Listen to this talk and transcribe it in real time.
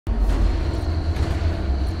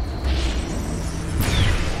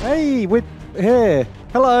Hey, we're here.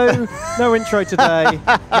 Hello. No intro today.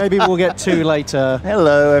 Maybe we'll get two later.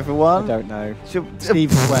 Hello, everyone. I don't know.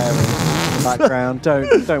 Steve's swearing in the background.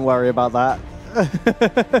 Don't worry about that.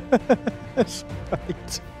 That's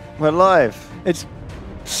right. We're live. It's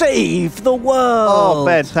Save the World. Oh,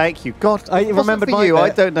 Ben, thank you. God, I remembered for my you. bit. I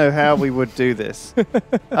don't know how we would do this.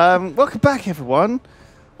 Welcome back, everyone.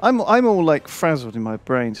 I'm all like frazzled in my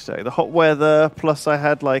brain today. The hot weather, plus I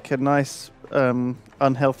had like a nice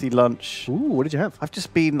unhealthy lunch. Ooh, what did you have? I've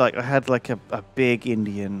just been like, I had like a big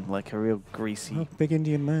Indian, like a real greasy. Oh, big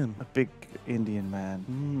Indian man. A big Indian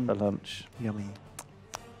man for lunch. Yummy.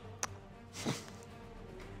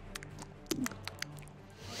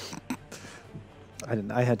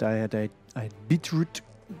 I had beetroot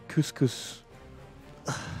couscous.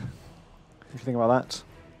 What do you think about that?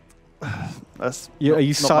 That's Are you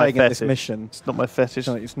not sighing my at this fetish. mission? It's not my fetish.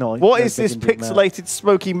 It's not. What no is big this Indian man. pixelated,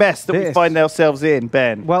 smoky mess that we find ourselves in,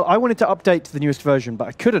 Ben? Well, I wanted to update to the newest version, but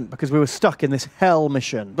I couldn't because we were stuck in this hell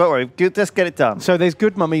mission. Don't worry, let's get it done. So there's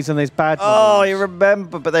good mummies and there's bad mummies. Oh, you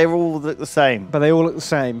remember, but they all look the same. But they all look the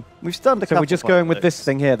same. We've stunned a couple. So we're just going with this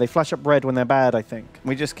thing here. They flash up red when they're bad, I think.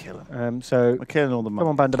 We just kill them. So we're killing all the mummies. Come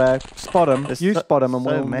on, Panda Bear. Spot them. You spot them and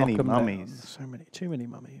we'll many knock them mummies. down. So many. Too many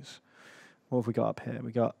mummies. What have we got up here?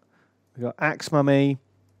 We got axe mummy,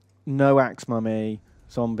 no axe mummy,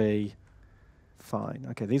 zombie. Fine.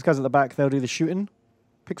 Okay, these guys at the back, they'll do the shooting.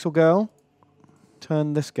 Pixel girl.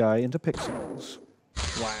 Turn this guy into pixels.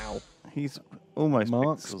 Wow. He's almost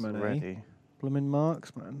marksman pixels already. Bloomin'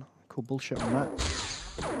 marksman. Cool bullshit on that.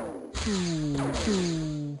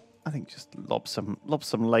 Ooh. I think just lob some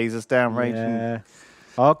lasers down range. Yeah.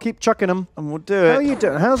 I'll keep chucking them. And we'll do it. How are you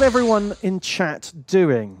doing? How's everyone in chat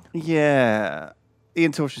doing? Yeah.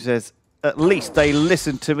 Ian Torture says, at least they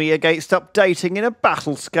listened to me against updating in a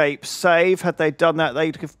Battlescape save. Had they done that,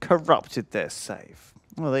 they'd have corrupted their save.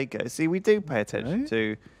 Well, there you go. See, we do pay attention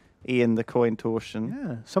to Ian the Coin Torsion.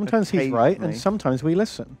 Yeah. Sometimes he's right, and sometimes we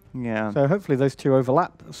listen. Yeah. So hopefully those two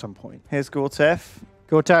overlap at some point. Here's Gortef.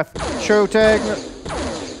 Gortef, shooting.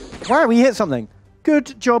 Wow, we hit something.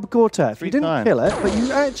 Good job, Gortef. You didn't kill it, but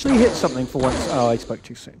you actually hit something for once. Oh, I spoke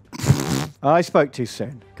too soon. I spoke too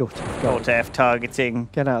soon. Gortef targeting.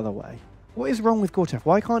 Get out of the way. What is wrong with Gortef?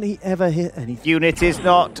 Why can't he ever hit anything? Unit is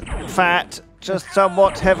not fat, just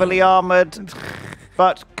somewhat heavily armoured.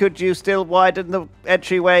 But could you still widen the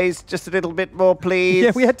entryways just a little bit more, please?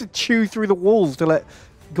 Yeah, we had to chew through the walls to let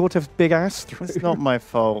Gortef's big ass through. It's not my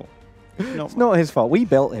fault. It's not his fault. We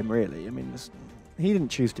built him, really. I mean, he didn't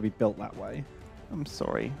choose to be built that way. I'm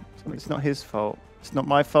sorry. It's not his fault. It's not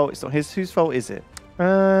my fault. It's not his. Whose fault is it?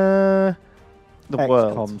 The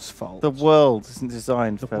world. XCOM's fault. The world isn't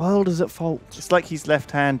designed for... The world is at fault. It's like he's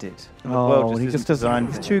left-handed. The world he just doesn't.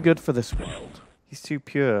 He's too good for this world. He's too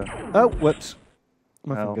pure. Oh, whoops.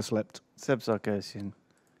 My finger slipped. Seb's Argosian.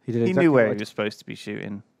 He did. He knew where he was supposed to be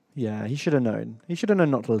shooting. Yeah, he should have known. He should have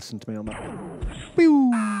known not to listen to me on that one.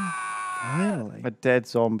 Pew! Finally. A dead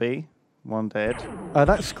zombie. One dead.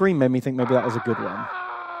 That scream made me think maybe that was a good one.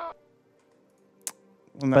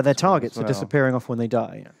 But their targets are disappearing off when they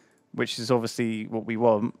die. Which is obviously what we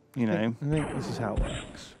want, you know. I think this is how it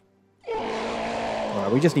works. Right,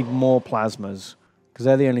 we just need more plasmas, because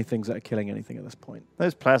they're the only things that are killing anything at this point.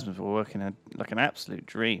 Those plasmas were working like an absolute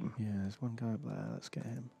dream. Yeah, there's one guy up there. Let's get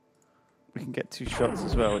him. We can get 2 shots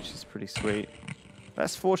as well, which is pretty sweet.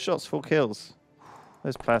 That's 4 shots, 4 kills.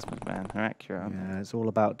 Those plasmas, man, they're accurate. Yeah, it's all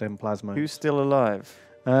about them plasma. Who's still alive?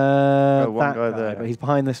 One guy there. But he's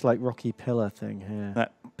behind this like rocky pillar thing here.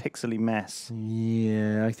 That pixely mess.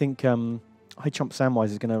 Yeah, I think High Chomp Samwise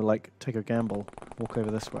is going to like take a gamble, walk over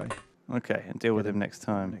this way. Okay, and deal with him next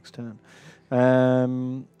time. Next turn.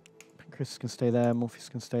 Chris can stay there, Morpheus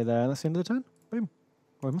can stay there, and that's the end of the turn. Boom.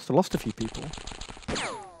 Well, we must have lost a few people.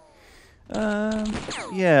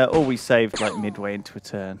 Yeah, or we saved like midway into a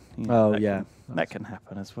turn. You know, that can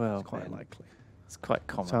happen as well. It's quite likely. It's quite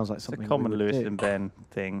common. Sounds like something. It's a common Lewis and Ben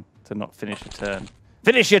thing to not finish a turn.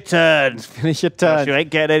 Finish your turn! Finish your turn. You ain't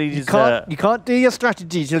getting any dessert. You can't do your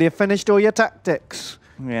strategy till you've finished all your tactics.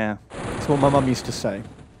 Yeah. That's what my mum used to say.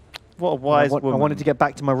 What a wise woman. I wanted to get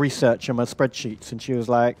back to my research and my spreadsheets, and she was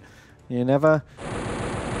like, you never...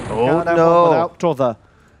 Oh, no. Without other.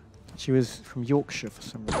 She was from Yorkshire for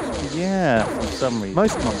some reason. Yeah, for some reason.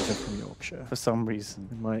 Most mums are from Yorkshire. For some reason.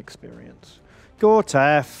 In my experience.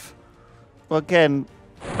 Gortef. Well, again,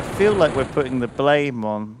 I feel like we're putting the blame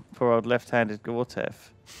on poor old left-handed Gortef. Do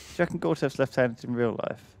you reckon Gortef's left-handed in real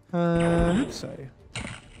life? I hope so.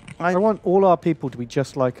 I want all our people to be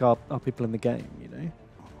just like our people in the game, you know?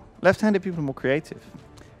 Left-handed people are more creative.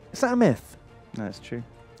 Is that a myth? No, it's true.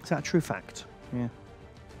 Is that a true fact? Yeah.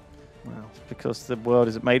 Wow. Because the world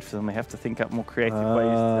isn't made for them. They have to think up more creative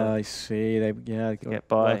ways to I see. They get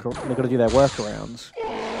by. They've got to do their workarounds.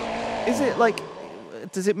 Is it like,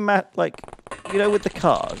 does it matter, like, you know, with the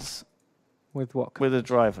cars, With what? with a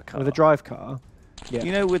driver car, With a drive car. Yeah.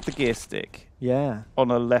 you know, with the gear stick Yeah.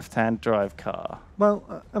 on a left-hand drive car?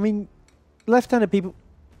 Well, I mean, left-handed people.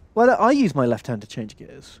 Well, I use my left hand to change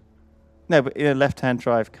gears. No, but in a left-hand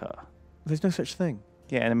drive car. There's no such thing.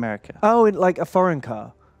 Yeah, in America. Oh, in like a foreign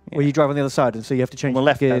car where Yeah. you drive on the other side, and so you have to change On the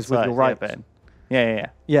left-hand gears with side, your right. Yeah, Ben. Yeah.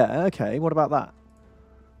 Yeah. Okay. What about that?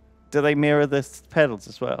 Do they mirror the pedals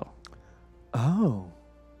as well? Oh.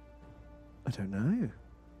 I don't know.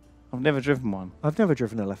 I've never driven one. I've never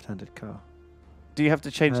driven a left-handed car. Do you have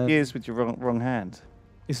to change gears with your wrong hand?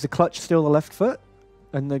 Is the clutch still the left foot,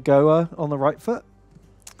 and the goer on the right foot?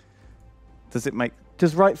 Does it make?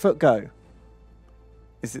 Does right foot go?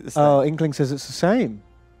 Is it the same? Oh, Inkling says it's the same.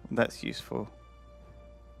 That's useful.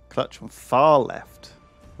 Clutch on far left.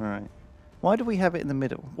 Right. Why do we have it in the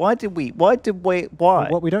middle? Why? Well,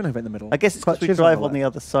 what, we don't have it in the middle. I guess it's because Clutch we is drive on left. the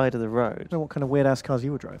other side of the I road. don't know what kind of weird-ass cars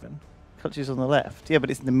you were driving. Clutch is on the left. Yeah, but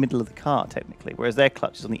it's in the middle of the car, technically, whereas their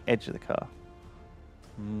clutch is on the edge of the car.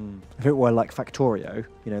 If it were like Factorio,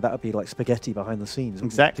 you know, that would be like spaghetti behind the scenes.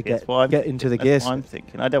 Exactly. To get, That's what I'm get into the thinking. gear That's what I'm shift.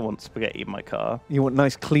 thinking. I don't want spaghetti in my car. You want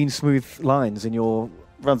nice, clean, smooth lines in your...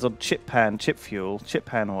 Runs on chip fuel, chip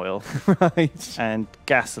pan oil, right. and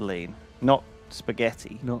gasoline, not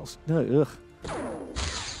spaghetti. No, ugh.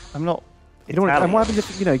 I'm not. You don't want, Italian. and what happens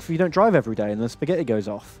if, you know, if you don't drive every day and the spaghetti goes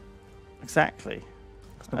off? Exactly.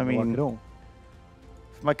 It's not I gonna work mean, at all.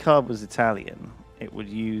 if my car was Italian, it would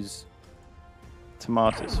use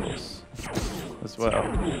tomato sauce as well.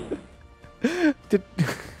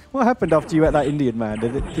 What happened after you ate that Indian man?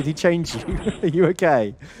 Did he change you? Are you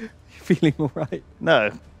okay? You feeling all right?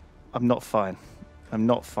 No, I'm not fine. I'm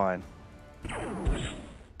not fine.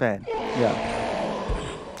 Ben. Yeah.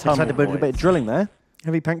 Just Tunnel had a bit boys. of drilling there.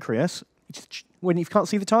 Heavy pancreas. When you can't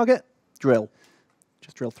see the target, drill.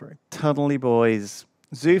 Just drill through. Tunnely boys.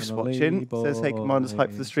 Zeuf's Tunnely watching. Says, hey, Commander's hype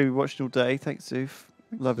for the boys. stream. We watched all day. Thanks, Zeuf.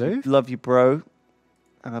 Love you, Zeuf. love you, bro.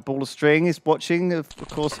 Ball of String is watching, of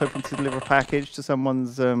course, hoping to deliver a package to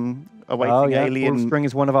someone's awaiting alien Ball Spring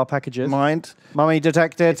is one of our packages. mind. Mummy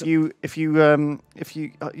detected. If you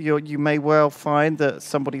may well find that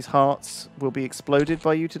somebody's hearts will be exploded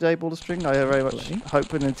by you today, Ball of String. I very much Hopefully.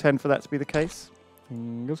 hope and intend for that to be the case.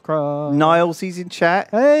 Fingers crossed. Niles, he's in chat.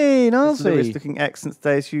 Hey, This is Nilesy. looking excellent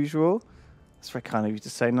today as usual. That's very kind of you to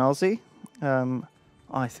say, Nilesy.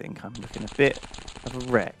 I think I'm looking a bit of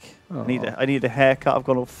a wreck. Oh. I need a haircut. I've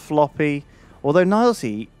gone all floppy. Although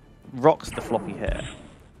Nilesy rocks the floppy hair.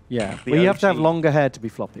 Yeah. The Well, you have to have OG. longer hair to be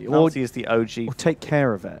floppy. Or Nilesy is the OG. take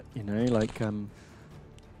care of it, you know, like you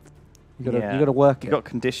gotta Yeah. you gotta work You it. got to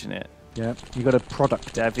condition it. Yeah. You gotta product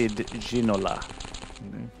it, David Ginola.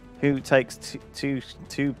 you know. Who takes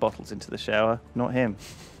two bottles into the shower? Not him.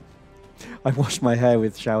 I washed my hair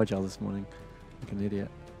with shower gel this morning. Like an idiot.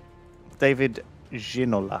 David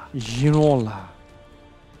Ginola. Ginola.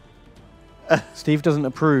 Steve doesn't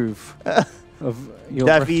approve of your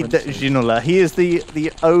David references. Ginola. He is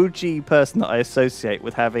the OG person that I associate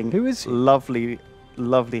with having Who is he?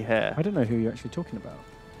 lovely hair. I don't know who you're actually talking about.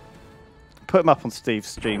 Put him up on Steve's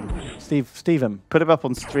stream. Stephen. Put him up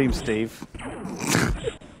on stream, Steve.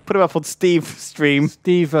 Put him up on Steve's stream.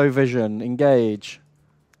 Steve-O-Vision, engage.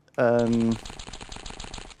 People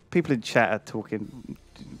in chat are talking.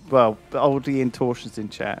 Well, old Ian Torsion's in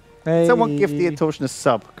chat. Hey. Someone give the Ian Torsion a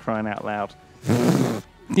sub, crying out loud.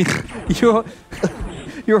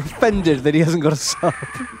 You're offended that he hasn't got a sub.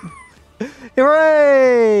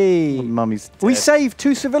 Hooray! Mummy's dead. We saved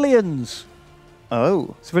 2 civilians.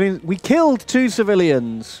 Oh. Civilians. We killed 2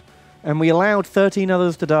 civilians, and we allowed 13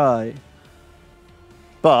 others to die.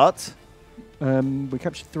 But We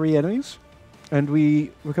captured 3 enemies, and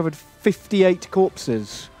we recovered 58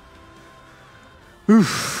 corpses.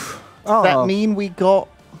 Oof. does that mean we got...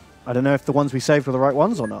 I don't know if the ones we saved were the right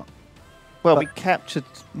ones or not. Well, But- we captured...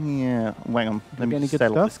 Yeah, hang on. Let get me any just good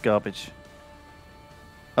settle stuff? this garbage.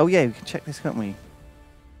 Oh, yeah, we can check this, can't we?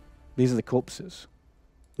 These are the corpses.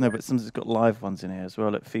 No, but sometimes it's got live ones in here as well.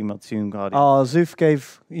 Look, female Tomb Guardian. Oh, Zoof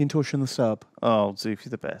gave Ian Torsion the sub. Oh, Zeuf, you're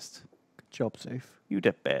the best. Good job, Zoof. You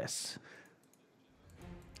the best.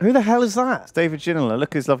 Who the hell is that? It's David Ginola.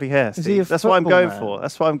 Look at his lovely hair, Is he Steve. a That's what I'm football going man? for.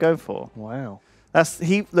 That's what I'm going for. Wow. That's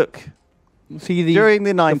he. Look, See the during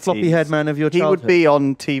the 90s, floppy head man of your he childhood. would be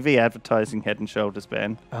on TV advertising Head and Shoulders,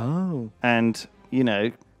 Ben. Oh. And, you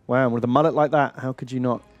know, Wow, with a mullet like that, how could you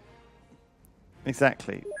not?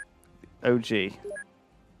 exactly. OG.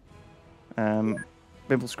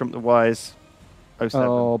 Bimble Scrump the Wise. 07.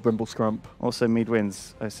 Oh, Brimble Scrump. Also, Mead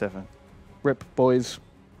wins 07. Rip, boys.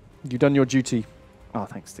 You've done your duty. Oh,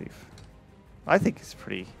 thanks, Steve. I think it's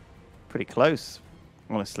pretty close,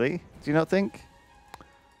 honestly. Do you not think?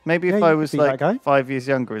 Maybe Yeah, if you I could was be that like guy. 5 years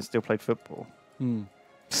younger and still played football.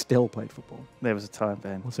 Still played football. There was a time,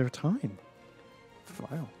 Ben. Was there a time?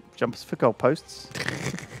 Wow. Jumpers for goalposts.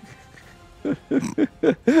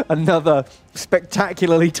 Another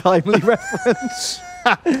spectacularly timely reference.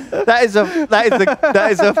 that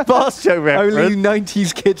is a fast show reference. Only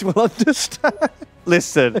 90s kids will understand.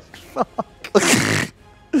 Listen.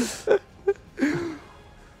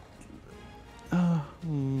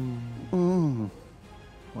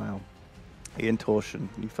 Wow. Ian Torsion,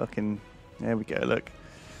 you fucking... There we go, look.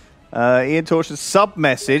 Ian Torsion's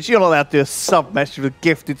sub-message. You're not allowed to do a sub-message with a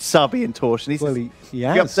gifted sub, Ian Torsion. Well, You he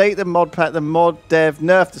has. update the mod pack, the mod dev,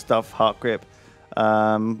 nerf the stuff, heart grip.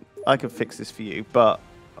 I can fix this for you, but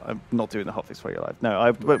I'm not doing the hotfix while you're alive. No,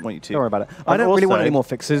 I won't want you to. Don't worry about it. I don't really want also- any more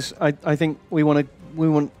fixes. I think we want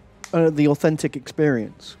the authentic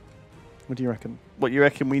experience. What do you reckon? What, you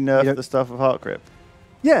reckon we nerf don't- the stuff of heart grip?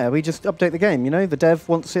 Yeah, we just update the game. You know, the dev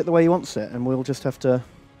wants it the way he wants it, and we'll just have to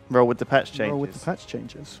Roll with the patch changes. roll with the patch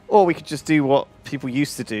changes. Or we could just do what people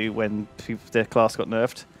used to do when their class got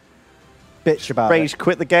nerfed. Bitch about Rage it.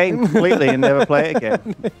 quit the game completely and never play it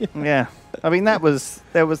again. Yeah. I mean, there was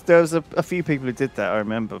a few people who did that, I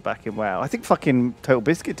remember, back in WoW. I think fucking Total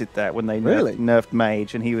Biscuit did that when they Really? nerfed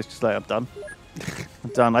Mage, and he was just like, I'm done. I'm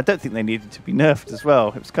done. I don't think they needed to be nerfed as well.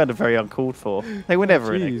 It was kind of very uncalled for. They were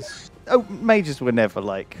never Mages were never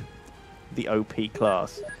like the OP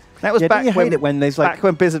class. That was Yeah, back don't you when hate it when there's like, back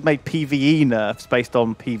when Blizzard made PvE nerfs based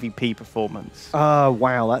on PvP performance, oh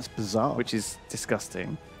wow, that's bizarre. which is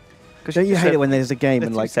disgusting. Don't you hate it when there's a game they're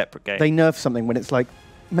and two like separate games? they nerf something when it's like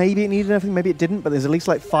maybe it needed everything, maybe it didn't, but there's at least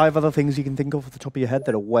like 5 other things you can think of off the top of your head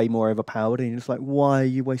that are way more overpowered, and you're just like, why are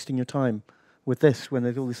you wasting your time with this when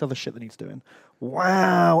there's all this other shit that needs doing?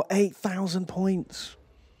 Wow, 8,000 points.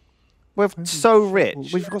 We're so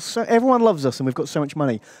rich. We've got everyone loves us, and we've got so much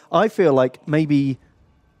money. I feel like maybe,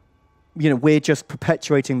 you know, we're just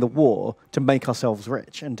perpetuating the war to make ourselves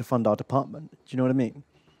rich and to fund our department. Do you know what I mean?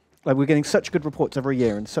 Like, we're getting such good reports every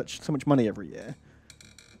year and so much money every year.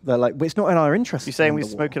 They're like, it's not in our interest. You're saying in we're the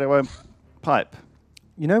war. smoking our own pipe?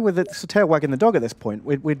 You know, it's a tail wagging the dog at this point.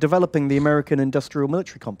 We're developing the American industrial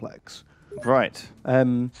military complex. Right. We're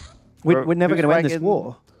never Who's going to end this wagging-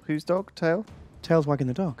 war. Whose dog? Tail? Tail's wagging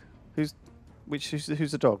the dog. Who's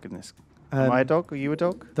the dog in this? Am I a dog? Are you a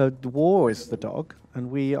dog? The war is the dog, and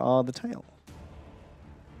we are the tail.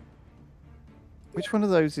 Which one of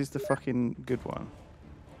those is the fucking good one?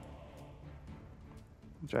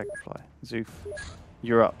 Dragonfly. Zoof.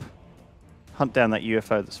 You're up. Hunt down that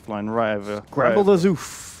UFO that's flying right over. Grapple the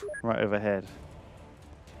Zoof. Right overhead.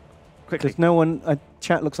 Quickly. Because no one,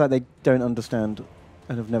 chat looks like they don't understand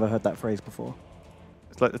and have never heard that phrase before.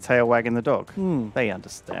 It's like the tail wagging the dog. Hmm. They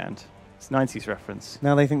understand. It's 90s reference.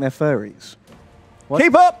 Now they think they're furries. What?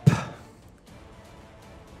 Keep up!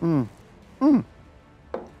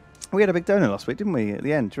 We had a big donor last week, didn't we, at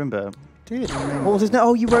the end? Do you remember? Did. What was his name?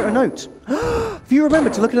 Oh, you wrote a note. Have you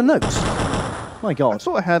remembered to look at a note? My I God.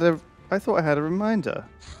 thought I had a reminder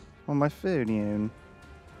on my phone. Ian.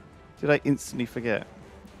 Did I instantly forget?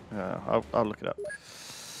 I'll look it up.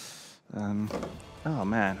 Oh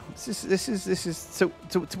man, this is. So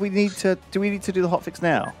do we need to do the hotfix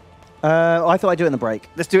now? I thought I'd do it in the break.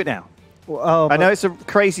 Let's do it now. Oh, I know it's a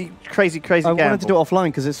crazy I gamble. wanted to do it offline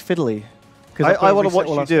because it's fiddly. I want to watch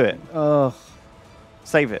you do it. Ugh.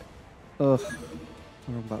 Save it. Ugh.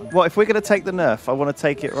 Wrong button. Well, if we're going to take the nerf, I want to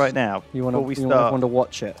take it right now. You want before we everyone start. to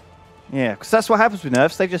watch it. Yeah, because that's what happens with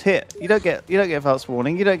nerfs. They just hit. You don't get advance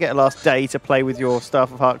warning. You don't get a last day to play with your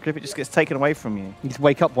Staff of Heart grip. It just gets taken away from you. You just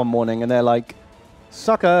wake up one morning and they're like,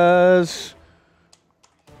 suckers.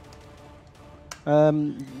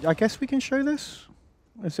 I guess we can show this.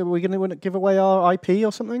 So we're going to give away our IP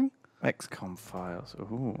or something? XCOM Files.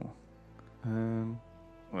 Ooh.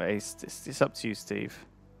 Well, it's up to you, Steve.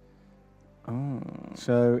 Oh.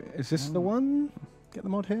 So is this the one? Get the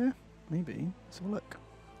mod here? Maybe. Let's have a look.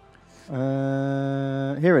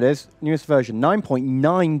 Here it is. Newest version.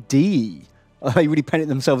 9.9D. They really painted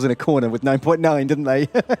themselves in a corner with 9.9, didn't they?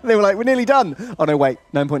 They were like, we're nearly done. Oh, no, wait.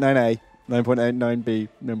 9.9A, 9.9B,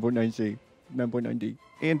 9.9C, 9.9D.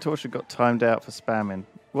 Ian Torture got timed out for spamming.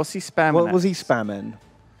 What's he spamming What at? was he spamming?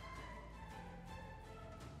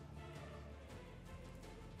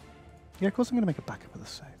 Yeah, of course I'm going to make a backup of the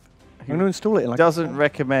save. I'm going to install it in like... Doesn't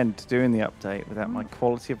recommend doing the update without my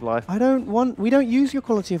quality of life. we don't use your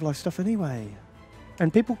quality of life stuff anyway.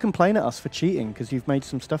 And people complain at us for cheating because you've made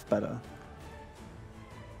some stuff better.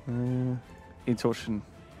 Intortion.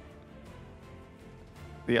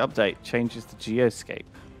 The update changes the geoscape.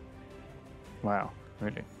 Wow,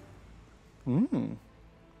 really?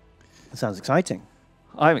 That sounds exciting.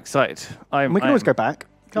 I'm excited. We can always go back,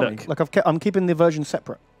 can't we? Look. Like I'm keeping the version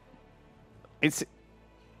separate. It's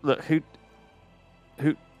look who.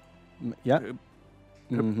 Yeah.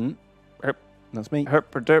 Herp. That's me.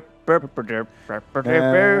 Herp.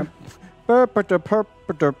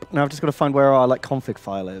 Now I've just got to find where our config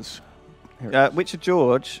file is. Witcher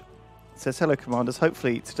George says, hello, commanders.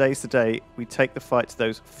 Hopefully today's the day we take the fight to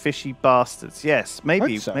those fishy bastards. Yes,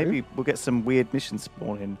 maybe Hope so. maybe we'll get some weird missions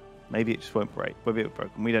spawn in. Maybe it just won't break. Maybe it'll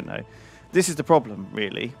broken. We don't know. This is the problem,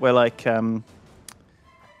 really. We're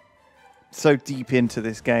so deep into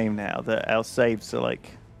this game now that our saves are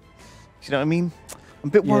you know what I mean? I'm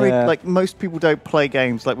a bit worried. Yeah. Like, most people don't play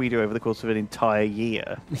games like we do over the course of an entire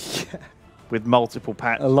year Yeah. with multiple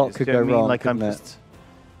patches. A lot could Do you know go what I mean? wrong, Like, couldn't it?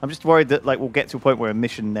 I'm just worried that we'll get to a point where a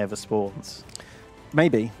mission never spawns.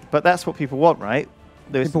 Maybe. But that's what people want, right?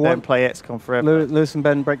 Lewis People and Ben want- play XCOM forever. Lewis and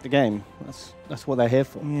Ben break the game. That's what they're here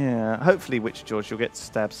for. Yeah. Hopefully, Witcher George, you'll get to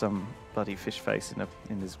stab some bloody fish face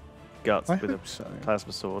in his guts I with a hope so.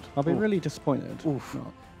 plasma sword. I'll be Ooh. really disappointed. Oof.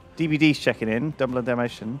 Not. DBD's checking in. Double and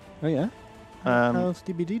Damnation. Oh yeah. How's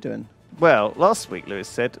DBD doing? Well, last week Lewis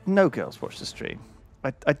said no girls watch the stream.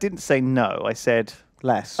 I didn't say no. I said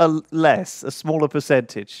Less. a smaller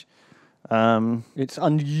percentage. It's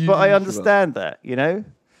unusual. But I understand that, you know.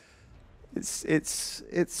 It's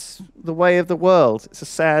the way of the world. It's a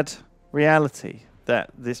sad reality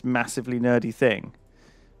that this massively nerdy thing.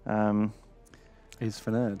 Is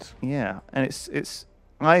for nerds. Yeah, and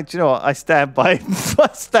do you know what? I stand by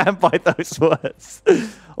those words.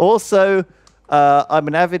 Also, I'm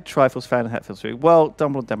an avid Trifles fan and Hatfields fan. Well,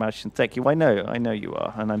 Dumbledore Damnation, thank you. I know you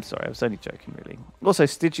are, and I'm sorry. I was only joking, really. Also,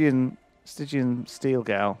 Stygian Steel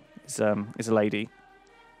Gal is a lady.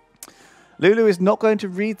 Lulu is not going to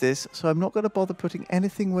read this, so I'm not going to bother putting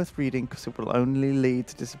anything worth reading because it will only lead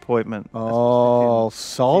to disappointment. That's what Oh, Stygian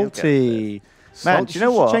Steel Gal salty. says. Man, do you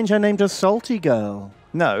know what? Change her name to Salty Girl.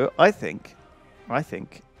 No, I think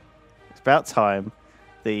it's about time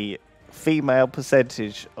the female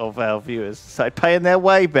percentage of our viewers started paying their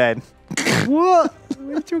way, Ben. What? What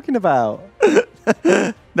are you talking about?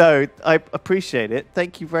 No, I appreciate it.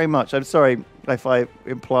 Thank you very much. I'm sorry if I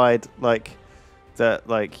implied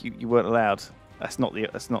that you weren't allowed. That's not the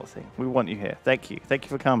thing. We want you here. Thank you. Thank you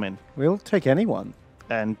for coming. We'll take anyone.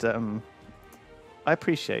 And I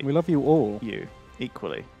appreciate We love you all. you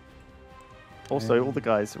equally. Also, all the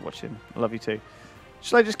guys are watching. I love you too.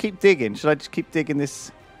 Should I just keep digging? Should I just keep digging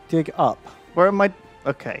this? Dig up. Where am I?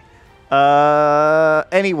 Okay.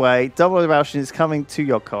 Anyway, Double Emotion is coming to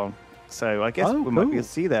YogCon. So I guess Oh, we might be cool. able to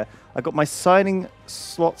see there. I got my signing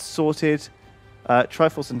slots sorted.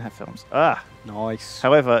 Trifles and Hat Films. Nice.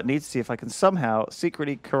 However, need to see if I can somehow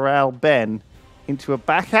secretly corral Ben into a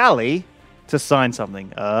back alley to sign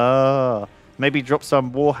something. Maybe drop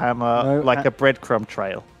some Warhammer No, a breadcrumb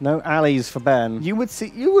trail. No alleys for Ben. You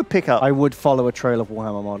would pick up. I would follow a trail of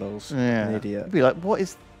Warhammer models. Yeah. An idiot. You'd be like, what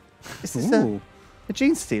is this? Ooh. A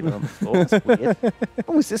jean stealer on the floor. That's weird.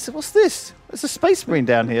 Oh, is this? What's this? There's a space marine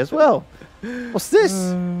down here as well. What's this?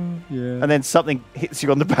 Yeah. And then something hits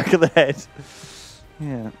you on the back of the head.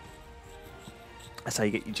 Yeah. That's how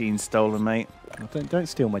you get your jeans stolen, mate. Don't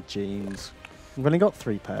steal my jeans. I've only got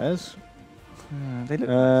 3 pairs. They look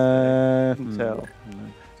nice. You can Hmm, tell. no.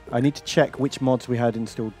 I need to check which mods we had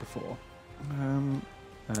installed before. Um,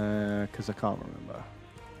 Because I can't remember.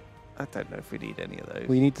 I don't know if we need any of those.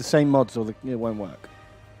 We need the same mods or it won't work.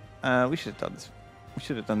 We should have done this. We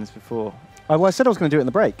should have done this before. Well, I said I was going to do it in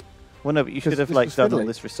the break. Well, no, but you should 'Cause have this was done all fiddly.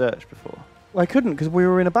 this research before. Well, I couldn't because we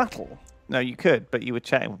were in a battle. No, you could, but you were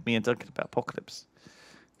chatting with me and Duncan about Apocalypse.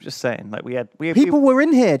 I'm just saying, we had People were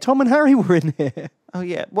in here. Tom and Harry were in here. Oh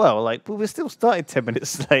yeah, well, we were still starting 10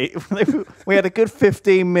 minutes late. We had a good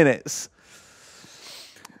 15 minutes.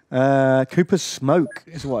 Cooper's Smoke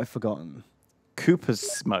is what I've forgotten. Cooper's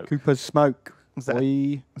Smoke. Cooper's Smoke. Is that,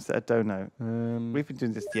 Boy. is that a dono? Um, We've been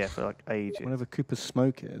doing this for ages. whatever Cooper's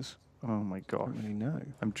Smoke is. Oh my I god, don't really know.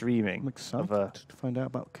 I'm dreaming. I'm excited of a... to find out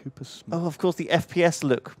about Cooper's Smoke. Oh, of course, the FPS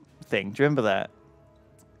look thing. Do you remember that?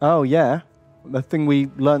 Oh, yeah. The thing we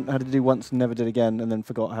learnt how to do once and never did again and then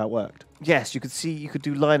forgot how it worked. Yes, you could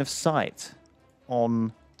do line of sight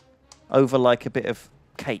over a bit of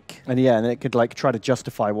cake. And yeah, and it could try to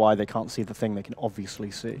justify why they can't see the thing they can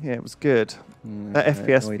obviously see. Yeah, it was good. That Yeah,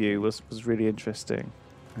 FPS annoyed view me. was really interesting.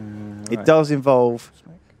 Right. It does involve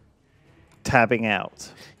tabbing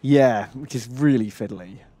out. Yeah, which is really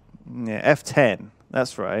fiddly. Yeah, F10.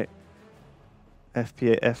 That's right.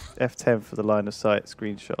 F10 for the line of sight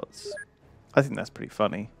screenshots. I think that's pretty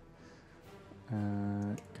funny.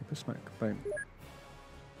 Copper smoke. Boom.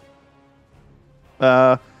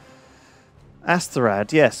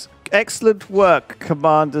 Astharad, yes. Excellent work,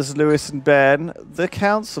 Commanders Lewis and Ben. The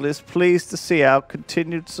Council is pleased to see our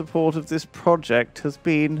continued support of this project has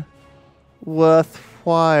been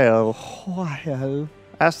worthwhile. Wow.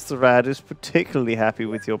 Astharad is particularly happy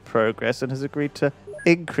with your progress and has agreed to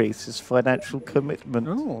increase his financial commitment.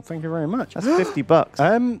 Oh, thank you very much. That's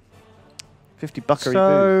 $50. 50 buckery boo.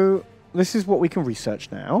 So this is what we can research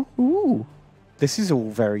now. Ooh. This is all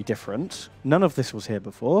very different. None of this was here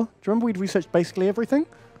before. Do you remember we'd researched basically everything?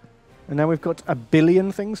 And now we've got a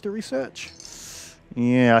billion things to research.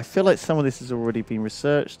 Yeah, I feel like some of this has already been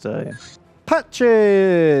researched, though.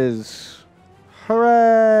 Patches!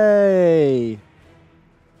 Hooray!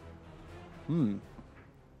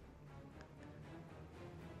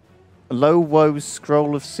 Low Woe's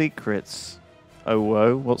Scroll of Secrets. Oh,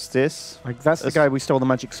 whoa, what's this? Like, that's the guy we stole the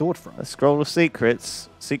magic sword from. A Scroll of Secrets.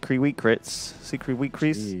 Secret Weekrits. Secret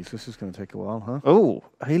Weekries. Jeez, this is going to take a while, huh? Oh,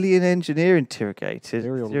 Alien Engineer Interrogated.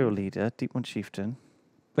 Serial Serial Leader. Deep One Chieftain.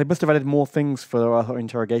 They must have added more things for our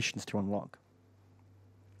interrogations to unlock.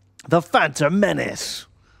 The Phantom Menace!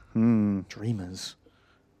 Dreamers.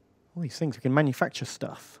 All these things. We can manufacture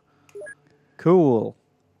stuff. Cool.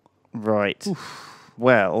 Right. Oof.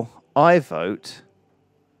 Well, I vote...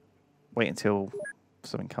 Wait until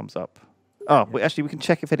something comes up. Oh, wait, actually, we can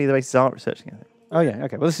check if any of the bases aren't researching anything. Oh, yeah.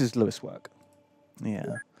 Okay. Well, this is Lewis' work.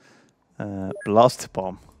 Yeah. Blaster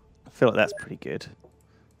Bomb. I feel like that's pretty good.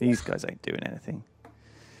 These guys ain't doing anything.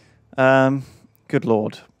 Good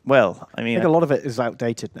lord. Well, I mean... I think a lot of it is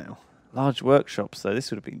outdated now. Large workshops, though.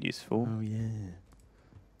 This would have been useful. Oh, yeah.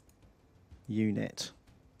 Unit.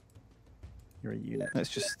 You're a unit. Let's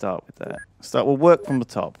just start with that. We'll work from the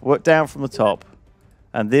top. Work down from the top.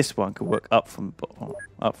 And this one can work up from the bottom.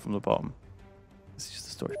 Up from the bottom. This is just a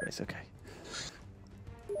storage base. Okay.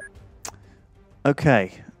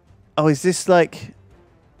 Okay. Oh, is this like...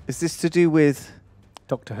 Is this to do with...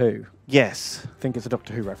 Doctor Who? Yes. I think it's a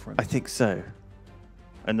Doctor Who reference. I think so.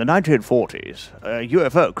 In the 1940s, a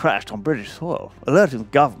UFO crashed on British soil, alerting the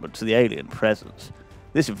government to the alien presence.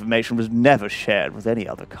 This information was never shared with any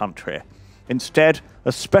other country. Instead,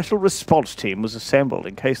 a special response team was assembled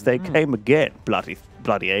in case they came again. Bloody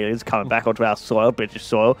aliens coming back onto our soil, British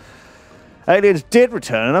soil. Aliens did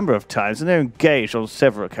return a number of times, and they're engaged on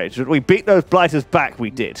several occasions. We beat those blighters back, we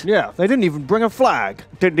did. Yeah, they didn't even bring a flag.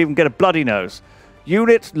 Didn't even get a bloody nose.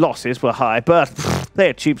 Unit losses were high, but they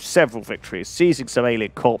achieved several victories, seizing some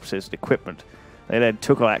alien corpses and equipment. They then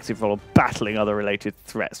took an active role of battling other related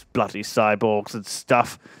threats, bloody cyborgs and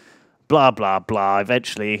stuff. Blah, blah, blah.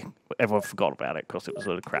 Eventually, everyone forgot about it because it was a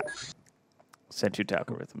load of crap. Sentient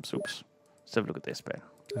algorithms. Oops. Let's have a look at this, Ben.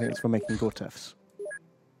 I think it's for making Gortefs.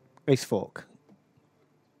 Ace Fork.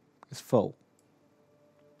 It's full.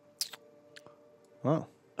 Oh.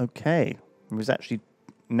 Okay. It was actually...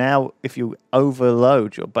 Now, if you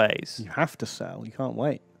overload your base... You have to sell. You can't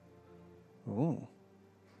wait. Oh.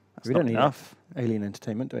 That's We not don't need enough. alien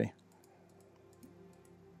entertainment, do we?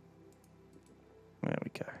 There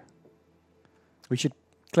we go. We should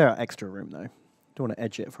clear out extra room, though. Don't want to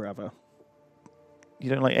edge it forever. You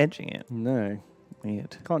don't like edging it? No.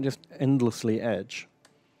 Weird. Can't just endlessly edge.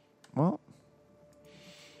 What?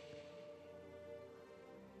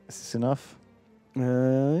 Is this enough?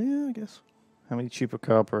 Yeah, I guess. How many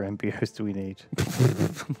chupacabra embryos do we need?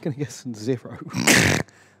 I'm going to guess 0.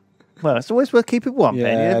 Well, it's always worth keeping one,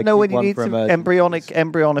 Ben. You Yeah, never know when keep you one need for to emergencies.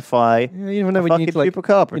 embryonify Yeah, you never know a when you need fucking to, like,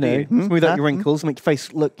 chupacabra, you do know, you? Hmm? smooth out Huh? your wrinkles, make your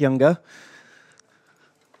face look younger.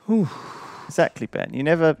 Whew. Exactly, Ben.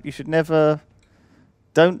 You should never...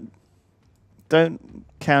 Don't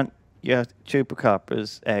count your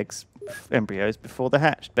chupacabra's embryos before they're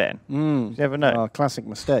hatched, Ben. You never know. Oh, classic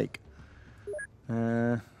mistake.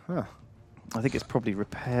 Huh. I think it's probably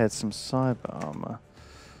repaired some cyber armor.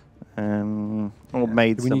 Or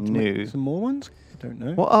made Do we some need to new. make some more ones? I don't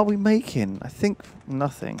know. What are we making? I think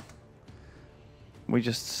nothing. We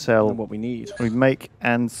just I don't know sell... what we need. We make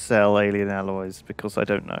and sell alien alloys because I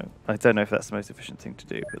don't know. I don't know if that's the most efficient thing to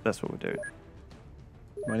do, but that's what we're doing.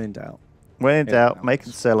 When in doubt. When in Alien doubt, make alloys.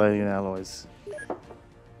 and sell alien alloys.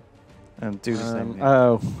 And do the same here.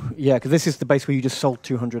 Oh, yeah, because this is the base where you just sold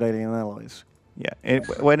 200 alien alloys. Yeah.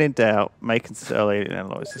 When in doubt, make and sell alien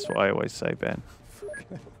alloys. That's what I always say, Ben.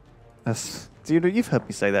 Do you know, you've heard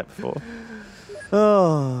me say that before.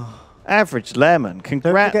 Oh. Average Lemon, Don't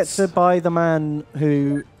congrats. forget to buy the man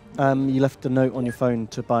who you left a note on your phone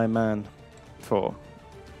to buy a man. For.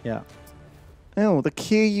 Yeah. Oh, the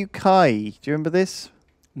Kiryu Kai. Do you remember this?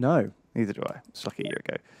 No. Neither do I. It's like a year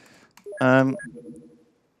ago.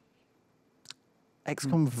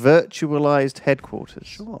 XCOM virtualized headquarters.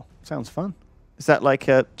 Sure. Sounds fun. Is that like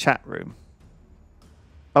a chat room?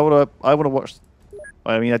 I want to watch.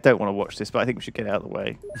 I mean, I don't want to watch this, but I think we should get it out of the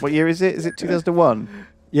way. What year is it? Is it 2001?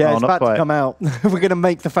 Yeah, Oh, it's not about quite. to come out. We're going to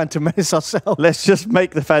make the Phantom Menace ourselves. Let's just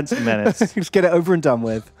make the Phantom Menace. Just get it over and done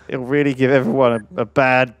with. It'll really give everyone a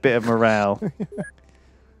bad bit of morale.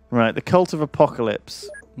 Right, the Cult of Apocalypse.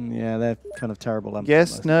 Yeah, they're kind of terrible.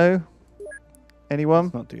 Yes, no? Anyone?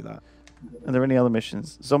 Let's not do that. Are there any other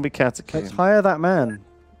missions? Zombie Catacomb. Let's hire that man.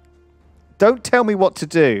 Don't tell me what to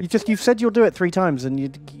do. You've said you'll do it 3 times and you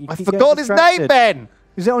I keep forgot getting his name, distracted. Ben!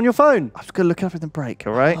 Is it on your phone? I was going to look up in the break,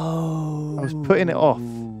 all right? Oh. I was putting it off.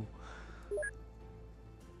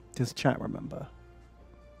 Does chat remember?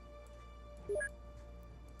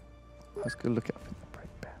 I was going to look it up in the break,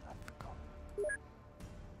 Ben. I forgot.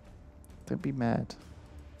 Don't be mad.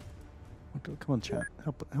 Come on, chat.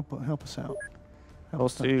 Help us out.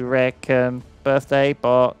 Also reckon birthday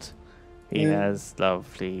bot. He has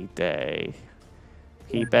lovely day.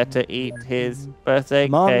 He better eat his birthday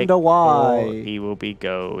cake Commander Y. or he will be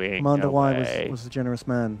going Commander Y away. was the generous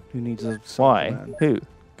man who needs a Why? man. Who?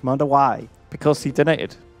 Commander Y. Because he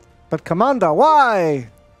donated. But Commander Y!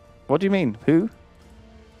 What do you mean? Who?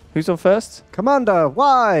 Who's on first? Commander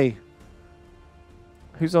Y!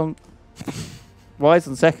 Who's on... Y's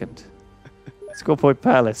on second? Scoreboy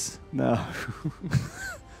Palace. No.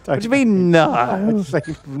 What do you mean no? I'd say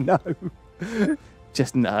no.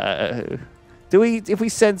 Just no. If we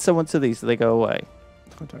send someone to these, do they go away?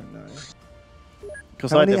 I don't know.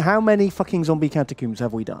 Because How many fucking zombie catacombs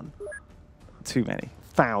have we done? too many.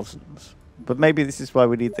 Thousands. But maybe this is why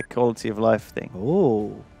we need the quality of life thing.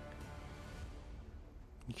 Oh.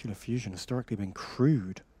 Nuclear fusion historically been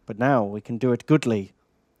crude, but now we can do it goodly.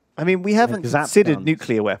 I mean, we haven't zap considered guns.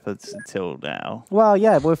 nuclear weapons until now. Well,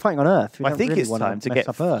 yeah, we're fighting on Earth. We I don't think really it's wanna time to mess get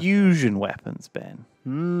up Earth. fusion weapons, Ben.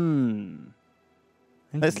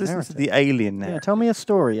 Let's listen to the alien now. Yeah, tell me a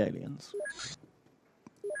story, aliens.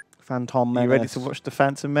 Phantom Menace. You ready to watch The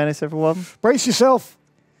Phantom Menace, everyone? Brace yourself.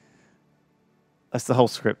 That's the whole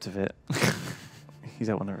script of it. You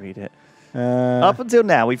don't want to read it. Uh, Up until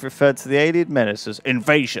now, we've referred to the alien menace as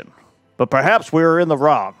invasion. But perhaps we were in the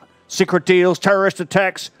wrong. Secret deals, terrorist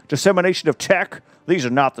attacks, dissemination of tech, these are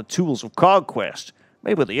not the tools of conquest.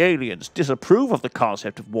 Maybe the aliens disapprove of the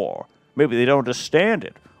concept of war. Maybe they don't understand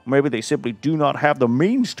it. Or maybe they simply do not have the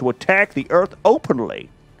means to attack the Earth openly.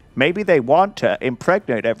 Maybe they want to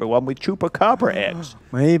impregnate everyone with chupacabra eggs.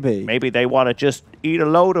 maybe. Maybe they want to just eat a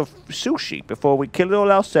load of sushi before we kill it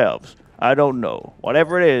all ourselves. I don't know.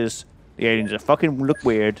 Whatever it is, the aliens are fucking look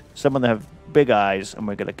weird. Some of them have big eyes, and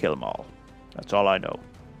we're going to kill them all. That's all I know.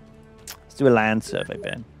 Let's do a land survey,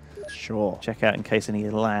 Ben. Sure. Check out in case any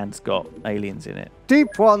land's got aliens in it.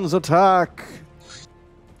 Deep ones attack.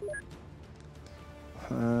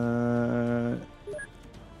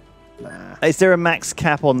 Nah. Is there a max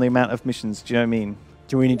cap on the amount of missions? Do you know what I mean?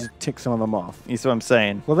 Do we need to tick some of them off? You see what I'm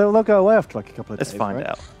saying? Well, they'll go away after like a couple of Let's days. find right?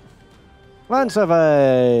 out. Land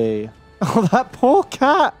survey. Oh, that poor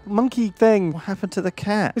cat monkey thing. What happened to the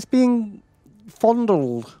cat? It's being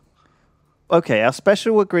fondled. Okay, our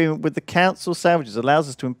special agreement with the Council Sandwiches allows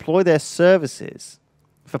us to employ their services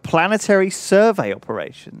for planetary survey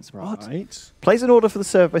operations. What? Right. Place an order for the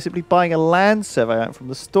survey by simply buying a land survey out from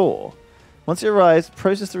the store. Once it arrives,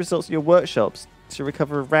 process the results of your workshops to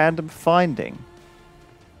recover a random finding.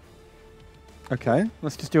 Okay,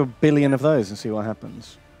 let's just do 1 billion of those and see what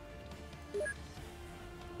happens.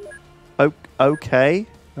 Okay.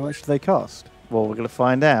 How much do they cost? Well, we're going to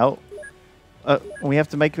find out. We have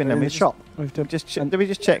to make them In the shop. We have to Let me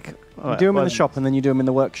just check. you do them in the shop and then you do them in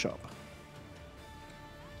the workshop.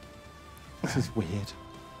 This is weird.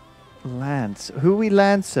 Land. Who are we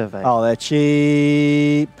land surveying? Oh, they're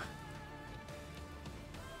cheap.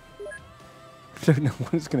 I don't know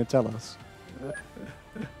what it's going to tell us.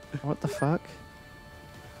 What the fuck?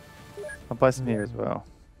 I'll buy some here as well.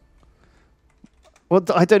 Well,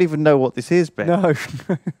 I don't even know what this is, Ben. No.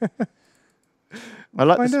 I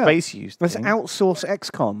like the Find out. space used Let's thing. outsource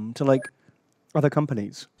XCOM to like other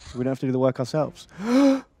companies. So we don't have to do the work ourselves.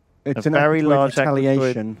 It's A an very large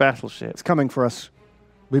retaliation. battleship. It's coming for us.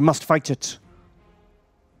 We must fight it.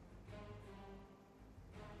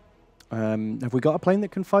 Have we got a plane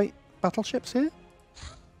that can fight battleships here?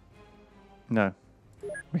 No.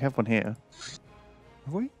 We have one here.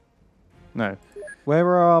 Have we? No. Where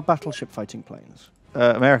are our battleship fighting planes?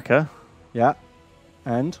 America. Yeah.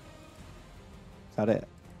 And? Is that it?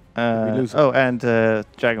 we lose it? And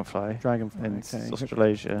Dragonfly. Dragonfly. And Okay.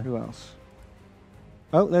 Australasia. Who else?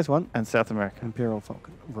 Oh, there's one. And South America. Imperial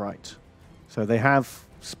Falcon. Right. So they have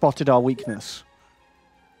spotted our weakness.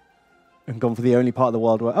 And gone for the only part of the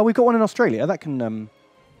world where... Oh, we've got one in Australia. That can...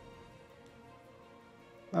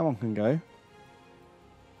 That one can go.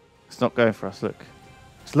 It's not going for us, look.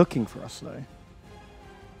 It's looking for us, though.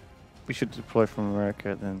 We should deploy from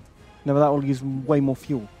America then. No, but that will use way more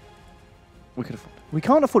fuel. We could afford it. We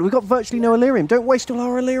can't afford it. We've got virtually no Illyrium. Don't waste all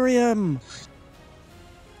our Illyrium.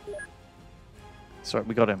 Sorry,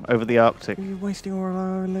 we got him. Over the Arctic. You're wasting all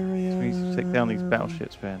our Illyrium. We need to take down these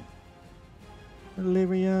battleships, Ben.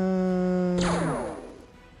 Illyrium.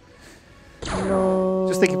 No.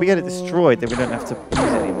 Just think, if we get it destroyed, then we don't have to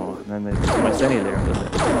use it anymore. And then there's almost any Illyrium, does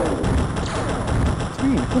it? What do you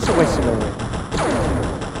mean? Of course it wastes Illyrium.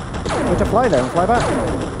 We have to fly there and fly back.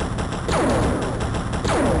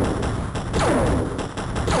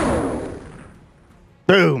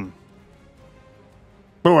 Boom!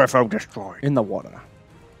 UFO destroyed. In the water.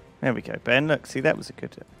 There we go, Ben. Look, see, that was a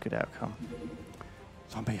good outcome.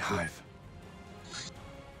 Zombie hive.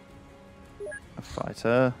 A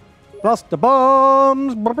fighter. Blast the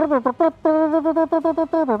bombs!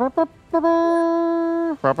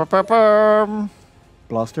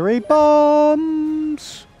 Blastery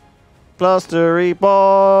bombs! Blastery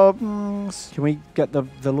bombs! Can we get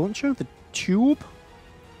the launcher? The tube?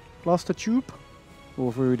 Blaster tube? Or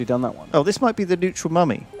have we already done that one? Oh, this might be the neutral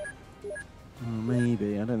mummy. Oh,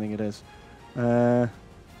 maybe. I don't think it is.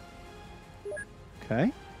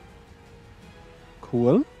 Okay.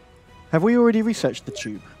 Cool. Have we already researched the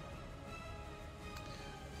tube?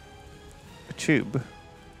 A tube?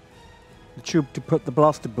 The tube to put the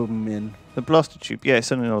blaster boom in. The blaster tube. Yeah, it's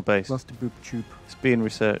on our base. Blaster boom tube. It's being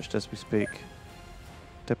researched as we speak.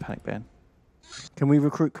 Don't panic, Ben. Can we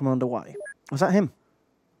recruit Commander Y? Was that him?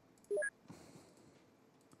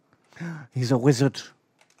 He's a wizard.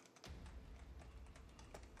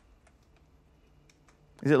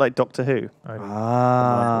 Is it like Doctor Who?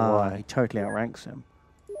 Ah, he totally outranks him.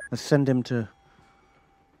 Let's send him to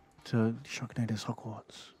Sharknado's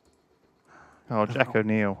Hogwarts. Oh, Jack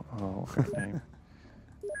O'Neill. Oh, what a name.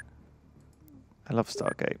 I love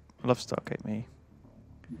Stargate. I love Stargate, me.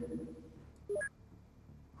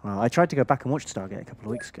 Well, I tried to go back and watch Stargate a couple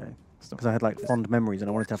of weeks ago because I had like fond memories and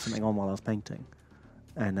I wanted to have something on while I was painting.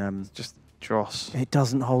 And just dross. it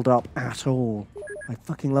doesn't hold up at all. I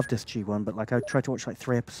fucking love this G one, but like I tried to watch like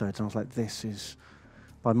 3 episodes and I was like, this is,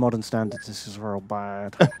 by modern standards, this is real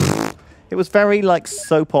bad. It was very like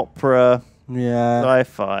soap opera, Yeah.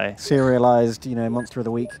 sci-fi. Serialized, you know, Monster of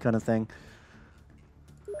the Week kind of thing.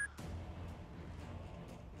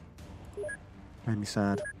 Made me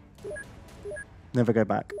sad. Never go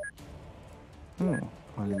back. Hmm.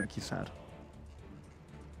 Only make you sad.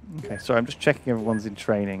 Okay, sorry, I'm just checking everyone's in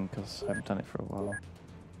training because I haven't done it for a while.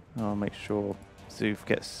 I'll make sure Zoof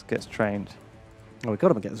gets trained. Oh, we've got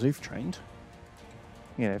to get Zoof trained.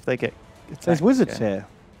 You know, if they get There's attacked wizards again. here.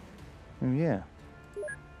 Oh, yeah.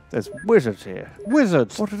 There's wizards here.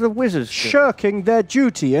 Wizards! What are the wizards doing? Shirking their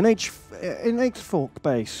duty in Fork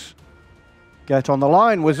base. Get on the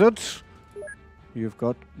line, wizards. You've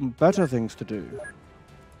got better things to do.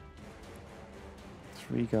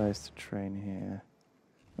 3 guys to train here.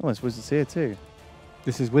 Oh, there's wizards here too.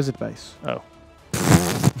 This is wizard base. Oh.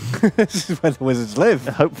 This is where the wizards live.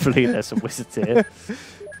 Hopefully there's some wizards here.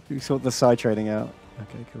 You sort the side trading out.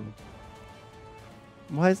 Okay, cool.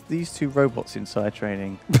 Why is these 2 robots inside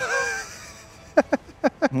training?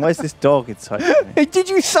 And why is this dog inside training? Hey, did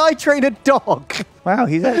you side train a dog? Wow,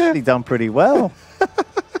 he's actually done pretty well.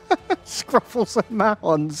 Scruffles and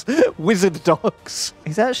Mahons, wizard dogs.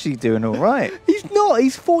 He's actually doing all right. He's not.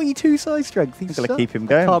 He's 42 side strength. He's I'm gonna keep him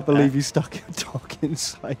going. I can't with believe that. you stuck a dog in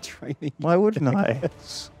side training. Why wouldn't I?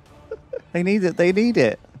 Yes. They need it. They need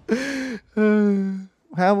it.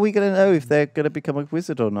 How are we going to know if they're going to become a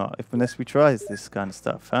wizard or not unless we try this kind of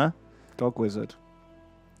stuff, huh? Dog wizard.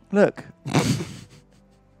 Look.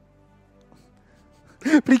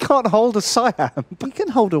 But he can't hold a Siam. He can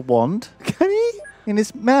hold a wand Can he? in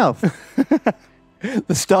his mouth.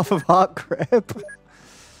 The stuff of heart grip.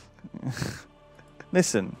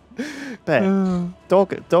 Listen, Ben,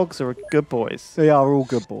 dogs are good boys. They are all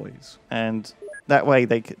good boys. And that way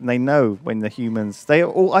they know when the humans... They are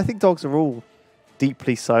all. I think dogs are all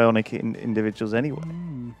deeply psionic individuals anyway.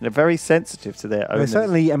 They're very sensitive to their own... They're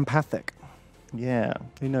certainly empathic. Yeah.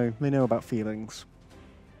 They know about feelings.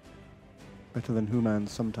 Better than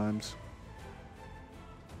humans sometimes.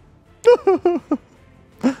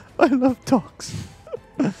 I love dogs.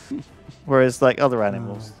 Whereas, like other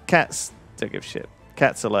animals, cats don't give a shit.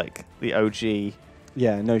 Cats are like the OG.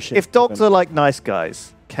 Yeah, no shit. If dogs are like nice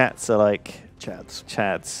guys, cats are like chads.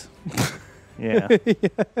 chads. Yeah.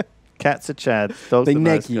 Cats are chads. Dogs They are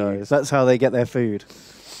neg nice you. guys. That's how they get their food.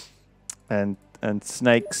 And And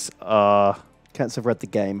snakes are... Cats have read the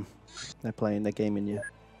game. They're playing, they're gaming you.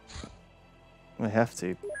 They have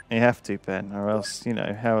to. You have to, Ben, or else, you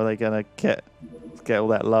know, how are they going to get all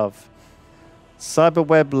that love?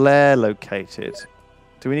 Cyberweb lair located.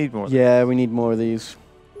 Do we need more of Yeah, we need more of these.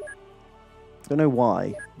 Don't know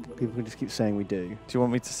why. People can just keep saying we do. Do you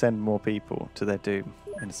want me to send more people to their doom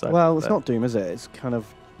in a cyberweb Well, it's lair? not Doom, is it? It's kind of...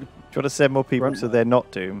 Do you want to send more people to their not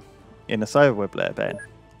doom in a cyberweb lair, Ben?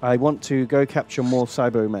 I want to go capture more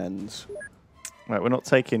Cybermens. Right, we're not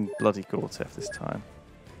taking bloody Gortef this time.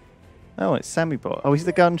 Oh, it's Sammy Bot. Oh, he's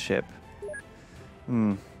the gunship.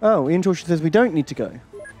 Hmm. Oh, Ian Torture says we don't need to go.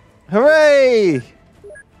 Hooray!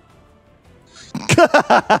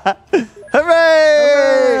 Hooray!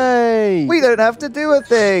 Hooray! We don't have to do a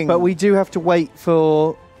thing. But we do have to wait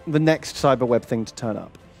for the next cyberweb thing to turn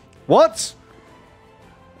up. What?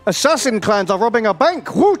 Assassin clans are robbing a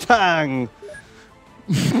bank! Wu-Tang!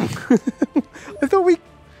 I thought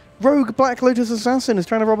Rogue Black Lotus Assassin is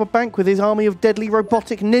trying to rob a bank with his army of deadly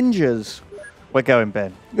robotic ninjas. We're going,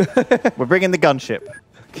 Ben. We're bringing the gunship.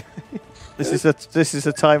 Okay. This is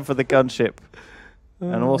a time for the gunship.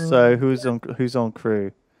 And also, who's on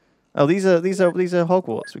crew? Oh, these are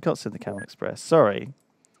Hogwarts. We can't send the Camel Express. Sorry,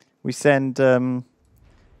 we send the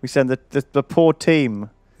poor team.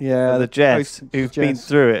 Yeah, the Jets who've been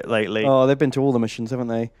through it lately. Oh, they've been to all the missions, haven't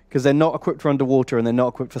they? Because they're not equipped for underwater and they're not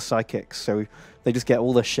equipped for psychics, so they just get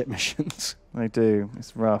all the shit missions. They do.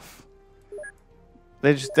 It's rough.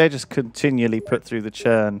 They're just continually put through the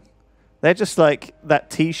churn. They're just like that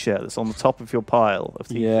T-shirt that's on the top of your pile of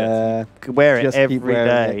T-shirts. Yeah, you could wear it just every keep wearing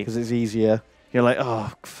day because it's easier. You're like,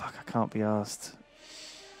 oh fuck, I can't be asked.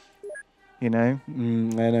 You know? I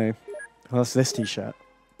know. Well, that's this T-shirt.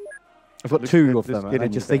 I've got Looks two good- of looks them. good They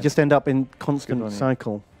in your just they bed. just end up in on you. constant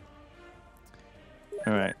cycle.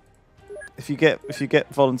 All right. If you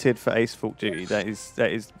get volunteered for Ace Fault duty, that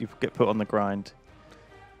is you get put on the grind.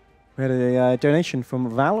 We had a donation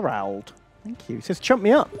from Valrald. Thank you. It says, chump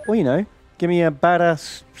me up. Well, you know, give me a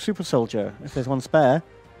badass super soldier if there's one spare.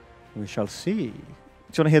 We shall see. Do you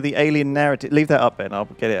want to hear the alien narrative? Leave that up, Ben. I'll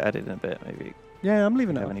get it added in a bit, maybe. Yeah, I'm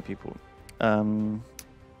leaving it. How up. many people?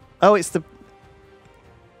 Oh, it's the...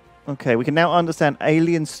 Okay, we can now understand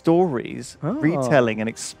alien stories, retelling and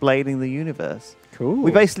explaining the universe. Cool.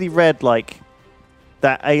 We basically read, like,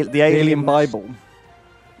 the alien Bible.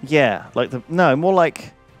 Yeah, like more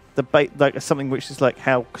like like something which is like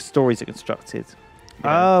how stories are constructed. You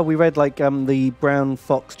know? We read like the brown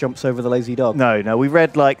fox jumps over the lazy dog. No, we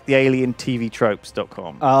read like the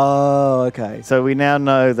alientvtropes.com. Oh, okay. So we now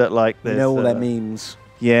know that like We there's know all their memes.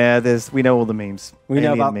 Yeah, we know all the memes. We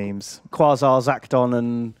alien know about memes. Quasar, Zacton,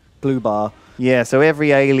 and Blue Bar. Yeah, so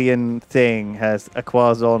every alien thing has a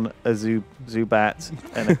Quazon, a Zubat,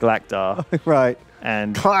 and a Galactar. Right.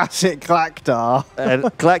 And classic Galactar. And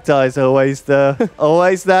Galactar is always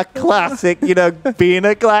that classic, you know, being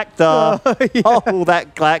a Galactar. Yeah. Oh,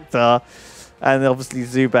 that Galactar. And obviously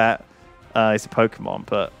Zubat is a Pokemon,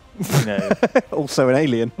 but, you know. Also an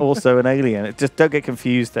alien. Also an alien. Just don't get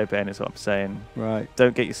confused, though, Ben, is what I'm saying. Right.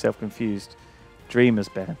 Don't get yourself confused. Dreamers,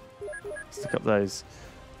 Ben. Stick up those.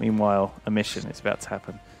 Meanwhile, a mission is about to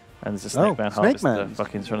happen. And there's a Snake Man harvester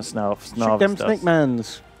fucking trying to snarve Shoot them stuff. Snake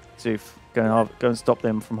Mans. Zoof. Go and stop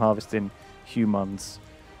them from harvesting humans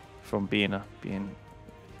from trying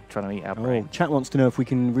to eat our brain. Chat wants to know if we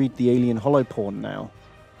can read the alien hollow porn now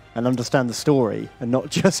and understand the story and not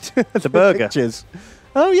just the burger. pictures.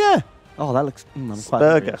 Oh yeah. Oh, that looks. I'm quite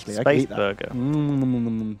burger, hungry, actually. I could space eat that. burger.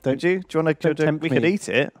 Don't Do you want to? tempt We could me. eat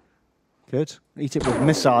it. Good. Eat it with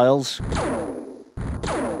missiles. Shoot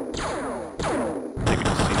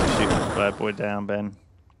this bad boy down, Ben.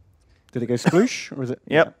 Did it go sploosh or is it?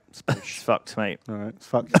 Yep. Yeah, It's fucked, mate. all right. It's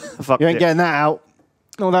fucked. Fucked You ain't it. getting that out.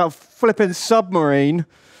 Oh, that flipping submarine.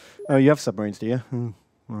 Oh, you have submarines, do you?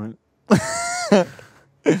 All right. I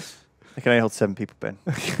can only hold 7 people, Ben.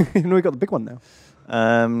 No, we got the big one now.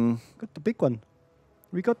 Got the big one.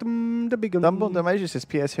 We got the big one. Dumbledore Major says,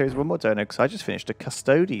 P.S. Here's one more donor because I just finished a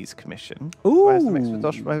Custodes commission. Ooh. Where's the mix with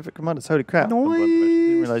Dosh Private Commanders? Holy crap. Dumbledore Major.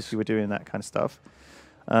 Didn't realise you were doing that kind of stuff.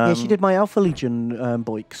 Yeah, she did my Alpha Legion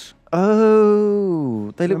boiks.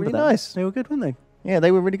 Oh, they look Remember really that? nice. They were good, weren't they? Yeah, they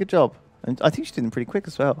were a really good job. And I think she did them pretty quick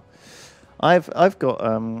as well. I've got,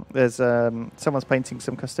 there's, someone's painting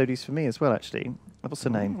some Custodes for me as well, actually. What's her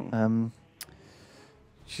name?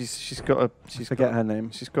 She's got a... Forget her name.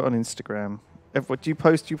 She's got an Instagram. Do you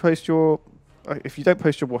post your... If you don't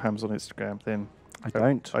post your Warhammers on Instagram, then... I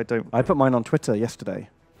don't. I don't. I put mine on Twitter yesterday.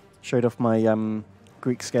 Showed off my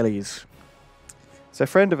Greek skellies. So a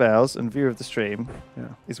friend of ours and viewer of the stream Yeah.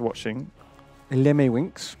 is watching. Leme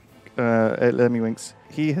Winks. Lemmy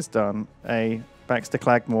he has done a Baxter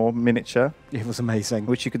Clagmore miniature, It was amazing.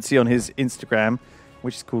 which you can see on his Instagram,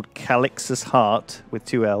 which is called Calix's Heart with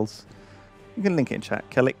 2 L's. You can link it in chat.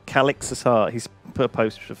 Calix's Heart. He's put a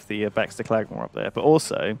post of the Baxter Clagmore up there, but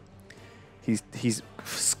also he's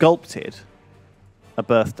sculpted a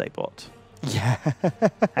birthday bot. Yeah.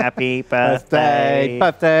 Happy birthday.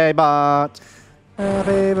 Birthday bot.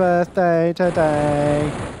 Happy birthday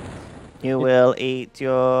today. You will eat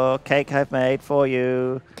your cake I've made for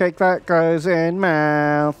you. Cake that goes in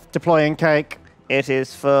mouth. Deploying cake. It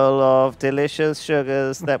is full of delicious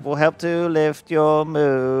sugars that will help to lift your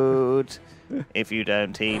mood. If you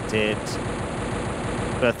don't eat it,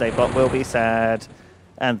 birthday bot will be sad,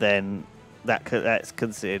 and then that's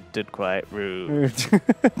considered quite rude.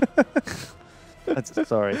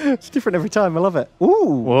 Sorry. It's different every time. I love it. Ooh.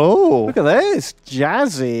 Whoa. Look at this.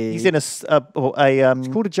 Jazzy. He's in It's called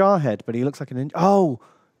a jarhead, but he looks like a ninja. Oh,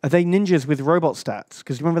 are they ninjas with robot stats?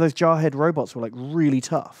 Because remember those jarhead robots were like really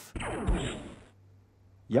tough.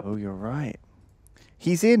 Yep. Oh, you're right.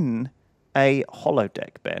 He's in a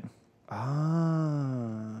holodeck, Ben.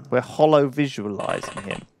 Ah. We're holo visualizing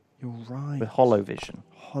him You're right. with holovision.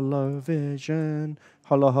 Holovision.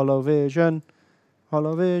 Holovision.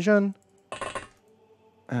 Holovision.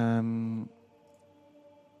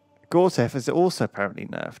 Gorsev is also apparently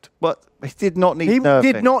nerfed, but he did not need He nerfing.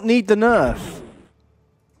 did not need the nerf.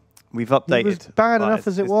 We've updated. It was bad enough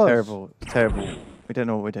as it was. Terrible. It's terrible. We don't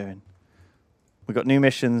know what we're doing. We've got new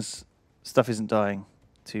missions. Stuff isn't dying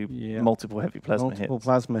to multiple heavy plasma Multiple hits.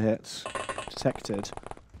 plasma hits detected.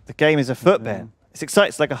 The game is afoot, Ben. It's exciting.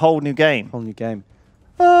 It's like a whole new game. Whole new game.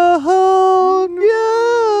 A whole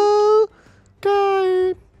new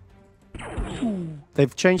game.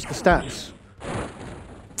 They've changed the stats.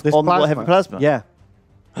 This On what, heavy plasma? Yeah.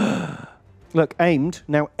 Look, aimed,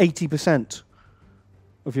 now 80%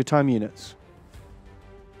 of your time units.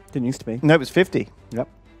 Didn't used to be. No, it was 50. Yep.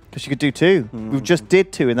 Because you could do 2. We just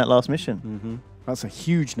did 2 in that last mission. That's a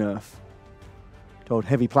huge nerf. To old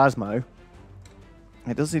heavy plasmo.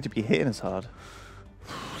 It doesn't need to be hitting as hard.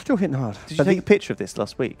 Still hitting hard. Did you take a picture of this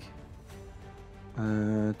last week?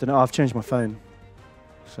 Don't know. I've changed my phone.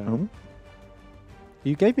 So Oh.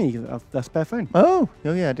 you gave me a spare phone. Oh,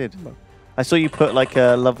 yeah, I did. I saw you put like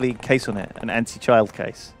a lovely case on it, an anti-child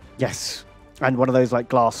case. Yes. And one of those like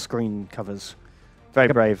glass screen covers. Very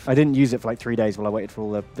brave. I didn't use it for like 3 days while I waited for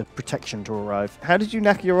all the protection to arrive. How did you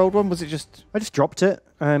knacker your old one? Was it just... I just dropped it,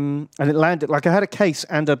 and it landed, like I had a case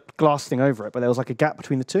and a glass thing over it, but there was like a gap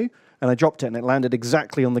between the two, and I dropped it, and it landed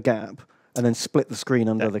exactly on the gap, and then split the screen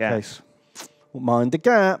under the case. Won't mind the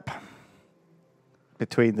gap.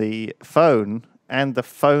 Between the phone and the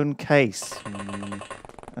phone case.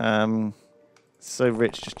 So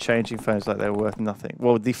rich, just changing phones like they're worth nothing.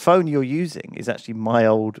 Well, the phone you're using is actually my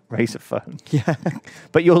old Razor phone. Yeah.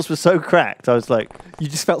 But yours was so cracked, I was like... You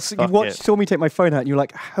just felt... saw me take my phone out, and you were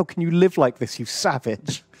like, how can you live like this, you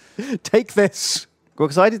savage? Take this. Well,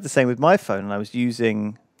 because I did the same with my phone, and I was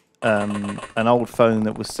using an old phone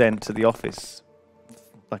that was sent to the office,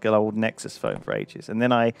 like an old Nexus phone for ages. And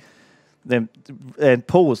then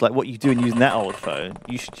Paul was like, what you doing using that old phone?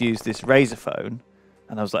 You should use this Razor phone.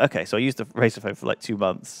 And I was like, okay, so I used the Razor phone for like 2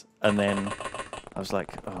 months, and then I was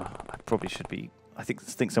like, oh, I probably should be. I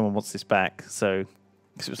think someone wants this back. So,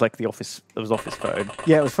 because it was like office phone.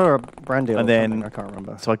 Yeah, it was for a brand deal. And then I can't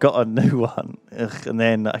remember. So I got a new one, and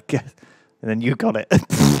then you got it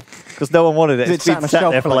because no one wanted it. It's been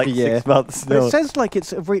sat there for like a year. 6 months. But it says like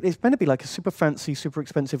it's meant to be like a super fancy, super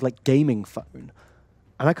expensive like gaming phone,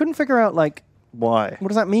 and I couldn't figure out like. Why? What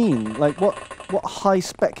does that mean? Like, what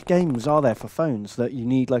high-spec games are there for phones that you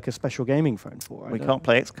need, like, a special gaming phone for? We can't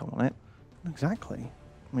play XCOM on it. Exactly.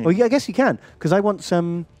 I mean, Well, yeah, I guess you can, because I want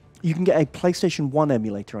some... You can get a PlayStation 1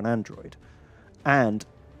 emulator on Android, and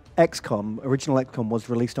original XCOM was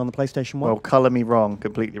released on the PlayStation 1. well, colour me wrong,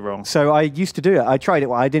 completely wrong. So I used to do it. I tried it.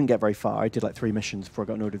 Well, I didn't get very far. I did, like, 3 missions before I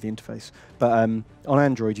got annoyed with the interface. But on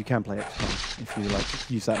Android, you can play XCOM if you, like,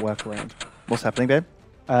 use that workaround. What's happening, babe?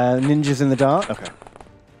 Ninjas in the dark. Okay.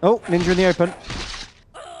 Oh, ninja in the open.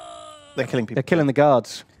 They're killing people. They're killing the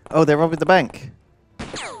guards. Oh, they're robbing the bank.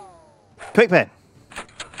 Quick, Ben.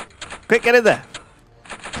 Quick, get in there.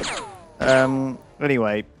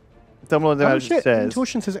 Anyway, Dumbledore Oh shit, says...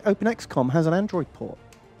 Intuition says Open XCOM has an Android port.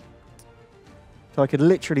 So I could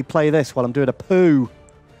literally play this while I'm doing a poo.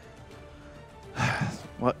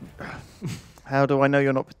 What? How do I know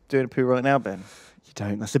you're not doing a poo right now, Ben? You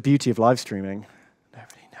don't. That's the beauty of live streaming.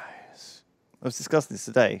 Nobody knows. I was discussing this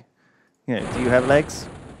today. You know, do you have legs?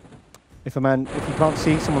 If you can't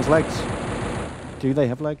see someone's legs, do they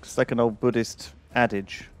have legs? It's like an old Buddhist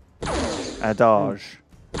adage. Adage.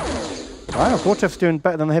 Wow, Gortev's doing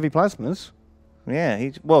better than the heavy plasmas. Yeah,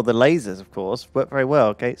 well, the lasers, of course, work very well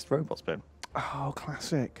against robots, Ben. Oh,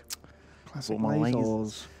 classic. Classic All my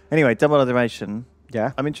lasers. Anyway, double automation.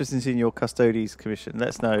 Yeah. I'm interested in seeing your Custodes commission. Let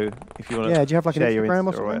us know if you want to Yeah, do you have like an share your Instagram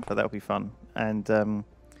or Insta something? whatever. That would be fun. And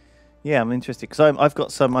yeah, I'm interested because I've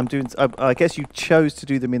got some. I'm doing. I guess you chose to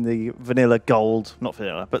do them in the vanilla gold, not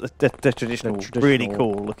vanilla, but the traditional, really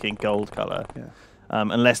cool looking gold color. Yeah.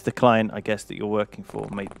 Unless the client, I guess, that you're working for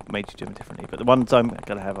made you do them differently. But the ones I'm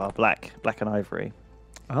going to have are black and ivory.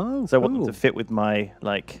 Oh, So I want them to fit with my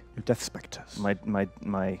like your Death Spectres.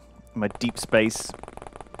 my deep space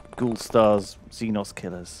Ghoul Stars Xenos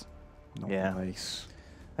killers. Nice.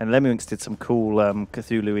 And Lemminx did some cool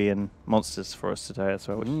Cthulhuian monsters for us today as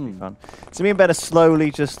well, which would be fun. So me and Ben are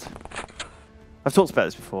slowly just... I've talked about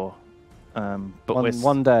this before, but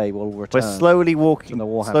one day we'll return. we're slowly walking, the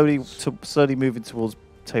Warhammers. slowly moving towards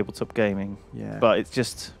tabletop gaming. Yeah. But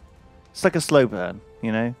it's like a slow burn,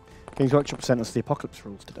 you know? Games Workshop sent us the Apocalypse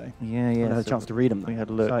rules today. Yeah. I had a chance to read them. We had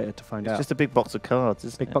a look. Excited to find out. It's just a big box of cards,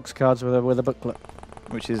 isn't it? Big box of cards with a booklet.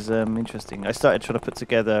 Which is interesting. I started trying to put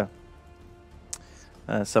together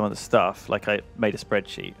some of the stuff. Like I made a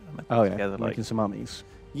spreadsheet. Together, making some mummies.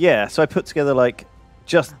 Yeah, so I put together like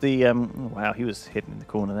just the wow, he was hidden in the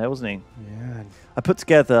corner there, wasn't he? Yeah. I put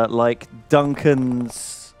together like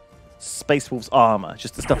Duncan's Space Wolves armor,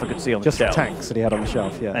 just the stuff I could see on the shelf. Just the tanks that he had on the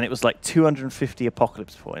shelf, yeah. And it was like 250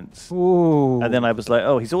 apocalypse points. Ooh. And then I was like,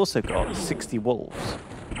 oh, he's also got 60 wolves,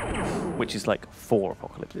 which is like 4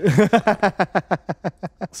 apocalypse.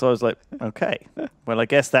 So I was like, okay, well, I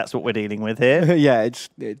guess that's what we're dealing with here. Yeah, it's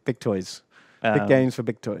big toys. Big games for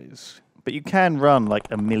big toys. But you can run like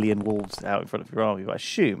 1 million wolves out in front of your army, but I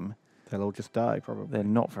assume they'll all just die, probably. They're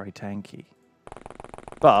not very tanky.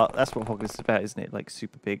 But that's what Apocalypse is about, isn't it? Like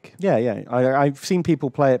super big. Yeah. I've seen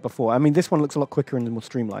people play it before. I mean, this one looks a lot quicker and more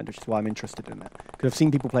streamlined, which is why I'm interested in it. Because I've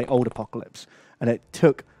seen people play old Apocalypse, and it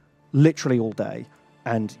took literally all day.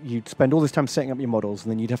 And you'd spend all this time setting up your models,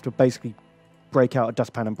 and then you'd have to basically break out a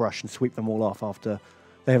dustpan and brush and sweep them all off after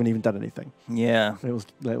they haven't even done anything. Yeah, it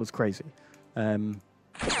was crazy.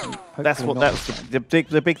 That's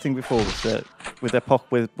the big thing before was that with big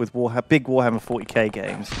Warhammer 40k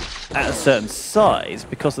games at a certain size,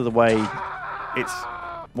 because of the way it's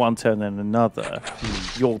one turn then another,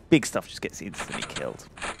 your big stuff just gets instantly killed,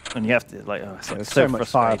 and you have to like there's so much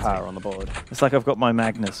firepower on the board. It's like I've got my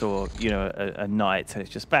Magnus or a knight, and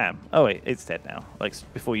it's just bam, oh wait, it's dead now. Like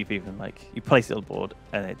before you've even you place it on the board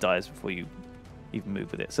and it dies before you even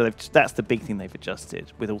move with it. So that's the big thing they've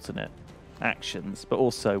adjusted with alternate actions, but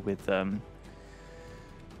also with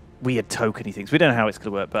weird tokeny things. We don't know how it's going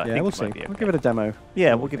to work, but I think we'll see. Okay. We'll give it a demo.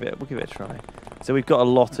 Yeah, we'll give it a try. So we've got a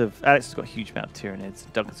lot of. Alex has got a huge amount of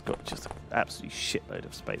Tyranids. Duncan's got just an absolutely shitload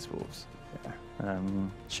of Space Wolves. Yeah.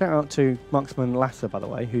 Shout out to Marksman Lasser, by the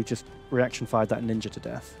way, who just reaction fired that ninja to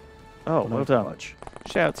death. Oh, well done.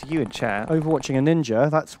 Shout out to you in chat. Overwatching a ninja.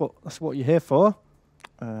 That's what you're here for.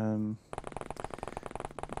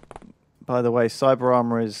 By the way, cyber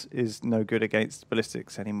armor is no good against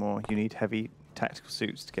ballistics anymore. You need heavy tactical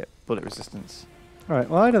suits to get bullet resistance. All right.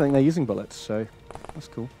 Well, I don't think they're using bullets, so that's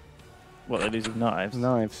cool. What, they're using knives?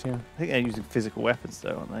 Knives, yeah. I think they're using physical weapons,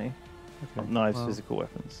 though, aren't they? Okay. Not knives, physical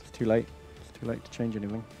weapons. It's too late. It's too late to change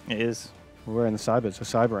anything. It is. We're in the cybers.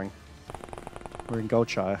 We're cybering. We're in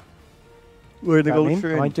Goldshire. We're in the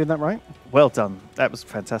Goldshire. Am I doing that right? Well done. That was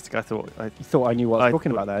fantastic. You thought I knew what I was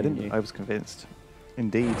talking about there, didn't you? I was convinced.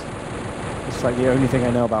 Indeed. It's like the only thing I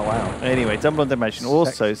know about WoW. Anyway, Dumble on Dimension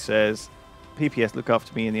also says, PPS, look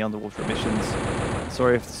after me in the underwater missions.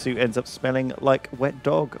 Sorry if the suit ends up smelling like wet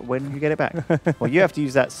dog when you get it back. Well, you have to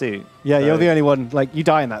use that suit. Yeah, so you're the only one. Like, you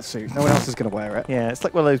die in that suit. No one else is going to wear it. Yeah, it's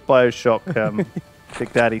like one of those Bioshock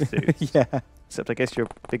Big Daddy suits. Yeah. Except I guess you're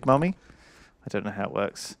a big mummy. I don't know how it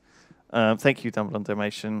works. Thank you, Dumble on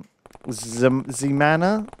Dimension.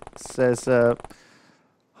 Zimana says,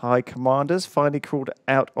 hi, commanders. Finally crawled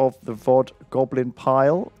out of the VOD goblin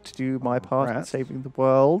pile to do my part in saving the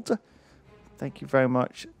world. Thank you very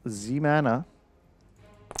much, Zimana.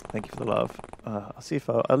 Thank you for the love. I'll see if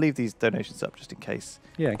I'll leave these donations up just in case.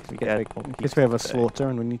 Yeah, in case we have a slaughter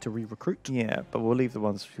and we need to re-recruit. Yeah, but we'll leave the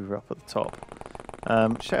ones who are up at the top.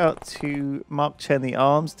 Shout out to Mark Chen, the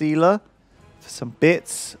arms dealer, for some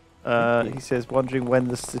bits. He says, wondering when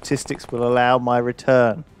the statistics will allow my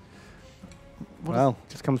return. Well,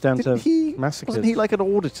 it just comes down to massacres. Wasn't he like an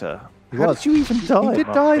auditor? How did you even die? He did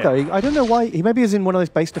die, though. I don't know why. He maybe is in one of those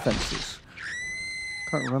base defenses.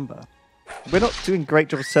 Can't remember. We're not doing a great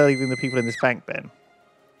job of serving the people in this bank, Ben.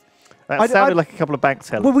 That sounded like a couple of bank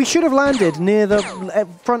tellers. Well, we should have landed near the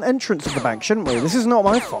front entrance of the bank, shouldn't we? This is not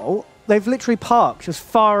my fault. They've literally parked as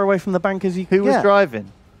far away from the bank as you can Who was get.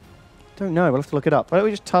 driving? Don't know. We'll have to look it up. Why don't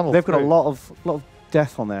we just tunnel They've got a through? lot of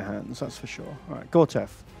death on their hands, that's for sure. All right, Gortef,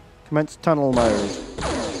 commence tunnel mode.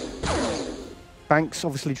 Banks,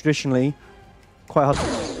 obviously, traditionally, quite hard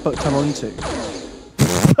to put a tunnel into.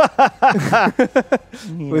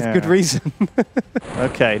 With good reason.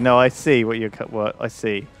 Okay, no, I see what you're... What I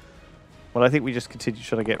see. Well, I think we just continue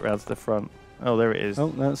trying to get round to the front. Oh, there it is. Oh,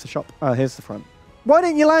 no, it's the shop. Oh, here's the front. Why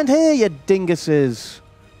didn't you land here, you dinguses?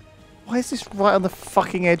 Why is this right on the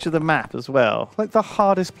fucking edge of the map as well? It's like the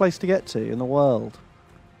hardest place to get to in the world.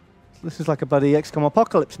 This is like a bloody XCOM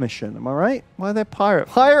Apocalypse mission, am I right? Why are there pirate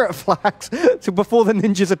Flags! So before the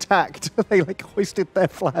ninjas attacked, they like hoisted their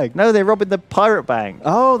flag. No, they're robbing the pirate bank.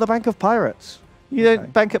 Oh, the Bank of Pirates. You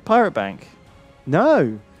don't bank at Pirate Bank.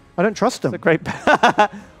 No, I don't trust them. It's a great...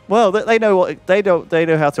 Well, they know what they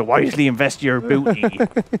know how to wisely invest your booty.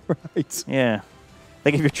 Right. Yeah.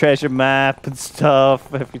 They give you a treasure map and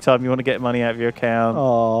stuff every time you want to get money out of your account.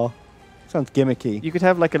 Oh, sounds gimmicky. You could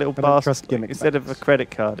have like a little I don't basket. trust gimmick Instead of a banks.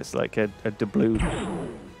 credit card, it's like a doubloon.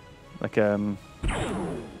 Like a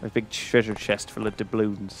big treasure chest full of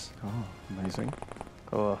doubloons. Oh, amazing.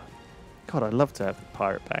 Oh, God, I'd love to have the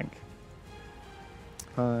Pirate Bank.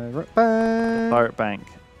 Pirate Bank. Pirate Bank.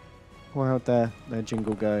 Well, how'd their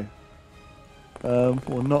jingle go?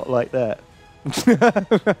 Well, not like that.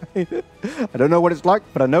 I don't know what it's like,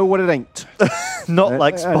 but I know what it ain't. Not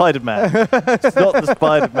like Spider-Man. It's not the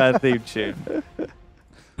Spider-Man theme tune.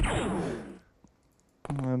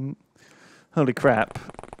 Holy crap.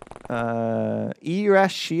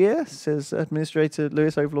 Irashir says Administrator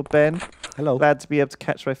Lewis Overlord Ben. Hello. Glad to be able to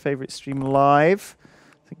catch my favourite stream live.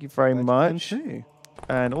 Thank you very much. Too.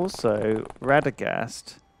 And also,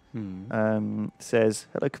 Radagast says,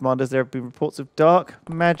 hello, Commanders. There have been reports of dark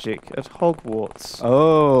magic at Hogwarts.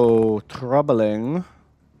 Oh, troubling.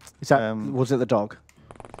 Is that was it the dog?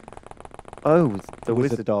 Oh, the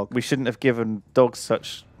Wizard wizard dog. We shouldn't have given dogs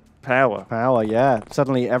such power. Power, yeah.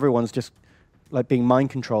 Suddenly everyone's just like being mind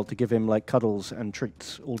controlled to give him like cuddles and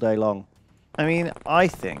treats all day long. I mean, I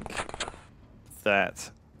think that,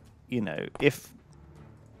 you know, if...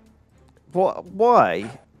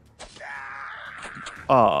 Why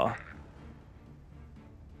are...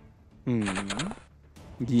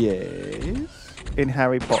 Yes. in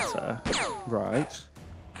Harry Potter Right.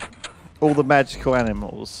 all the magical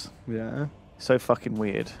animals Yeah. so fucking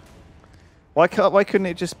weird? Why couldn't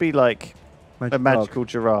it just be like a magical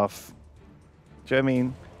giraffe? Do you know what I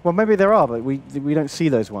mean? Well, maybe there are, but we don't see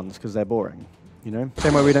those ones because they're boring. You know,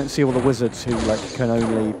 same way we don't see all the wizards who like can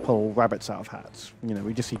only pull rabbits out of hats. You know,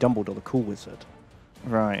 we just see Dumbledore, the cool wizard,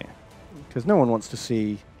 Right. because no one wants to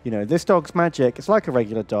see. You know, this dog's magic. It's like a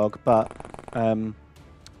regular dog, but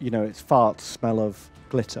you know, its farts smell of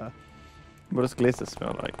glitter. What does glitter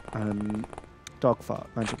smell like? Dog fart,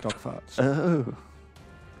 magic dog farts. Oh.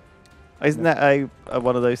 Isn't that a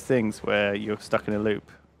one of those things where you're stuck in a loop?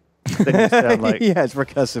 Then you sound like... Yeah, it's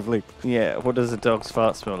recursive loop. Yeah, what does a dog's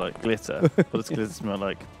fart smell like? Glitter. What does glitter smell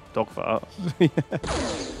like? Dog fart.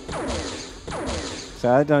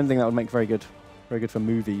 So I don't think that would make very good for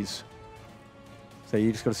movies. So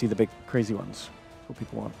you just got to see the big crazy ones. That's what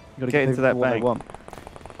people want. You got to Get into that what they bank. want.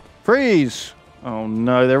 Freeze! Oh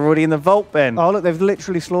no, they're already in the vault, Ben. Oh look, they've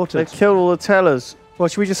literally slaughtered. They've killed all the tellers. Well,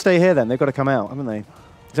 should we just stay here then? They've got to come out, haven't they?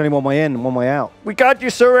 There's only one way in and one way out. We got you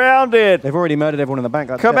surrounded. They've already murdered everyone in the bank.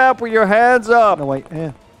 That's Come it. out with your hands up. No, wait,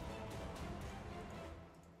 here.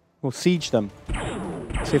 We'll siege them.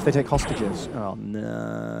 See if they take hostages. Oh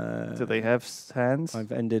no. Do they have hands?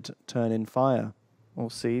 I've ended turn in fire. Or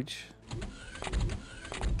siege?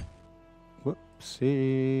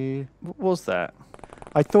 Whoopsie. What was that?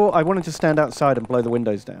 I thought I wanted to stand outside and blow the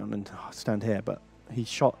windows down and stand here, but he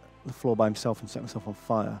shot the floor by himself and set himself on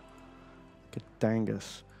fire. Like a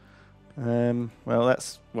dangus. Well,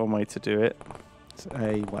 that's one way to do it. It's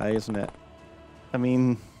a way, isn't it? I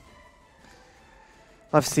mean,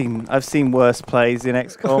 I've seen worse plays in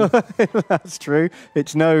XCOM. That's true.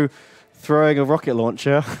 It's no throwing a rocket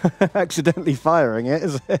launcher, accidentally firing it,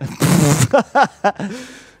 is it?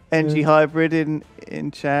 NG Hybrid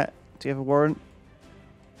in chat. Do you have a warrant?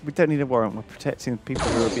 We don't need a warrant. We're protecting people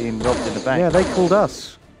who are being robbed in the bank. Yeah, they called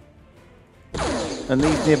us. And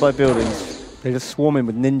these nearby buildings, They're just swarming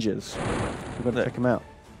with ninjas. We've got to Look. check them out.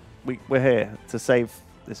 we're here to save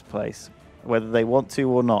this place, whether they want to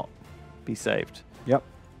or not. Be saved. Yep.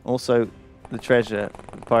 Also, the treasure,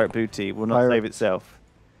 the pirate booty, will not save itself.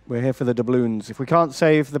 We're here for the doubloons. If we can't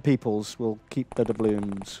save the peoples, we'll keep the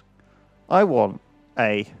doubloons. I want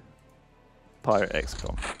a pirate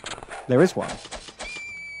XCOM. There is one.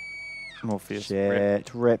 Morpheus.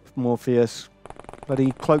 Shit. Rip Morpheus.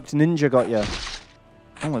 Bloody cloaked ninja got you.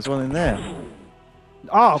 Oh, there's one in there.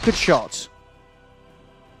 Oh, good shot.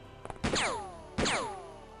 Who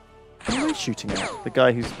are they shooting at? The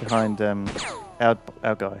guy who's behind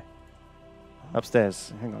our guy.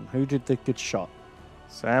 Upstairs. Hang on, who did the good shot?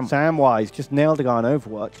 Sam. Sam Wise just nailed the guy on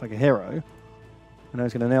Overwatch like a hero. And I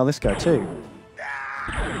was going to nail this guy too.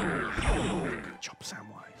 Good job, Sam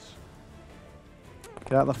Wise.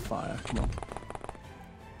 Get out of the fire. Come on.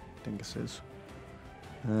 Dinguses.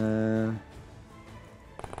 Go.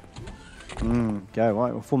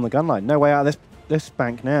 Right, we'll form the gun line. No way out of this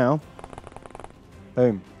bank now.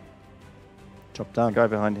 Boom. Job done. The guy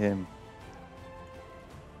behind him.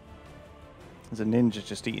 There's a ninja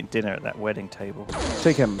just eating dinner at that wedding table.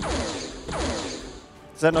 Take him.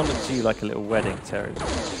 Does that not look to you like a little wedding, Terry?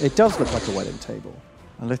 It does look like a wedding table.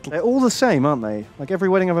 A little They're all the same, aren't they? Like every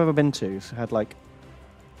wedding I've ever been to had like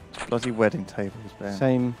bloody wedding tables, man.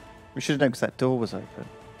 same. We should have known because that door was open.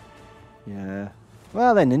 Yeah.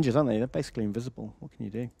 Well, they're ninjas, aren't they? They're basically invisible. What can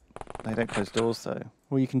you do? They don't close doors, though.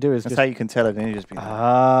 All you can do is That's just... how you can tell a ninja's been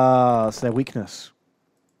that's their weakness.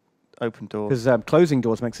 open doors. Because closing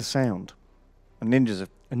doors makes a sound. And ninjas are...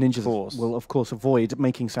 And ninjas course. will, of course, avoid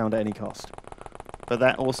making sound at any cost. But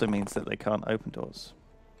that also means that they can't open doors.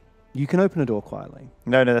 You can open a door quietly.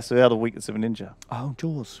 No, that's the other weakness of a ninja. Oh,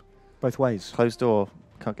 doors. Both ways. Closed door,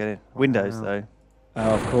 can't get in. Windows, Wow. though.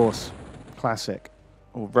 Oh, of course. Classic.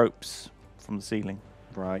 Or ropes from the ceiling.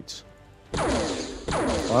 Right. That's...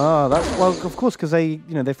 Well, of course, because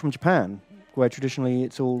they're from Japan, where traditionally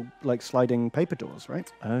it's all like sliding paper doors, right?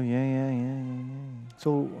 Oh, yeah. It's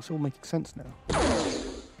all making sense now.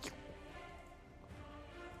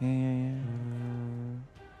 Yeah.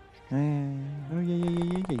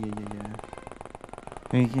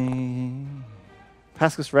 Oh, yeah.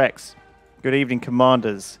 Pascus Rex. Good evening,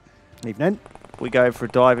 commanders. Evening. We go for a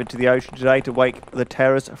dive into the ocean today to wake the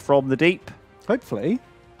terrors from the deep. Hopefully.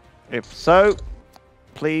 If so,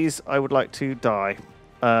 please, I would like to die.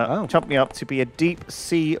 Chump me up to be a deep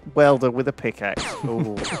sea welder with a pickaxe.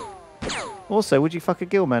 Ooh. Also, would you fuck a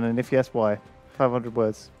gill man? And if yes, why? 500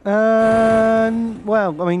 words.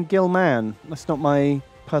 Well, I mean, Gill man. That's not my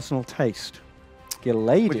personal taste. Gill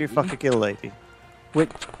lady. Would you fuck a gill lady?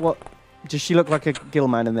 What? Does she look like a Gill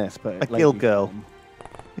man in this? But A gill girl. form?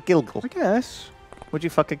 A gilgle. I guess. Would you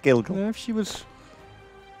fuck a gilgle? If she was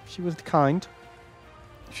kind.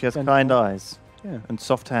 She has Gentle. kind eyes Yeah. and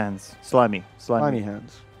soft hands. Slimy. Slimy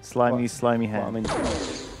hands. Slimy Well,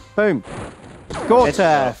 hands. Boom.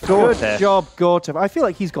 Gortef. Gortef. Good job, Gortef. I feel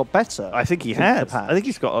like he's got better. I think he since the has. patch. I think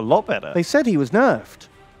he's got a lot better. They said he was nerfed,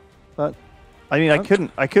 but I mean, I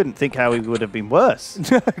couldn't think how he would have been worse.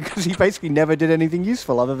 because he basically never did anything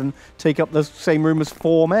useful other than take up the same room as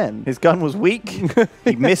 4 men. His gun was weak.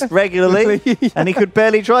 He missed regularly, and he could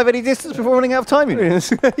barely drive any distance before running out of time.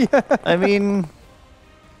 Yeah. I mean,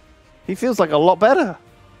 he feels like a lot better.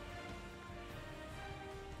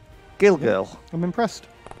 Gill girl. I'm impressed.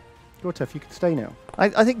 Gortef, you can stay now.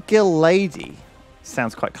 I think Gill lady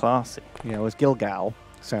sounds quite classy. Yeah, whereas Gilgal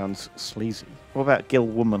sounds sleazy. What about Gill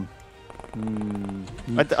woman?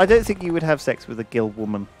 I don't think you would have sex with a Gill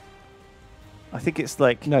woman. I think it's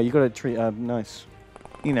like, No, you got to treat nice.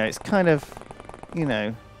 you know, it's kind of, you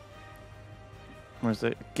know, what is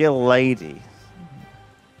it? Gill lady.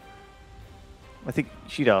 I think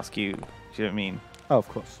she'd ask you, do you know what I mean? Oh, of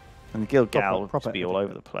course. And the Gill gal would proper just be all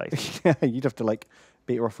over the place. Yeah, you'd have to like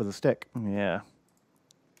beat her off with a stick. Yeah.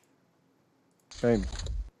 Boom.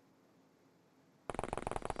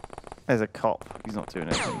 There's a cop. He's not doing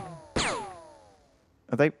anything.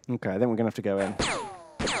 Are they? Okay, I think we're gonna have to go in.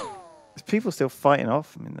 There's people still fighting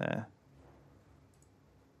off them in there.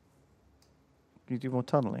 Can you do more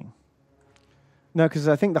tunneling? No, because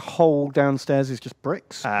I think the whole downstairs is just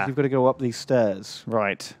bricks. Ah. You've got to go up these stairs.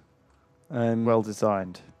 Right. Well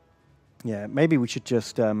designed. Yeah, maybe we should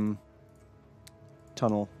just tunnel,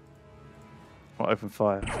 Or open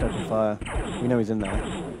fire. open fire. We know he's in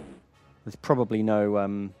there. There's probably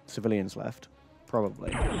no civilians left.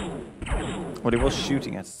 Probably. Well, he was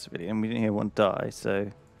shooting at a civilian. We didn't hear one die,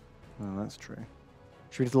 so... Oh, that's true.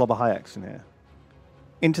 Should we just lob a high X in here?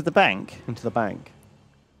 Into the bank? Into the bank?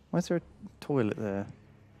 Why is there a toilet there?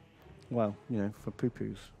 Well, you know, for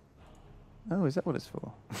poo-poos. Oh, is that what it's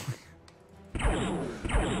for?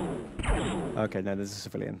 Okay, no, there's a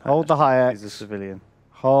civilian. Hold the high X. He's a civilian.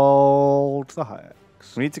 Hold the high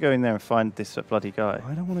X. We need to go in there and find this bloody guy.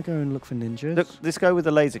 I don't want to go and look for ninjas. Look, this guy with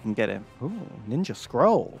the laser can get him. Ooh, ninja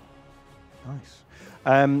scroll.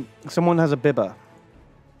 Nice. Someone has a bibber.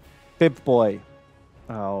 Bib boy.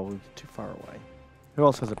 Oh, too far away. Who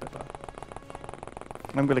else has a bibber?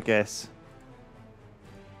 I'm going to guess.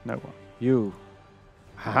 No one. You.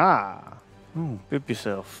 Ha! Bib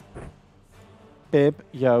yourself. Bib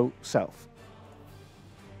yourself.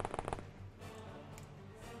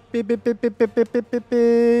 Bib, bib, bib, bib, bib, bib, bib, bib,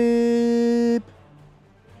 bib.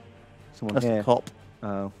 Someone That's here. the cop.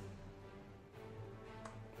 Oh.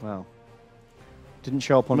 Wow. Didn't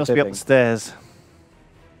show up on Must be up bibbing. the stairs.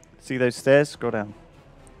 See those stairs? Scroll down.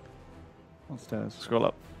 What stairs? Scroll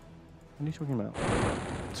up. What are you talking about?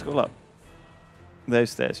 Scroll up.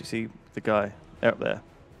 Those stairs. You see the guy. They're up there.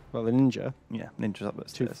 Well, the ninja. Yeah, ninja's up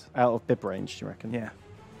those stairs. Out of bib range, do you reckon? Yeah.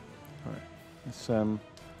 Alright. Let's run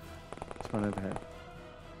over here.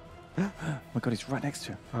 Oh my god, he's right next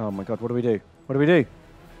to him. Oh my god, what do we do? What do we do?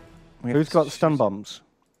 Who's got stun bombs?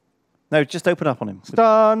 No, just open up on him.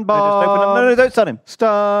 Stun bomb! No, just open up. No, don't stun him.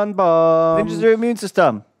 Stun bomb! Ninjas are immune to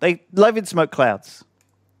stun. They live in smoke clouds.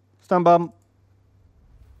 Stun bomb.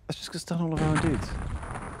 That's just going to stun all of our own dudes.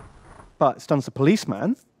 But it stuns the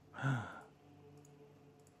policeman.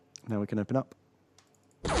 Now we can open up.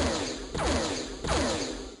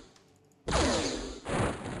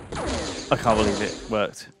 I can't believe it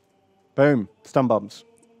worked. Boom. Stun bombs.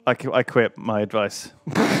 I quit my advice.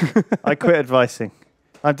 I quit advising.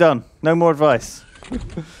 I'm done. No more advice.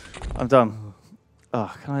 I'm done.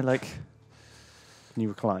 Oh, can I like... Can you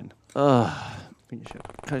recline? I think you should.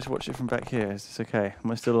 Can I just watch it from back here? Is this okay?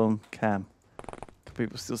 Am I still on cam? Can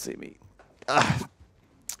people still see me?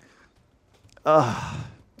 Oh,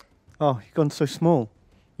 you've gone so small.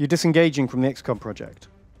 You're disengaging from the XCOM project.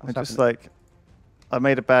 I just like... I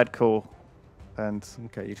made a bad call. And...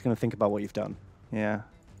 Okay, you're just going to think about what you've done. Yeah.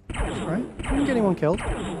 Alright. You didn't get anyone killed.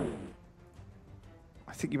 I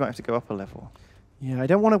think you might have to go up a level. Yeah, I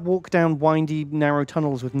don't want to walk down windy, narrow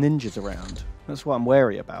tunnels with ninjas around. That's what I'm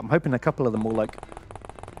wary about. I'm hoping a couple of them will, like,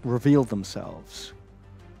 reveal themselves.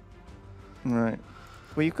 Right.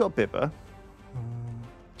 Well, you've got a bibber. Do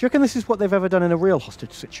you reckon this is what they've ever done in a real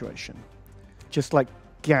hostage situation? Just, like,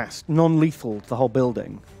 gassed, non-lethal the whole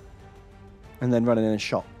building, and then running in a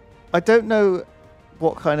shot? I don't know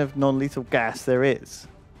what kind of non-lethal gas there is.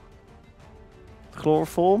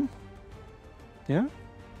 Chloroform? Yeah?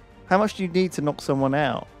 How much do you need to knock someone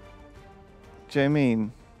out? Do you know what I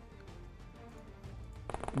mean?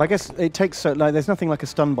 I guess it takes so like there's nothing like a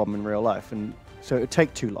stun bomb in real life, and so it would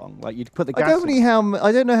take too long. Like you'd put the gas. I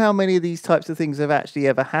don't know how many of these types of things have actually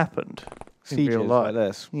ever happened in sieges real life. like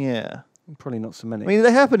this. Yeah, Probably not so many. I mean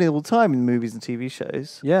they happen all the time in movies and TV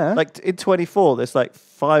shows. Yeah. Like in 24, there's like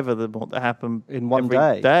 5 of them that happen in one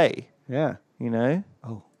every day. Yeah. You know.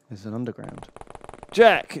 Oh, there's an underground.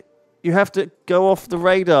 Jack, you have to go off the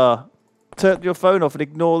radar. Turn your phone off and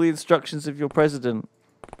ignore the instructions of your president.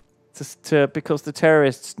 Because the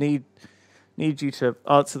terrorists need you to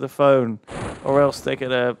answer the phone, or else they're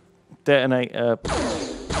gonna detonate a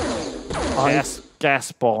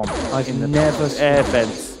gas bomb in the air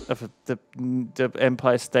vents of the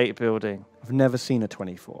Empire State Building. I've never seen a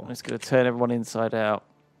 24. It's gonna turn everyone inside out.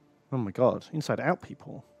 Oh my god, inside out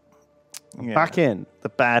people. Yeah. Back in. The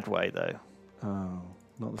bad way, though. Oh,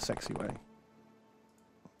 not the sexy way.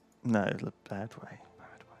 No, the bad way.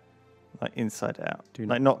 Like inside out.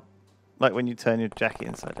 Not like when you turn your jacket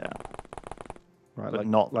inside out. Right, but like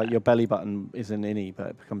not like that. your belly button is an innie, but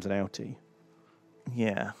it becomes an outie.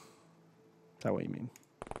 Yeah. Is that what you mean?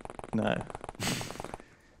 No.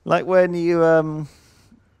 Like when you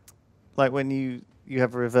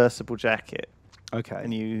have a reversible jacket. Okay.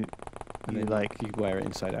 And you then like you wear it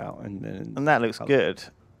inside out, and that looks good.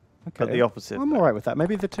 Okay. But the opposite. I'm all right with that.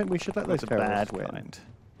 Maybe we should let those the bad terrorists win. kind.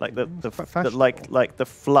 Like like the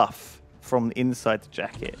fluff from inside the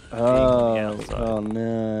jacket. Oh, the outside. Oh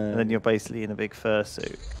no. And then you're basically in a big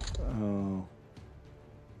fursuit. Oh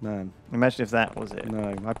man. Imagine if that was it.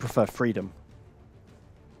 No, I prefer freedom.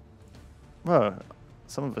 Well,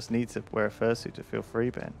 some of us need to wear a fursuit to feel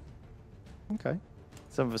free, Ben. Okay.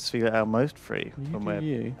 Some of us feel at our most free when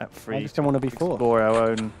we're at free. I just don't want to be forced. Explore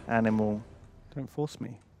our own animal. Don't force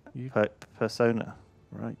me. Persona.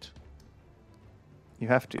 Right. You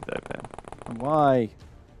have to, though, Ben. Why?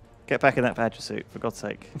 Get back in that badger suit, for God's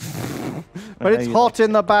sake. But it's hot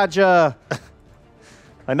in the badger.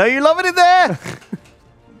 I know you love it in there.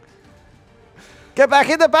 Get back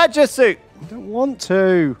in the badger suit. I don't want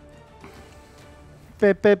to.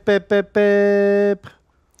 Bip, bip, bip, bip, bip.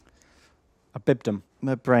 I bibbed him.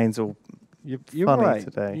 My brain's all You're funny right.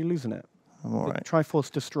 today. You're losing it. I'm all Did right.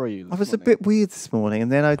 Triforce destroy you. I was a bit weird this morning,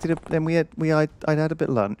 and then I had a bit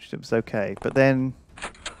of lunch. It was okay, but then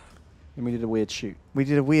And we did a weird shoot.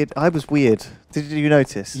 I was weird. Did you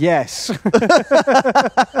notice? Yes.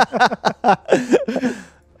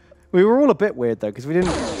 We were all a bit weird though, because we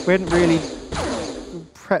hadn't really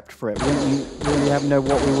prepped for it. We didn't really have know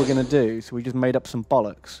what we were going to do, so we just made up some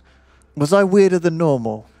bollocks. Was I weirder than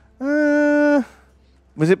normal? Will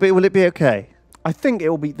it be okay? I think it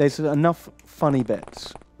will be. There's enough funny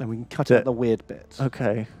bits, then we can cut out the weird bits.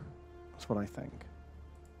 Okay. That's what I think.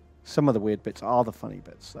 Some of the weird bits are the funny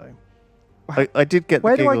bits, though. I did get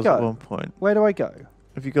Where the do I giggles go? at one point. Where do I go?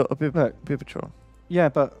 Have you got a Look. Bibitron? Yeah,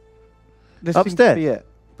 but this seems to Upstairs? be it.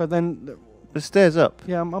 But then, The stairs up.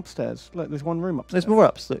 yeah, I'm upstairs. Look, there's one room upstairs. There's more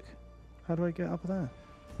ups, look. How do I get up there?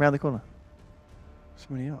 Round the corner. So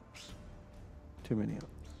many ups. Too many ups.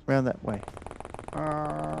 Round that way.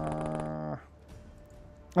 I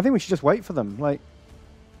think we should just wait for them. Like,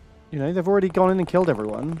 you know, they've already gone in and killed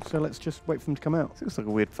everyone, so let's just wait for them to come out. It looks like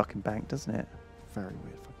a weird fucking bank, doesn't it? Very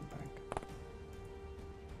weird fucking bank.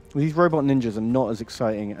 These robot ninjas are not as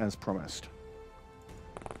exciting as promised.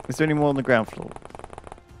 Is there any more on the ground floor?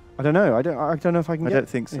 I don't know. I don't know if I can I get don't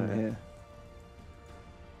think so. in here.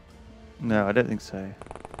 No, I don't think so.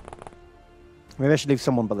 Maybe I should leave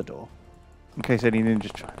someone by the door. In case any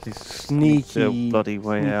ninjas try to Sneaky, sneak their bloody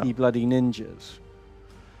way out. sneaky bloody ninjas.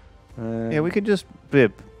 Yeah, we could just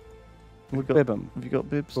bib. We'll bib them. Have you got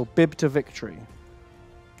bibs? We'll bib to victory.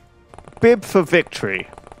 Bib for victory.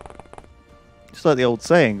 Just like the old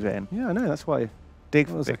saying, then. Yeah, I know. That's why. Dig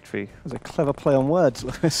That for was a- victory. That was a clever play on words.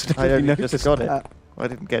 Lewis. I Have you only just noticed got it. that? I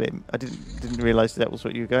didn't get it. I didn't realise that was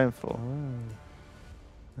what you were going for.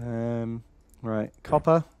 Right.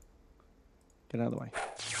 Copper. Get out of the way.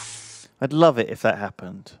 I'd love it if that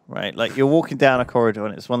happened, right? Like you're walking down a corridor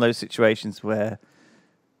and it's one of those situations where,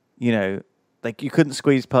 you know, like you couldn't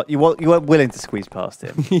squeeze past. You weren't willing to squeeze past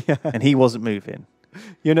him, Yeah. and he wasn't moving,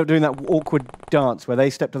 You end up doing that awkward dance where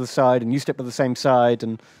they step to the side and you step to the same side,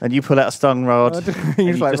 and and you pull out a stun rod, and you're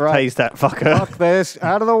you like, just right, tase that fucker. fuck this,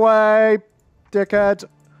 out of the way, dickhead.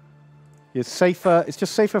 It's safer. It's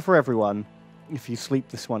just safer for everyone if you sleep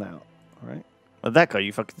this one out. All right. Well, that guy,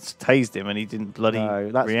 you fucking tased him, and he didn't bloody No,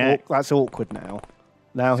 that's react. that's awkward now.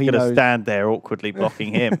 Now He's he gonna knows. stand there awkwardly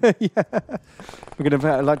blocking him. Yeah. We're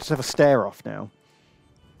gonna like just have a stare off now.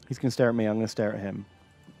 He's gonna stare at me. I'm gonna stare at him.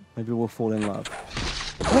 Maybe we'll fall in love.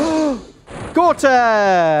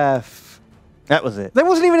 Gortef! That was it. There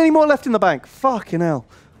wasn't even any more left in the bank. Fucking hell.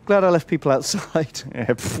 Glad I left people outside.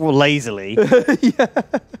 Yeah, well, lazily. Yeah.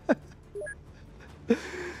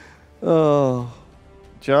 Oh.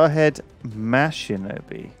 Jarhead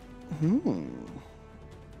Mashinobi.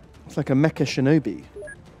 It's like a mecha shinobi.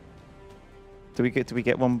 Do we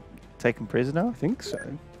get one taken prisoner? I think so.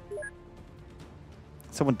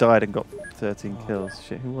 Someone died and got 13 kills.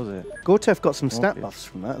 Shit, who was it? Gortef got some stat Morpheus. buffs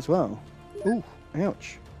from that as well. Ooh,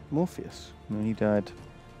 ouch. Morpheus. No, he died.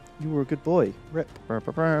 You were a good boy. Rip. That's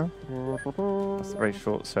a very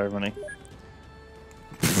short ceremony.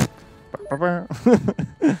 Did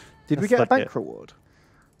we That's get a like bank it. reward?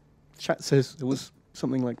 Chat says it was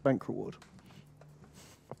something like bank reward.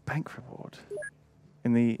 A bank reward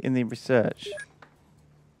in the research.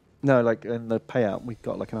 No, like in the payout, we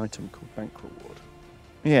got like an item called bank reward.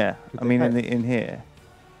 Yeah, Did I they mean pay? in here.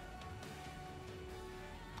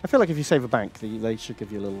 I feel like if you save a bank, they should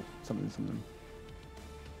give you a little something.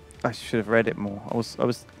 I should have read it more. I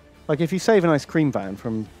was. Like if you save an ice cream van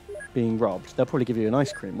from being robbed, they'll probably give you an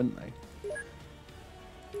ice cream, wouldn't they?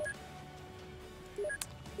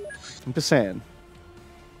 I'm just saying,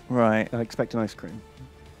 Right. I expect an ice cream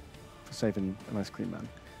for saving an ice cream man.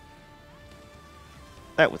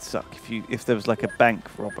 That would suck if there was like a bank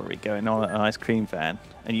robbery going on at an ice cream van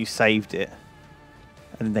and you saved it,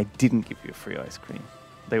 and then they didn't give you a free ice cream.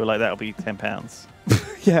 They were like, "That'll be £10."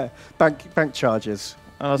 Yeah, bank charges.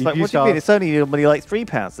 And I was You've like, "What used do you mean? our- It's only normally like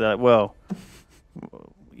 £3." They're like, "Well,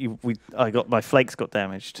 I got my flakes got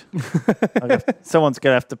damaged. Someone's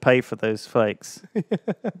gonna have to pay for those flakes.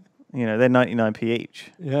 You know, they're 99p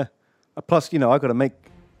each. Yeah. Plus, you know, I've got to make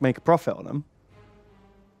a profit on them.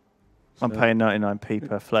 I'm paying 99p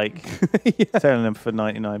per flake, Yeah. selling them for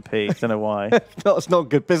 99p. Don't know why. That's not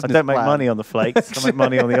good I business. don't make plan. money on the flakes. I make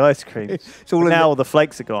money on the ice cream. It's all But in now the, all the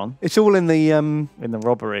flakes are gone it's all in the in the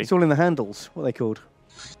robbery. it's all in the handles. What are they called?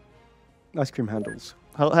 Ice cream handles.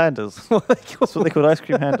 Handles. What are they That's what called? they call ice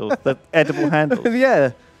cream handles. The edible handles.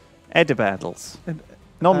 Yeah. Edibandles. Ed-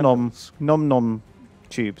 Nom nom. handles. Nom nom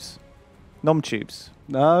tubes. Nom tubes.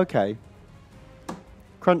 Oh, okay.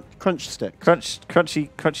 Crunch stick.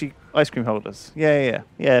 Crunchy ice cream holders. Yeah.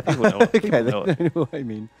 People know what, Okay, people they know it. know what I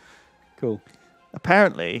mean. Cool.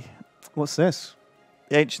 Apparently, What's this?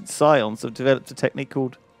 the ancient Scions have developed a technique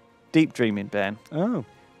called deep dreaming, Ben, Oh,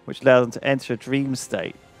 which allows them to enter a dream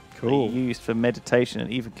state. cool. Used for meditation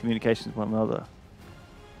and even communication with one another.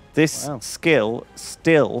 This Wow. skill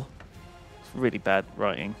still really bad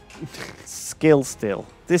writing. Skill still.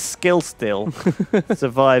 This skill still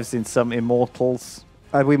survives in some immortals.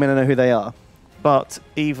 We may not know who they are. But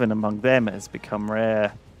even among them, it has become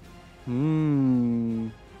rare.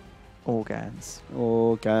 Organs.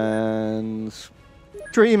 Organs.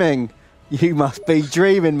 Dreaming. You must be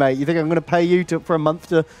dreaming, mate. You think I'm going to pay you for a month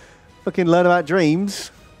to fucking learn about dreams?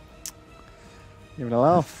 You're going to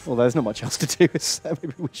laugh. Well, there's not much else to do, is there?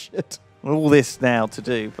 Maybe we should. All this now to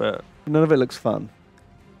do, but none of it looks fun.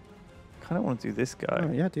 I kind of want to do this guy.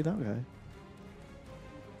 Oh, yeah, do that guy.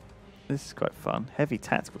 This is quite fun. Heavy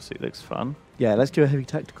tactical suit looks fun. Yeah, let's do a heavy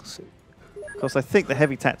tactical suit. Of course, I think the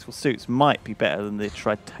heavy tactical suits might be better than the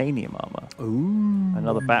titanium armor. Ooh.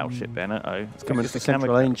 Another battleship, Ben. Uh-oh. It's coming to the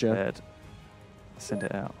Central Ranger. Send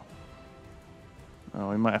it out. Oh,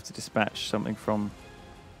 we might have to dispatch something from...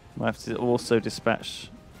 Might have to also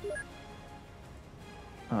dispatch...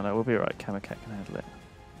 Oh, no, we'll be alright. Kamakat can handle it.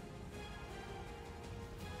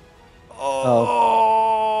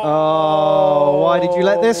 Oh, why did you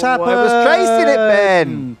let this happen? I was tracing it,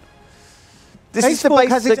 Ben. This is the base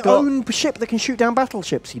has that its own ship that can shoot down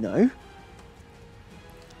battleships, you know.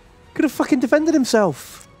 Could have fucking defended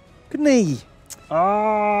himself, couldn't he?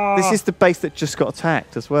 This is the base that just got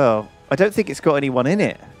attacked as well. I don't think it's got anyone in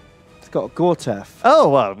it. It's got a Gortef. Oh,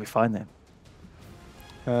 well, it'll be fine then.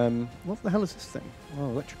 What the hell is this thing?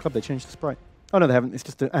 Oh, Electric Club, they changed the sprite. Oh, no, they haven't. It's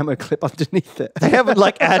just an ammo clip underneath it. They haven't,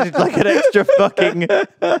 like, added, like, an extra fucking...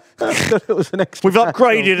 I thought it was an extra We've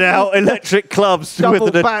upgraded our electric clubs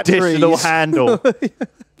with an additional handle.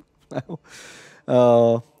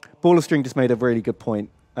 Ball of String just made a really good point.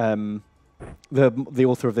 The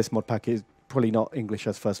author of this mod pack is probably not English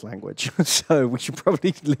as first language, so we should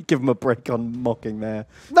probably give him a break on mocking there.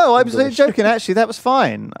 No, I was joking. Actually, that was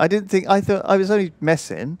fine. I didn't think. I thought I was only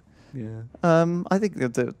messing. Yeah. I think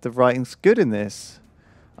the writing's good in this.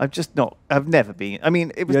 I've just not. I've never been. I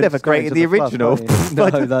mean, it was You're never just going great in to the the original. fluff,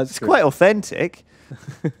 aren't you? No, that's it's good. quite authentic.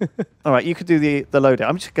 All right, you could do the loadout.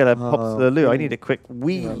 I'm just gonna pop to the loo. I need a quick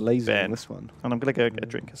wee, lazy Ben. on this one. And I'm going to go get a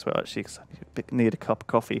drink as well, actually, because I need a cup of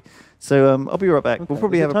coffee. So I'll be right back. Okay. We'll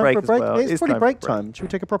probably Is have it a time break for as well. It's probably time break for time. Should we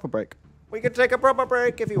take a proper break? We can take a proper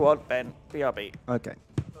break if you want, Ben. BRB. Okay.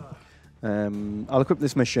 I'll equip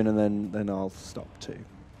this mission and then I'll stop too.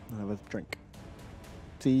 I'll have a drink.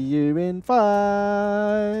 See you in 5.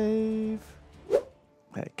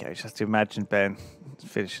 There you go. Just have to imagine Ben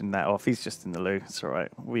finishing that off. He's just in the loo. It's all right.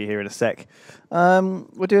 We'll be here in a sec.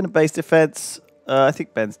 We're doing a base defense. I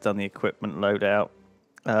think Ben's done the equipment loadout.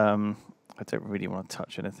 I don't really want to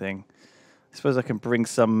touch anything. I suppose I can bring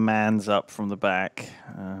some mans up from the back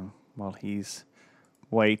while he's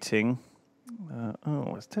waiting. I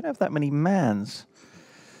don't have that many mans.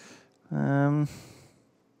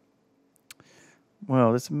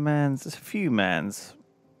 Well, there's a few mans.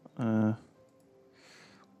 I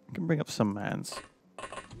can bring up some mans.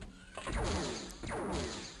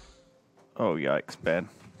 Oh, yikes, Ben.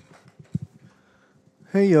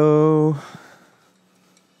 Hey yo.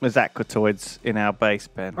 There's aquatoids in our base,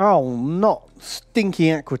 Ben. Oh, not stinky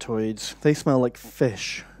aquatoids. They smell like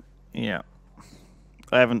fish. Yeah.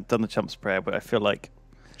 I haven't done the chump sprayer, but I feel like...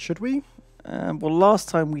 Should we? Well, last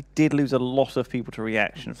time we did lose a lot of people to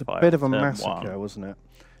reaction fire. A bit of a massacre, wasn't it?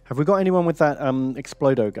 Have we got anyone with that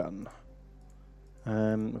Explodo gun?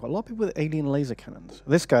 We've got a lot of people with alien laser cannons.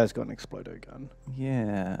 This guy's got an Explodo gun.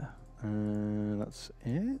 Yeah. That's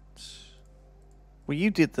it. Well, you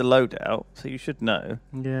did the loadout, so you should know.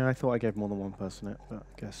 Yeah, I thought I gave more than one person it, but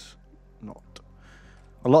I guess not.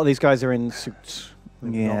 A lot of these guys are in suits.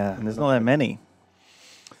 Yeah, and there's not that many.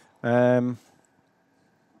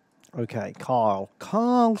 Okay, Carl.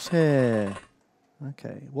 Carl's here.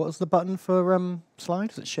 Okay, what is the button for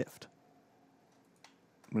slide? Is it shift?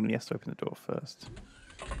 He has to open the door first.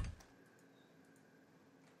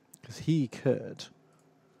 Because he could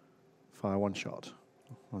fire one shot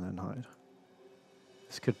and then hide.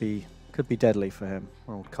 This could be deadly for him.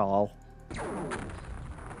 Old Carl.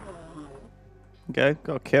 Okay,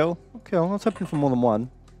 got a kill. Okay, I was hoping for more than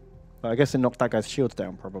one. But I guess it knocked that guy's shields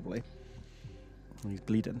down, probably. He's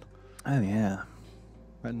bleeding. Oh, yeah.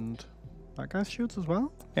 And that guy's shields as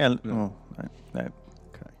well? Yeah. No. Oh, no.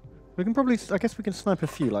 Okay. We can probably... I guess we can snipe a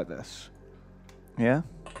few like this. Yeah?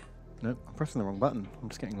 Nope, I'm pressing the wrong button. I'm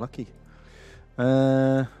just getting lucky.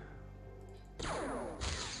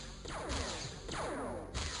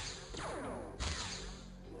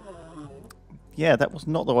 Yeah, that was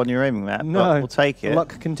not the one you're aiming at, No, but we'll take it.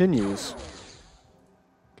 Luck continues.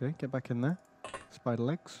 Okay, get back in there. Spider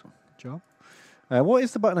legs. Good job. What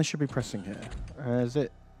is the button I should be pressing here? Is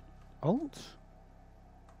it Alt?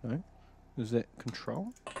 No. Is it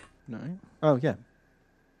Control? No. Oh, yeah.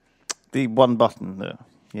 The one button that...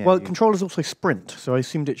 Yeah, well, control is also sprint, so I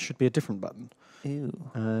assumed it should be a different button. Ew.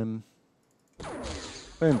 Boom.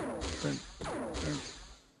 Boom.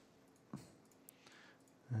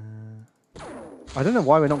 I don't know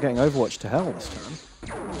why we're not getting Overwatch to hell this time.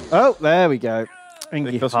 Oh, there we go.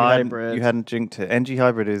 NG Because Hybrid. you hadn't jinked it. NG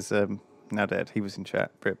Hybrid is now dead. He was in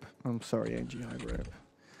chat. Rip. I'm sorry, NG Hybrid.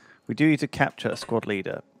 We do need to capture a squad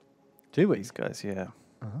leader. Do we? These guys, yeah.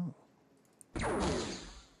 Oh.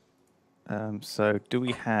 So, do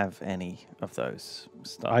we have any of those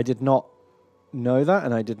stuff? I did not know that,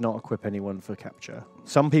 and I did not equip anyone for capture.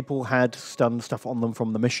 Some people had stun stuff on them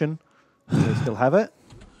from the mission. They still have it.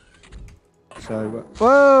 So,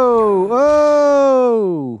 whoa!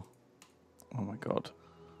 Whoa! Oh my god.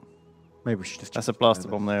 Maybe we should just... That's a blaster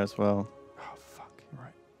bomb there as well. Oh, fuck. You're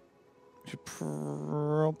right. We should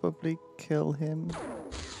probably kill him.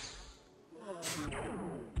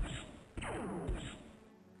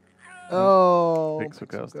 Oh, Pixel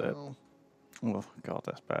Girl's dead. Oh god,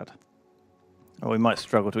 that's bad. Oh, we might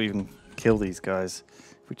struggle to even kill these guys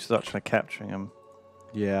if we start trying to capturing them.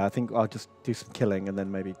 Yeah, I think I'll just do some killing and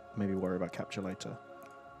then maybe worry about capture later.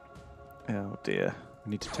 Oh dear. We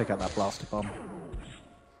need to take out that blaster bomb.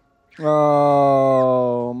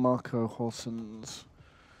 Oh, Marco Horsens.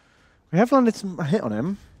 We have landed a hit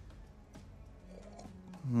on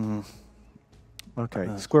him. Okay,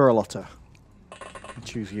 Squirrel Otter. I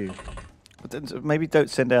choose you. But then maybe don't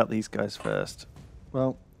send out these guys first.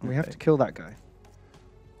 Well, we have to kill that guy.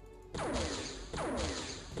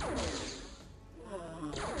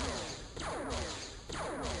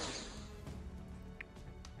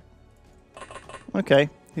 Okay,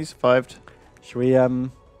 he survived. Should we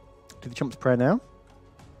do the Chump's Prayer now?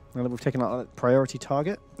 Now that we've taken out that priority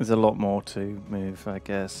target? There's a lot more to move, I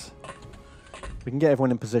guess. We can get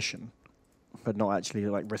everyone in position, but not actually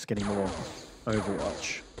like risk any more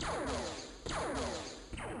Overwatch.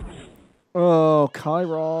 Oh,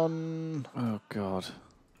 Chiron. Oh god.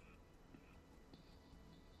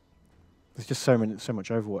 There's just so much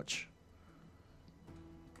Overwatch.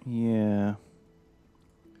 Yeah.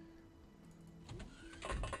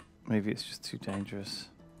 Maybe it's just too dangerous.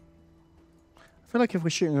 I feel like if we're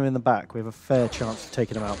shooting them in the back, we have a fair chance of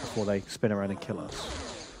taking them out before they spin around and kill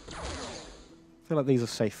us. I feel like these are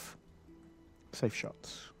safe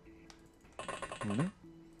shots.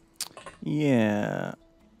 Yeah.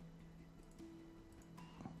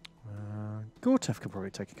 Gortef could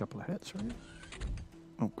probably take a couple of hits, right?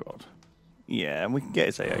 Oh god. Yeah, and we can get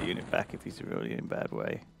his AO unit back if he's really in a bad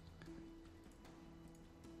way.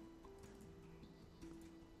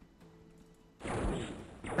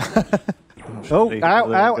 Oh,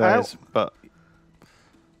 ow, guys, but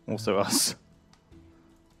also us.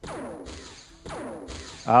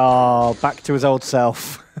 Oh, back to his old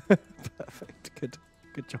self. Perfect.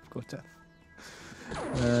 Good job, Gortef.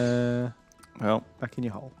 Well, back in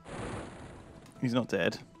your hole. He's not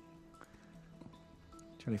dead.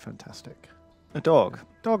 It's really fantastic. A dog.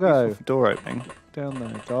 Doggo. Door opening. Down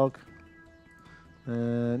there, dog.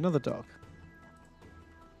 Another dog.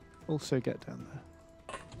 Also get down there.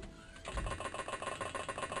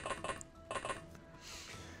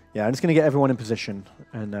 Yeah, I'm just going to get everyone in position,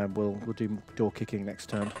 and we'll do door kicking next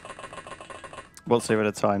turn. Once they've had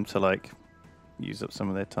a time to like use up some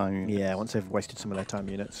of their time units. Yeah, once they've wasted some of their time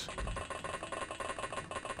units.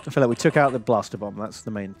 I feel like we took out the blaster bomb. That's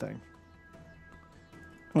the main thing.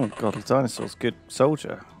 Oh god, the dinosaur's good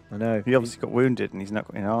soldier. I know. He obviously got wounded and he's not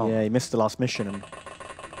got any armor. Yeah, he missed the last mission, and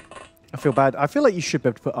I feel bad. I feel like you should be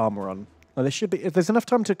able to put armor on. Well, there should be. If there's enough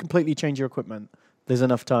time to completely change your equipment, there's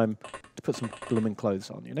enough time to put some blooming clothes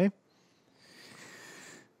on, you know?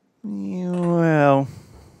 Well,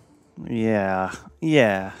 yeah.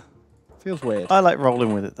 Yeah. Feels weird. I like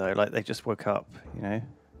rolling with it though, like they just woke up, you know?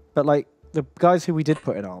 But like, the guys who we did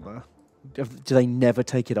put in armor, do they never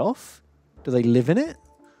take it off? Do they live in it?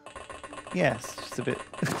 Yes, just a bit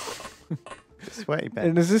sweaty, Ben.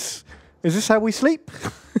 And is this how we sleep?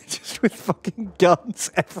 Just with fucking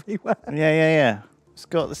guns everywhere? Yeah. It's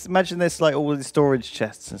got, imagine this, like all the storage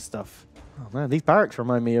chests and stuff. Oh man, these barracks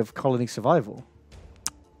remind me of colony survival.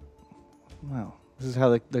 Wow. This is how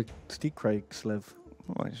the Steak Craigs live.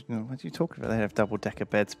 What are you talking about? They have double-decker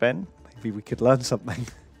beds, Ben. Maybe we could learn something.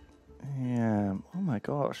 Yeah. Oh my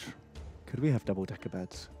gosh. Could we have double-decker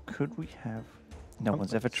beds? Could we have? No Bunk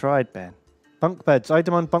one's beds. ever tried, Ben. Bunk beds. I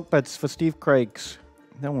demand bunk beds for Steve Craigs.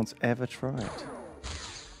 No one's ever tried.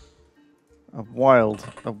 A wild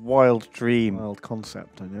dream. Wild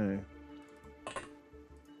concept, I know.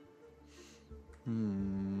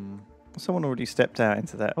 Someone already stepped out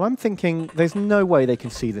into that. Well, I'm thinking there's no way they can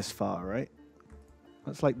see this far, right?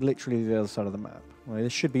 That's like literally the other side of the map. Well, there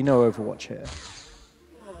should be no Overwatch here.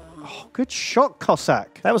 Oh, good shot,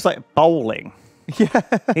 Cossack. That was like bowling. Yeah.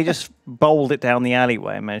 He just bowled it down the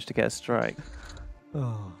alleyway and managed to get a strike.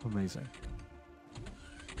 Oh, amazing.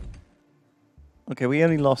 Okay, we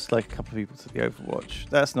only lost like a couple of people to the Overwatch.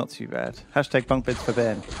 That's not too bad. Hashtag bunk beds for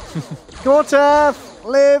Ben. Gortef,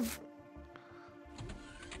 live.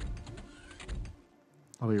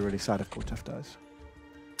 I'll be really sad if Gortef dies.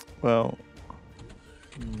 Well,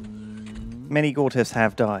 many Gortefs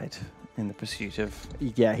have died in the pursuit of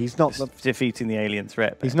Yeah, he's not the defeating the alien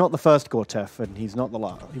threat. he's not the first Gortef, and he's not the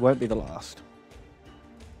last. He won't be the last.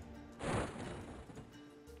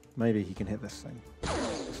 Maybe he can hit this thing.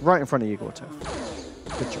 It's right in front of you, Gortef.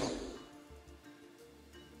 Good job.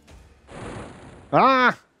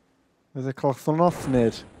 Ah! There's a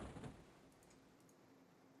Clothnothnid.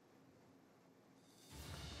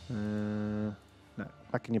 No,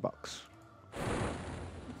 back in your box.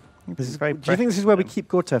 This is very. Do you think this is where we keep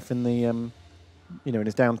Gortef in the, you know, in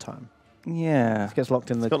his downtime? Yeah. He gets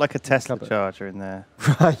locked in the. It's got like a Tesla cupboard. charger in there.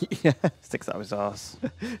 Right. Yeah. Sticks that up his ass.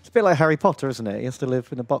 It's a bit like Harry Potter, isn't it? He has to live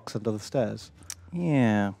in a box under the stairs.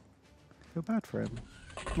 Yeah. Feel bad for him.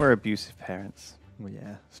 We're abusive parents. Well,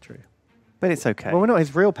 yeah, it's true. But it's okay. Well, we're not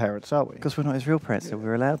his real parents, are we? Because we're not his real parents, so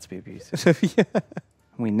we're allowed to be abusive. So, yeah.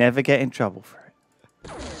 We never get in trouble for it.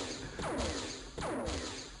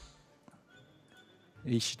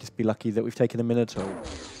 He should just be lucky that we've taken a Minotaur.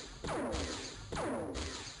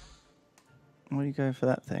 Why are you going for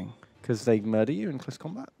that thing? Because they murder you in close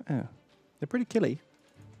combat. Oh. They're pretty killy.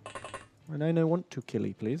 And I don't want to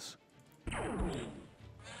killy, please.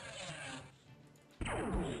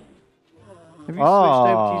 Have you switched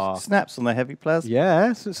over to snaps on the heavy plasma?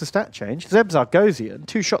 Yes, it's a stat change. Zeb's Argosian,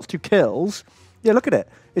 2 shots, 2 kills. Yeah, look at it.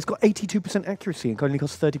 It's got 82% accuracy and only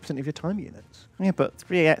costs 30% of your time units. Yeah, but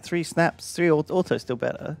three snaps, 3 auto is still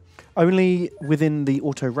better. Only within the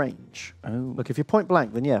auto range. Oh. Look, if you're point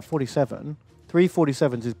blank, then yeah, 47. 3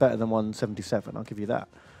 47s is better than 177, I'll give you that.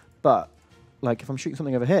 But, like, if I'm shooting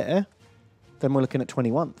something over here, then we're looking at 3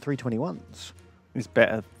 21s. It's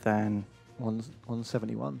better than...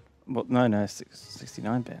 171. Well, no,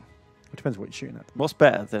 69 Ben. It depends what you're shooting at. What's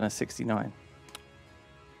better than a 69?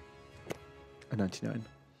 A 99.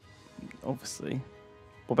 Obviously.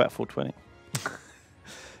 What about 420?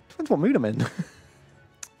 Depends what mood I'm in.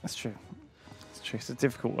 That's true. It's true. It's a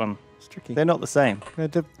difficult one. It's tricky. They're not the same.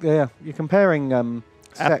 Yeah, you're comparing Apples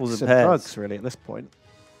sex and and pears. drugs, really, at this point.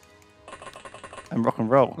 And rock and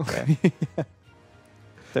roll. Okay. Yeah.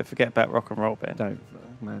 Don't forget about rock and roll, Ben. Don't.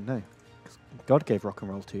 No. 'Cause God gave rock and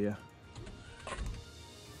roll to you.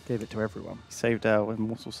 Gave it to everyone. He saved our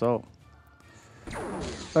immortal soul.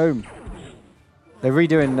 Boom. They're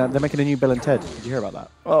redoing, they're making a new Bill and Ted. Did you hear about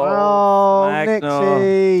that? Oh, Magna.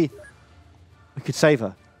 Nixie! We could save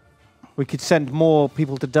her. We could send more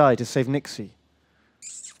people to die to save Nixie.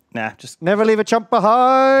 Nah, just... Never leave a chump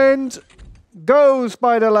behind! Go,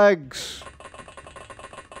 spider legs!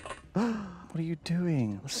 What are you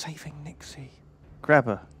doing? I'm saving Nixie. Grab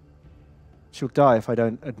her. She'll die if I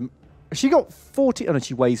don't admit. She got 40. Oh no,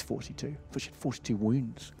 she weighs 42. But she had 42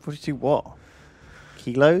 wounds. 42 what?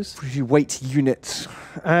 Kilos? 42 weight units.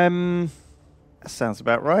 That sounds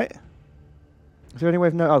about right. Is there any way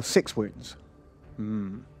of knowing? Oh, 6 wounds.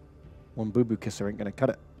 One boo-boo kisser ain't going to cut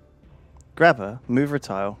it. Grab her, move her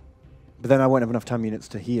tile. But then I won't have enough time units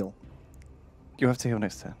to heal. You have to heal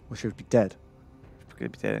next turn. Or she would be dead. She's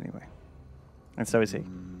going to be dead anyway. And so is he.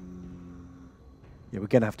 Yeah, we're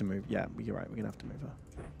going to have to move. Yeah, you're right. We're going to have to move her.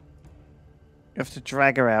 You have to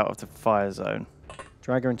drag her out of the fire zone.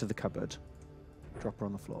 Drag her into the cupboard. Drop her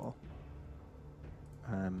on the floor.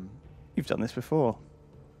 You've done this before.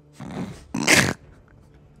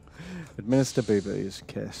 Administer boo-boos,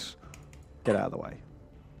 kiss. Get out of the way.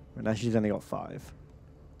 And now she's only got 5.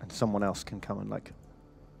 And someone else can come and, like,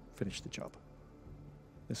 finish the job.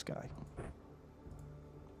 This guy.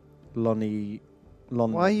 Lonnie.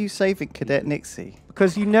 Why are you saving Cadet Nixie?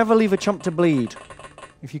 Because you never leave a chump to bleed.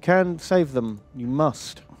 If you can save them, you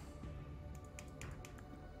must.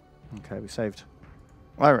 Okay, we saved.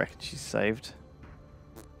 I reckon she's saved.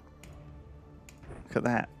 Look at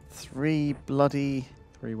that. 3 bloody...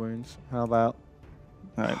 3 wounds. How about...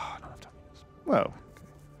 No. Oh, not enough time. Well,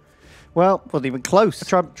 Well, wasn't even close.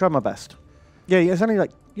 I tried my best. Yeah, it's only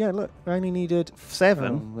like... Yeah, look, I only needed... 7.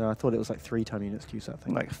 Oh, well, I thought it was like 3 time units to use that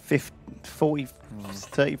thing. Like 50, 40,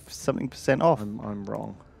 30 something % off. I'm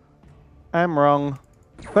wrong. I'm wrong.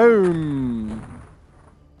 Boom!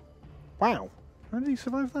 Wow. How did he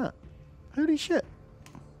survive that? Holy shit.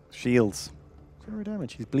 Shields. 0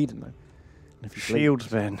 damage. He's bleeding though. And if you Shields,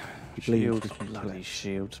 Ben. you bleed, Shields. you can kill Bloody it.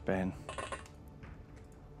 shields, Ben.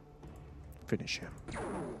 Finish him.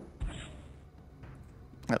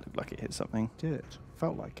 That looked like it hit something. Did.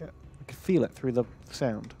 Felt like it. I could feel it through the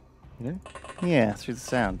sound. You know? Yeah, through the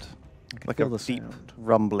sound. Like a feel the deep sound.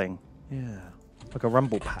 rumbling. Yeah. Like a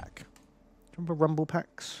rumble pack. Do you remember rumble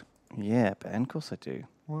packs? Yeah, Ben, of course I do.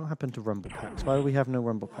 What happened to rumble packs? Why do we have no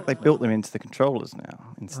rumble packs? They built them into the controllers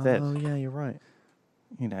now instead. Oh, yeah, you're right.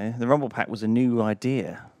 You know, the rumble pack was a new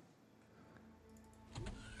idea.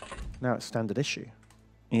 Now it's standard issue.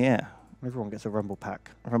 Yeah, Everyone gets a rumble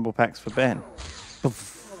pack. rumble packs for Ben.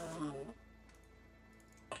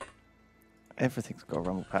 Everything's got a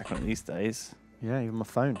rumble pack on it these days. Yeah, even my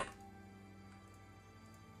phone.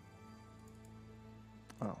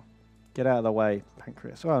 Oh. Get out of the way,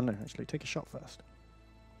 pancreas. Oh, no, actually, take a shot first.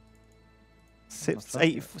 What's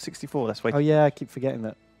that? 64, that's way. Oh, yeah, I keep forgetting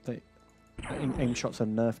that aim shots are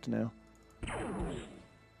nerfed now.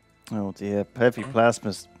 Oh dear, perfect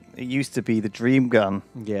plasmas. It used to be the dream gun.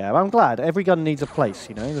 Yeah, I'm glad. Every gun needs a place,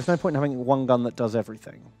 you know? There's no point in having one gun that does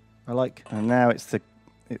everything. I like... And now it's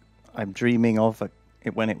I'm dreaming of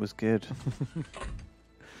it when it was good.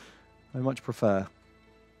 I much prefer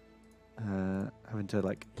having to,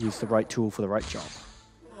 like, use the right tool for the right job.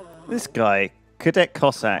 This guy, Cadet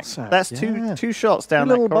Cossack. That's yeah. two shots down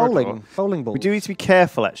Little that corridor. bowling balls. We do need to be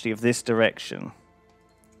careful, actually, of this direction.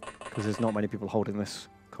 Because there's not many people holding this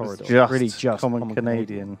corridor. Just really just common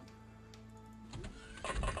Canadian.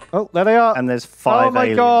 Oh, there they are. And there's 5 oh my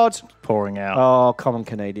aliens God. pouring out. Oh, common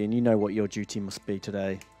Canadian. You know what your duty must be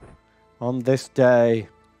today. On this day,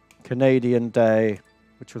 Canadian Day,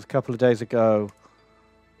 which was a couple of days ago.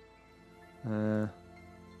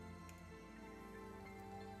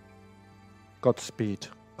 Godspeed,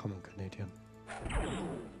 common Canadian.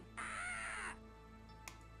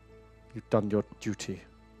 You've done your duty.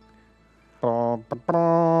 What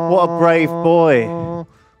a brave boy.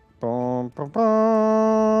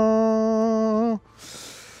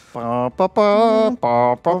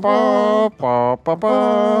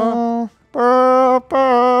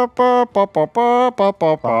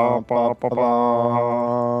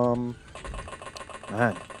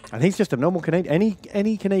 Man, and he's just a normal Canadian.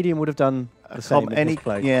 Any Canadian would have done the same in his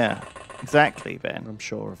place. Yeah, exactly, Ben. I'm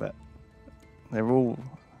sure of it. They're all...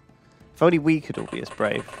 If only we could all be as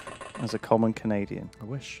brave as a common Canadian. I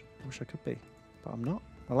wish I could be, but I'm not.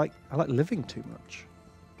 I like living too much.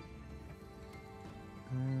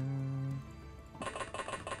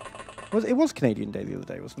 It was Canadian Day the other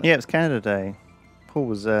day, wasn't it? Yeah, it was Canada Day. Paul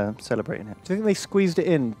was celebrating it. Do you think they squeezed it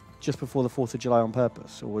in just before the 4th of July on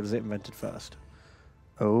purpose, or was it invented first?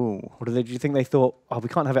 Oh. Or do you think they thought, oh, we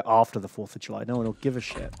can't have it after the 4th of July, no one will give a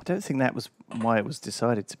shit? I don't think that was why it was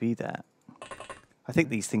decided to be that. I think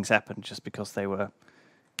these things happened just because they were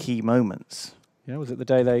key moments. Yeah, was it the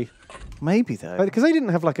day they... Maybe, though. Because they didn't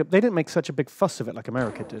have they didn't make such a big fuss of it like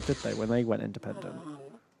America did they, when they went independent?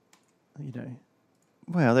 You know.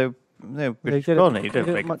 Well, they're British did it- colony. You they don't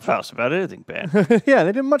did it make a much- fuss about anything, Ben. Yeah,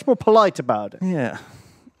 they did much more polite about it. Yeah.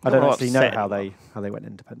 I don't Not actually know upset how anyone. they went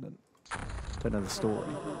independent. Don't know the story.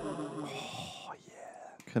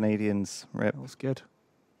 Canadians, rip. That was good.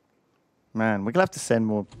 Man, we're going to have to send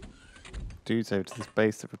more dudes over to this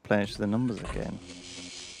base to replenish the numbers again.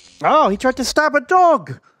 Oh, he tried to stab a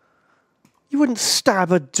dog. You wouldn't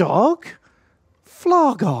stab a dog.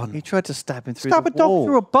 Flog on. He tried to stab him through Stab the a dog wall.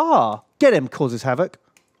 through a bar. Get him, causes havoc.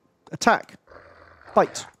 Attack.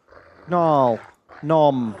 Bite. Gnarl.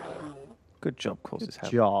 Nom. Good job, causes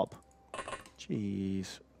havoc. Job.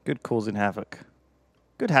 Jeez. Good causing havoc.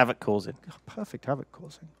 Good havoc causing. Oh, perfect havoc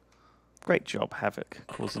causing. Great job, havoc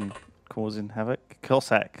causing havoc.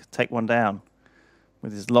 Cossack, take one down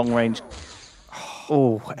with his long range.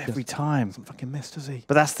 Oh, every time. Doesn't fucking miss, does he?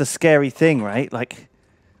 But that's the scary thing, right? Like,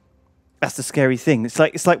 that's the scary thing. It's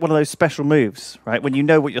like one of those special moves, right? When you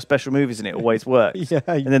know what your special move is and it always works. Yeah.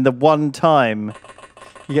 And then the one time,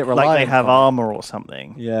 You get like they reliant have on it. armor or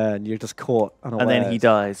something, Yeah, and you're just caught unawares. and then he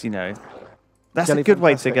dies. You know, that's Jelly a good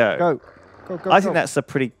way to fantastic. go. Go. I think that's a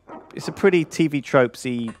pretty TV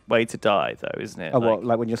tropesy way to die, though, isn't it? Oh, what?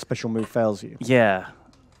 Like when your special move fails you? Yeah,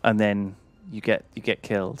 and then you get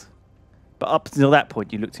killed. But up until that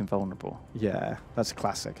point, you looked invulnerable. Yeah, that's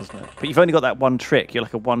classic, isn't it? But you've only got that one trick. You're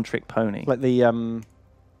like a one-trick pony. Like the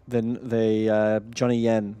Johnny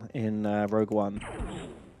Yen in Rogue One.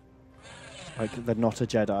 Like they're not a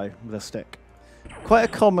Jedi with a stick. Quite a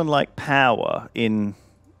common power in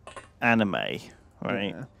anime,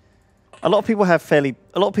 right? Yeah. A lot of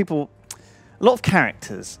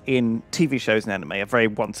characters in TV shows and anime are very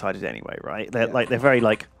one-sided anyway, right? They're very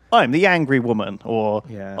I'm the angry woman, or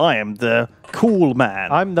I am the cool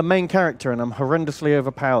man. I'm the main character and I'm horrendously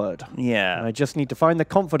overpowered. Yeah. And I just need to find the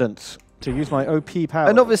confidence to use my OP power.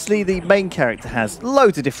 And obviously the main character has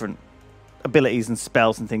loads of different abilities and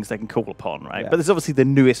spells and things they can call upon, right? Yeah. But there's obviously the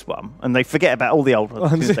newest one, and they forget about all the old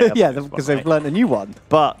ones. Yeah, because they've learned a new one.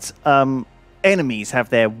 But enemies have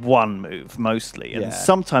their one move mostly, and Yeah.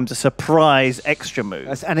 sometimes a surprise extra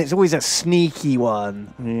move. And it's always a sneaky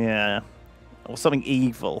one. Yeah. Or something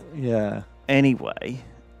evil. Yeah. Anyway,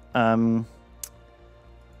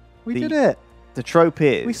 We did it. the trope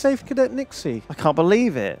is... We saved Cadet Nixie. I can't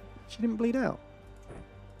believe it. She didn't bleed out.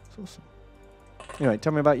 It's awesome. Anyway,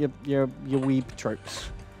 tell me about your weeb tropes.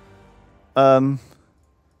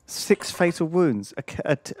 6 fatal wounds. A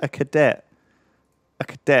cadet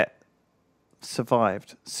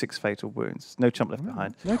survived 6 fatal wounds. No chump left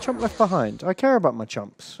behind. No chump left behind. I care about my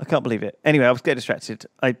chumps. I can't believe it. Anyway, I was getting distracted.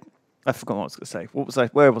 I forgot what I was going to say. What was I?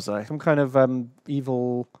 Where was I? Some kind of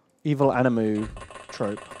evil animu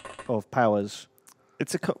trope of powers.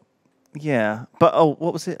 It's a yeah, but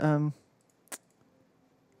what was it?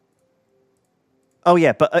 Oh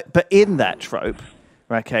yeah, but in that trope,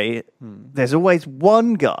 okay, there's always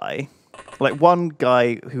one guy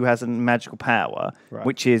who has a magical power, Right.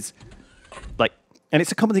 which is like, and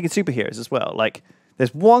it's a common thing in superheroes as well. Like,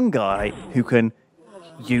 there's one guy who can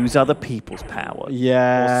use other people's power,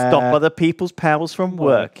 Yeah. or stop other people's powers from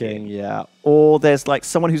working. Yeah. Or there's like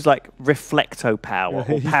someone who's like reflecto power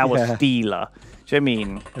or power Yeah. stealer. Do you know what I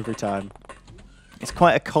mean? Every time. It's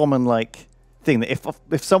quite a common like thing that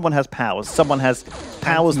if someone has powers, someone has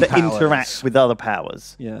powers that Anti-powers. interact with other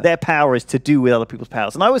powers. Yeah. Their power is to do with other people's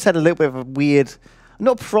powers. And I always had a little bit of a weird,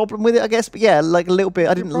 not problem with it, I guess, but yeah, like a little bit.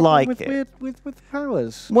 I didn't like with, it. With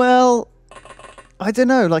powers. Well, I don't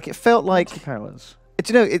know. Like it felt like, Powers.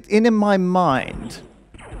 do you know, in my mind,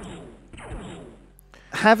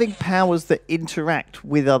 having powers that interact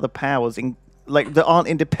with other powers, like that aren't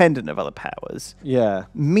independent of other powers, Yeah.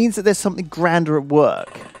 means that there's something grander at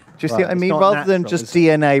work. Do you see Right, what I it's mean? not Rather than natural, just is it?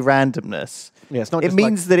 DNA randomness. Yeah, it's not It just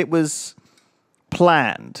means that it was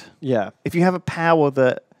planned. Yeah. If you have a power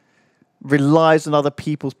that relies on other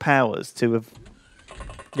people's powers to have...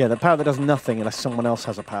 Yeah, the power that does nothing unless someone else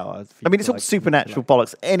has a power. I mean, it's all supernatural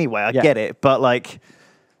bollocks anyway, I get it, but like,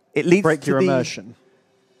 it leads break to your the... immersion.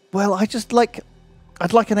 Well, I'd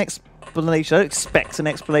like an explanation. I don't expect an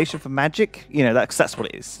explanation for magic. You know, that's what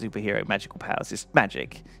it is. Superhero magical powers. It's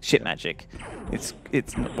magic. Shit magic. It's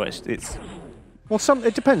not worse. It's Well,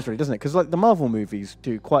 it depends really, doesn't it? Because like the Marvel movies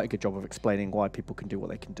do quite a good job of explaining why people can do what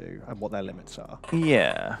they can do and what their limits are.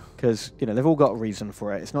 yeah. Because they've all got a reason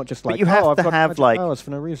for it. It's not just like But you have I've to got have magic like powers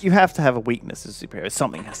for no reason. you have to have a weakness as a superhero.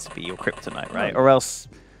 Something has to be your kryptonite, right? Or else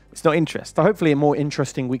it's not interesting. So hopefully a more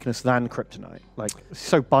interesting weakness than kryptonite. Like, it's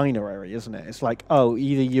so binary, isn't it? It's like, oh,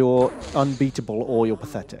 either you're unbeatable or you're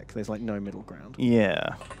pathetic. There's like no middle ground.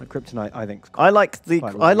 Yeah. Like kryptonite, I think. I like the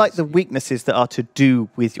quite weaknesses that are to do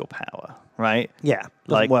with your power, right? Yeah, doesn't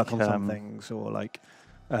Like, work on some things, or like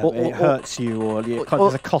or- it hurts you, or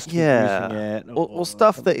there's a cost to yeah. using it, Or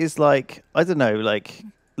stuff that is like, I don't know, like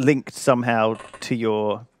linked somehow to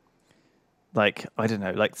your, like, I don't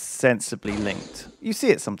know, like sensibly linked. You see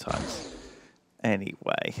it sometimes.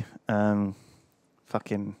 Anyway,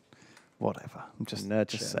 fucking whatever. I'm just Nerd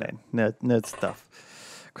just shit, saying. Nerd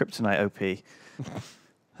stuff. Kryptonite OP.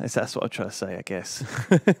 That's what I'm trying to say, I guess.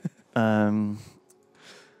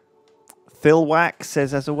 Phil Wack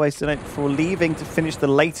says, as always, tonight before leaving to finish the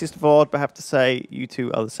latest VOD, but I have to say, you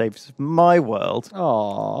two are the saviors of my world.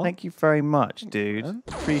 Aww. Thank you very much, dude.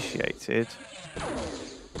 Appreciated.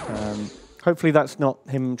 Hopefully that's not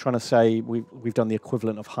him trying to say we've done the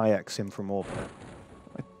equivalent of high-X him from orbit.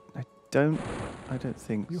 I don't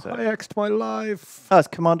think so. High-X'd my life. Oh, it's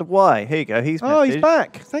Commander Y. Here you go. He's He's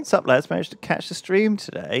back. Thanks. What's up, lads? Managed to catch the stream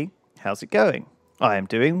today. How's it going? I am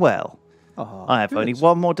doing well. I have only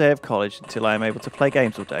one more day of college until I am able to play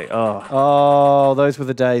games all day. Oh, those were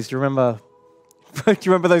the days. Do you remember? Do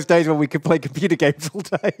you remember those days when we could play computer games all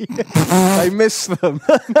day? I miss them.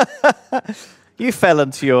 You fell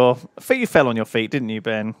on your feet, didn't you,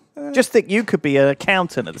 Ben? Just think you could be an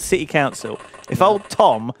accountant at the city council if old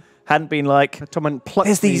Tom hadn't been like, Tom and plucked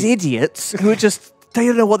there's these idiots who are just, they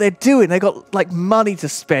don't know what they're doing. They got like money to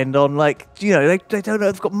spend on like, you know, they don't know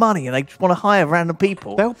they've got money and they just want to hire random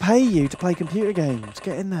people. They'll pay you to play computer games.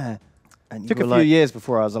 Get in there. And It took a few years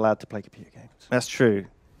before I was allowed to play computer games. That's true.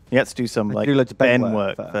 You had to do some like do loads of Ben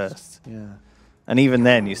work first. Yeah. And even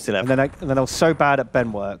then you still have And then I was so bad at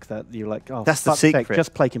Ben work that you're like, oh, That's the fuck's sake, secret.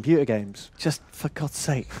 just play computer games. just for God's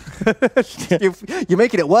sake. You're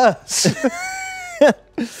making it worse.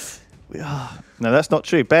 No, that's not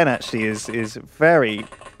true. Ben actually is very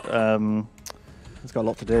He's got a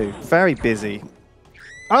lot to do. very busy.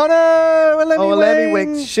 Oh no! A Lemmy Lemmy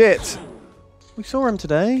Wing! Wings. Shit. We saw him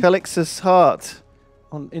today Calix's heart.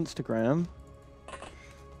 on Instagram.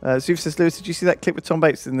 Zuf says, Lewis, did you see that clip with Tom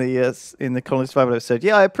Bates in the Colony Survival episode?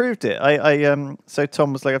 Yeah, I approved it. So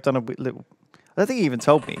Tom was like, I've done a little. I don't think he even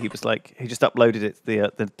told me. He was like, he just uploaded it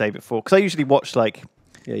the day before. Because I usually watch like.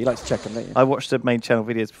 Yeah, you like to check them, don't you? I watch the main channel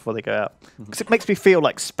videos before they go out because it makes me feel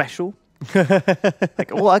like special.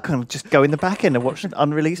 Like, I can just go in the back end and watch an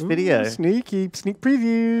unreleased video. Sneak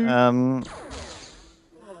preview.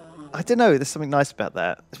 I don't know. There's something nice about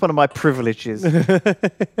that. It's one of my privileges.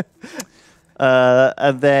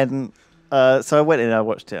 And then, so I went in and I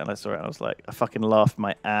watched it and I saw it and I was like, I fucking laughed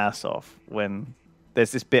my ass off when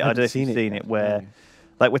there's this bit, I don't know if you've seen it, where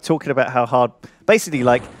like we're talking about how hard, basically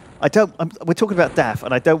like, we're talking about Daff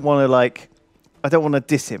and I don't want to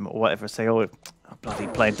diss him or whatever, say, oh, I'm bloody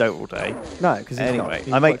playing Dota all day. No, because anyway,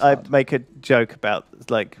 I make a joke about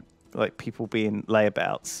like people being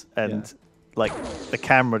layabouts and like the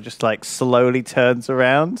camera just like slowly turns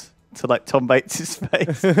around to like Tom Bates'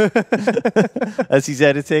 face as he's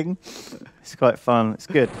editing. It's quite fun. It's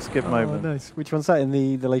good. It's a good moment. Nice. Which one's that in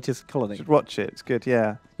the latest Colony? You should watch it. It's good.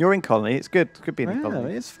 Yeah, you're in Colony. It's good. It's good being in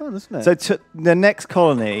Colony. It's fun, isn't it? So the next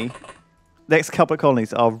Colony, next couple of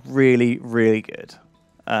colonies are really, really good.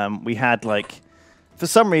 We had like, for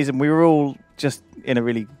some reason, we were all just in a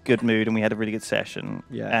really good mood and we had a really good session.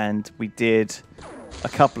 Yeah. And we did a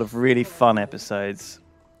couple of really fun episodes.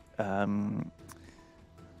 And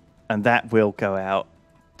that will go out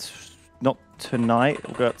not tonight,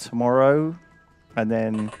 it'll go out tomorrow. And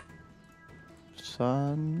then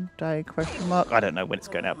Sunday, question mark? I don't know when it's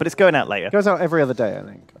going out, but it's going out later. It goes out every other day, I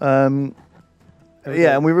think.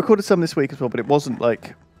 Yeah, and we recorded some this week as well, but it wasn't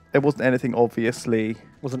anything obviously.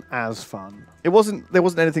 Wasn't as fun. There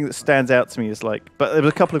wasn't anything that stands out to me as like, but there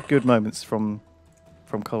was a couple of good moments from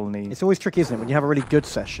Colony. It's always tricky, isn't it? When you have a really good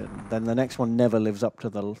session, then the next one never lives up to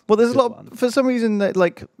the. Well, there's a lot for some reason that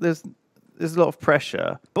like there's a lot of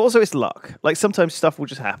pressure, but also it's luck. Like sometimes stuff will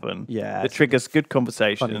just happen. Yeah, that triggers good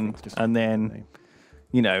conversation, and then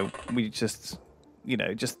we just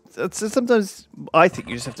sometimes I think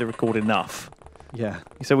you just have to record enough. Yeah.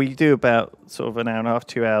 So we do about sort of an hour and a half,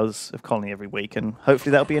 2 hours of Colony every week, and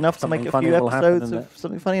hopefully that'll be enough to make a few episodes of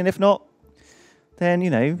something funny. And if not, then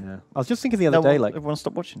Yeah. I was just thinking the other day, like everyone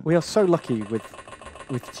stop watching. We are so lucky with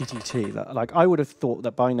TTT that like I would have thought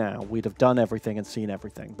that by now we'd have done everything and seen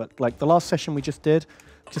everything, but like the last session we just did,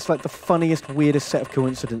 just like the funniest, weirdest set of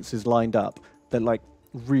coincidences lined up that like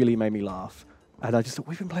really made me laugh, and I just thought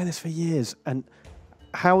we've been playing this for years, and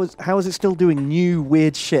how is it still doing new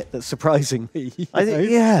weird shit that's surprising me? I think,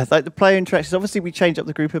 yeah, like the player interactions. Obviously, we change up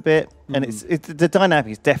the group a bit, and the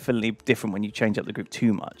dynamic is definitely different when you change up the group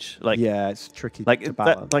too much. Like, yeah, it's tricky. Like to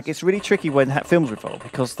balance. like it's really tricky when Hat Films revolve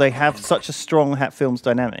because they have such a strong Hat Films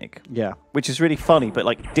dynamic. Yeah, which is really funny, but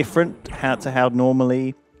like different to how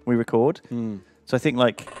normally we record. So I think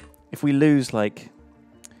like if we lose like,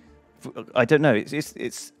 I don't know,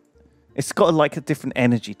 it's got like a different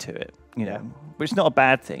energy to it. Which is not a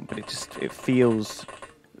bad thing, but it feels.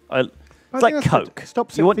 It's like Coke.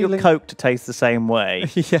 You want your Coke to taste the same way,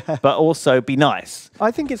 but also be nice. I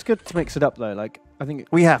think it's good to mix it up though. Like I think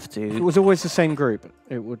we have to. If it was always the same group,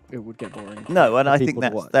 it would get boring. No, and I think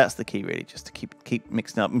that's the key really, just to keep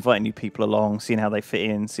mixing up, inviting new people along, seeing how they fit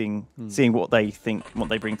in, seeing what they think, what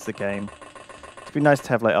they bring to the game. It'd be nice to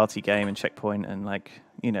have like RT Game and Checkpoint and like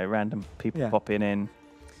random people popping in.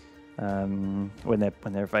 When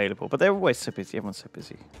they're available, but they're always so busy. Everyone's so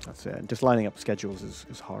busy. That's it. And just lining up schedules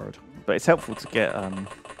is hard. But it's helpful to get.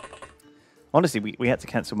 Honestly, we had to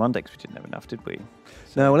cancel Monday because we didn't have enough, did we?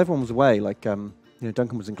 So no, well, everyone was away. Like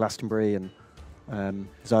Duncan was in Glastonbury, and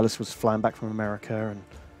Xylus was flying back from America. And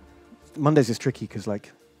Mondays is tricky because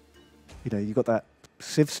you got that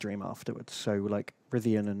Civ stream afterwards. So like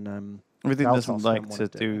Rithian and Rithian doesn't like to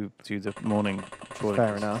do the morning.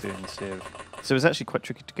 Fair enough. Doing Civ. So it's actually quite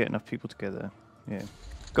tricky to get enough people together. Yeah,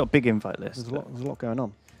 got a big invite list. There's a lot going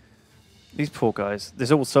on. These poor guys.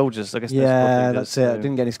 There's all soldiers. I guess. Yeah, that's it. I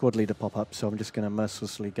didn't get any squad leader pop up, so I'm just going to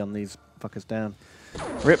mercilessly gun these fuckers down.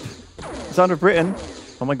 Rip. Sound of Britain.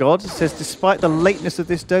 Oh my God. It says, despite the lateness of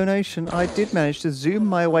this donation, I did manage to zoom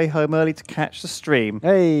my way home early to catch the stream.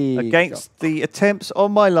 Hey. Against the attempts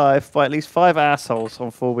on my life by at least 5 assholes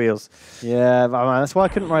on 4 wheels. Yeah, man, that's why I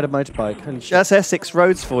couldn't ride a motorbike. Holy shit. That's Essex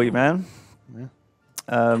roads for you, man. Yeah.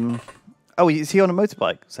 Oh, is he on a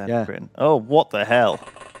motorbike? Sound of Britain. Oh, what the hell?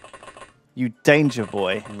 You danger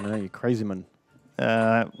boy. No, you crazy man.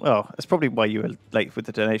 Well, that's probably why you were late with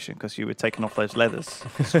the donation, because you were taking off those leathers,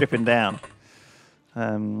 stripping down.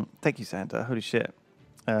 Thank you, Santa. Holy shit.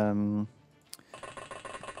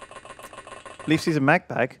 Leaf sees a mag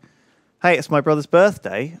bag. Hey, it's my brother's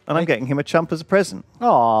birthday, and I'm getting him a chump as a present.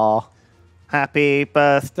 Aw. Happy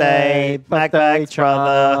birthday, Magmag's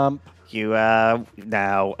brother. Chump. You are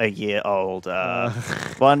now a year older.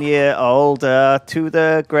 1 year older to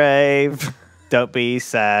the grave. Don't be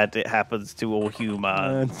sad, it happens to all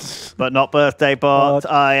humans. But not birthday bot.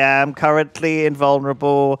 I am currently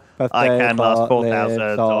invulnerable. I can last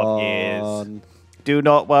 4,000 of years. Do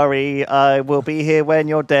not worry, I will be here when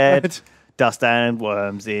you're dead. Dust and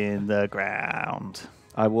worms in the ground.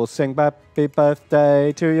 I will sing happy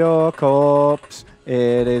birthday to your corpse.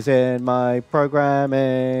 It is in my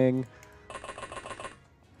programming.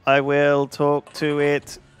 I will talk to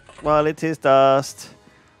it while it is dust.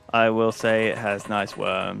 I will say it has nice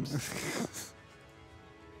worms.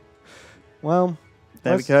 Well,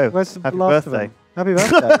 there we go. Where's the Happy last birthday. Of them? Happy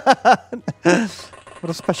birthday. What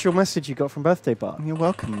a special message you got from Birthday Bart. You're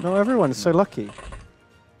welcome. Not everyone is so lucky.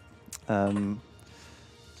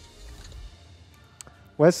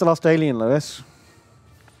 Where's the last alien, Lewis?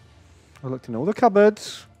 I looked in all the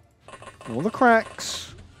cupboards, all the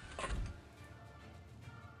cracks.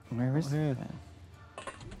 Where is he?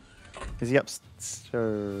 Is he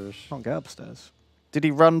upstairs? Can't get upstairs. Did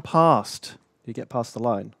he run past? Did you get past the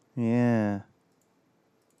line? Yeah.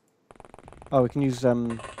 Oh, we can use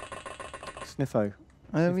Sniffo. Oh, Sniffo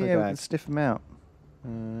yeah, we bag. can sniff him out.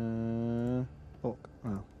 Oh,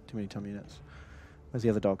 too many tummy nuts. Where's the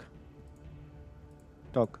other dog?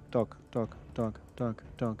 Dog, dog, dog, dog, dog,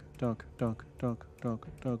 dog, dog, dog, dog, dog,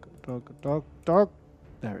 dog, dog, dog, dog.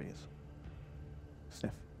 There he is.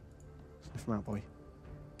 Sniff. Sniff him out, boy.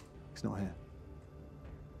 He's not here.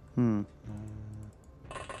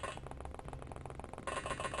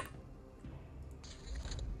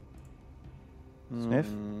 Sniff?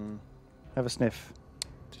 Have a sniff.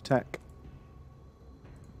 Detect.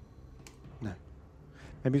 No.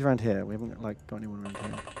 Maybe he's around here. We haven't got anyone around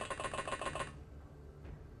here.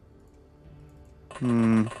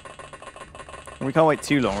 We can't wait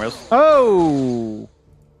too long, or else. Oh!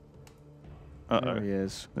 Uh-oh. There he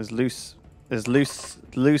is. There's loose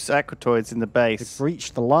aquatoids in the They base.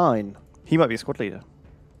 breached the line. He might be a squad leader.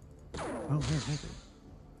 Oh, yeah,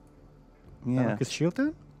 maybe. Yeah. Like his shield down?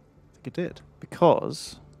 I think it did.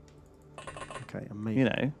 Because, Okay, and maybe you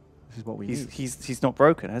know, this is what we need. he's not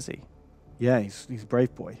broken, has he? Yeah, he's a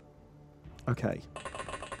brave boy. Okay.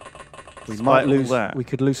 We Despite might all lose. that. We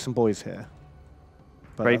could lose some boys here.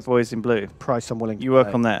 But Brave that's boys in blue. a price I'm willing to You work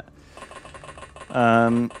pay. on that.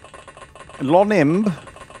 Lonimb.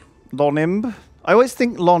 I always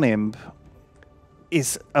think Lonimb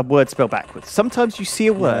is a word spelled backwards. Sometimes you see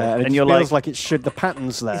a word Yeah, and it you're feels like, like it should. The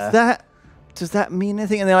patterns there. does that mean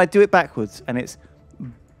anything? And then I do it backwards and it's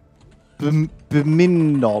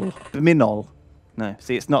Biminol. No,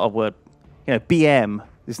 see, it's not a word. You know, BM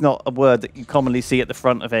is not a word that you commonly see at the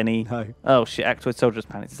front of any. No. Oh shit! Actual soldiers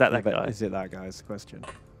panicked. Is that Yeah, but guy? is it that guy? Is the question.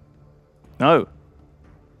 No.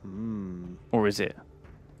 Or is it?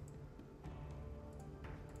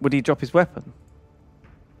 Would he drop his weapon?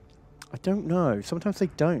 I don't know. Sometimes they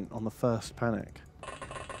don't on the first panic.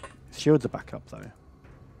 His shields are back up though.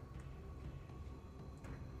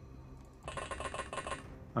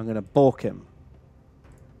 I'm gonna balk him.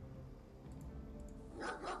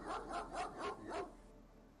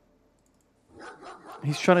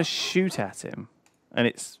 He's trying to shoot at him, and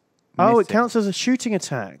it's. Oh, it missing. counts as a shooting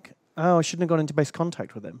attack. Oh, I shouldn't have gone into base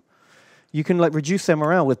contact with him. You can like reduce their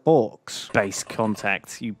morale with balks. Base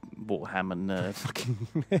contact, you Warhammer nerd. Fucking.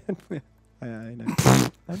 I know.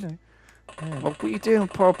 I know. Yeah. What are you doing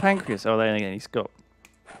with poor pancreas? Oh, there again, he's got.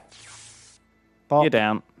 Balk. You're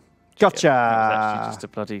down. Gotcha. That was actually just a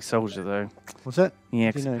bloody soldier, though. Was it? Yeah,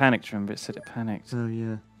 How do because you it know? panicked. Remember, it said it panicked. Oh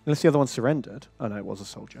yeah. Unless the other one surrendered. Oh no, it was a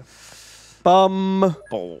soldier. Bum.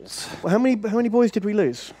 Balls. How many boys did we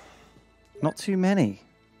lose? Not too many.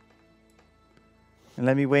 And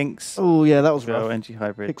Lemmy Winks. Oh yeah, that was Girl, rough. NG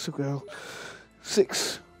hybrid. Pixel girl.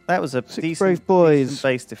 6. That was a 6 decent, brave boys. decent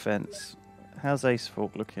base defense. How's Ace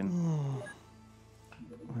Fork looking?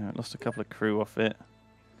 Right, lost a couple of crew off it.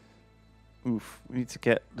 Oof. We need to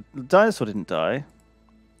get... The dinosaur didn't die.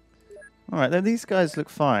 Alright, then these guys look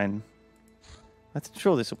fine. I'm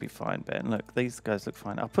sure this will be fine, Ben. Look, these guys look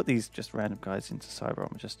fine. I'll put these just random guys into Cyber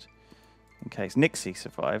Armor just in case. Nixie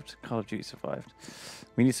survived. Call of Duty survived.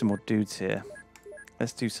 We need some more dudes here.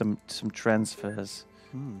 Let's do some transfers.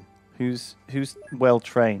 Who's well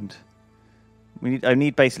trained? I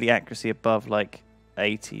need basically accuracy above like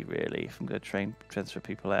 80 really if I'm going to transfer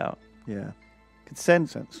people out. Yeah. Could send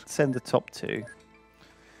Sense. the top two.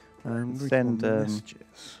 Send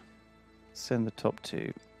messages. Send the top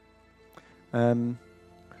two.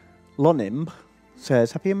 Lonim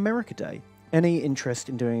says, Happy America Day. any interest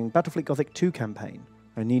in doing Battlefleet Gothic 2 campaign?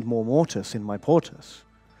 I need more Mortis in my Portus.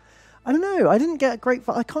 I don't know. I didn't get a great...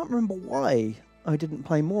 I can't remember why I didn't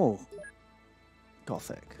play more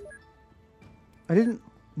Gothic. I didn't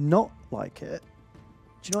not like it.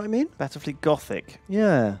 Do you know what I mean? Battlefleet Gothic.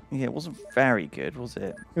 Yeah. Yeah, it wasn't very good, was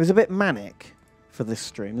it? It was a bit manic for this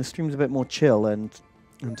stream. This stream's a bit more chill and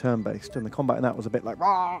turn-based, and the combat in that was a bit like...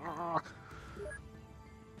 Rah!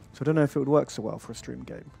 So I don't know if it would work so well for a stream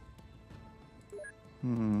game.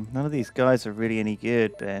 None of these guys are really any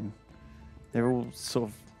good, Ben. They're all sort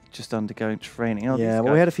of just undergoing training. Oh, Yeah,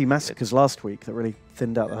 well, we had a few massacres last week that really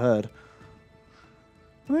thinned out the herd.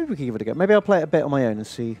 Maybe we could give it a go. Maybe I'll play it a bit on my own and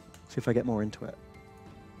see if I get more into it.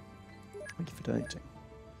 Thank you for donating.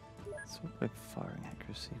 So big firing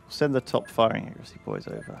accuracy. We'll send the top firing accuracy boys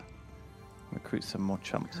over. Recruit some more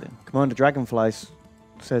chumps in. Commander Dragonfly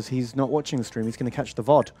says he's not watching the stream. He's going to catch the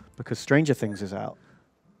VOD because Stranger Things is out.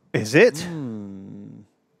 Is it?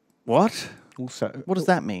 What? Also, What does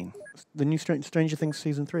that mean? the new Stranger Things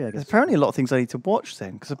season 3, I guess. There's apparently a lot of things I need to watch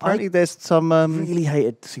then, because apparently there's some... really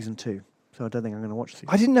hated season 2, so I don't think I'm going to watch season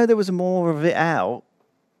I didn't know there was more of it out.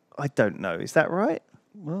 I don't know. Is that right?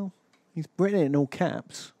 Well, he's written it in all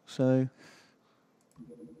caps, so...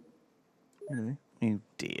 You know. Oh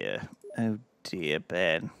dear. Oh dear,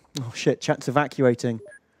 Ben. Oh shit, chat's evacuating.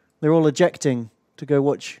 They're all ejecting to go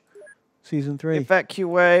watch season 3.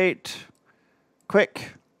 Evacuate.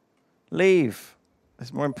 Quick. Leave.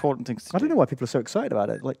 There's more important things to do. I don't know why people are so excited about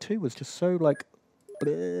it. Like, 2 was just so, like...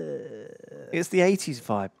 bleh. It's the 80s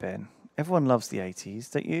vibe, Ben. Everyone loves the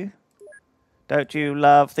 80s, don't you? Don't you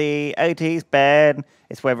love the 80s, Ben?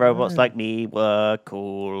 It's where robots like me were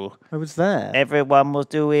cool. I was there. Everyone was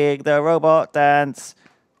doing the robot dance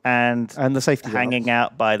and And the safety hanging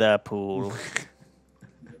guards. out by the pool.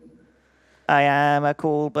 I am a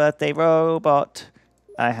cool birthday robot.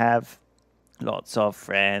 I have lots of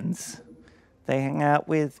friends. They hang out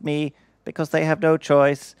with me because they have no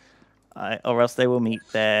choice, or else they will meet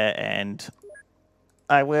their end.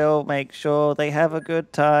 I will make sure they have a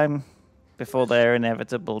good time before their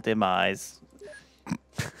inevitable demise.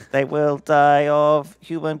 They will die of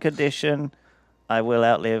human condition. I will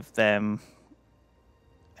outlive them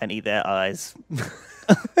and eat their eyes.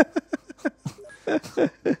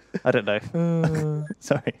 I don't know.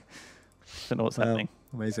 Sorry. Don't know what's happening.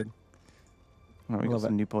 Amazing. Oh, we've got Love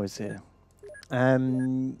some it. new boys here.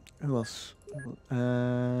 Who else?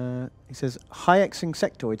 He says, high-Xing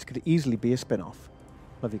sectoids could easily be a spin-off.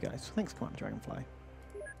 Love you guys. Thanks, Commander Dragonfly.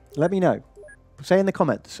 Let me know. Say in the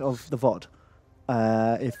comments of the VOD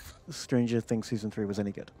if Stranger Things Season 3 was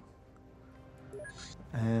any good.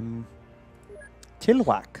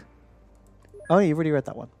 Tilwak. Oh, you've already read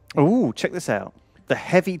that one. Ooh, check this out. The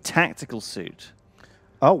heavy tactical suit.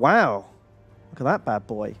 Oh, wow. Look at that bad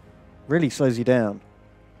boy. Really slows you down.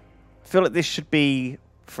 I feel like this should be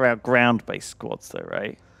for our ground-based squads, though,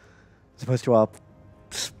 right? As opposed to our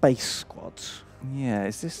space squads. Yeah,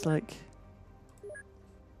 is this like...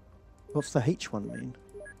 What's the H one mean?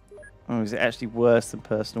 Oh, is it actually worse than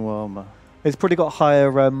personal armor? It's probably got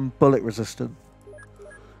higher bullet resistance.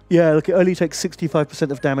 Yeah, look, it only takes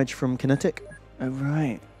 65% of damage from kinetic. Oh,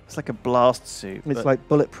 right. It's like a blast suit. It's like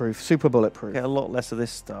bulletproof, super bulletproof. Get a lot less of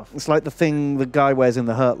this stuff. It's like the thing the guy wears in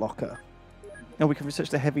the Hurt Locker. No, we can research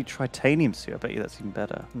the heavy titanium suit. I bet you that's even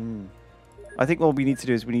better. Mm. I think what we need to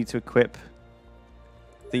do is we need to equip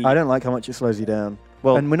the... I don't like how much it slows you down.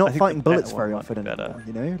 Well, and we're I not think fighting the better bullets one very might often be better. anymore,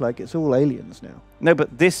 you know? Like, it's all aliens now. No,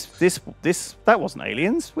 but this, that wasn't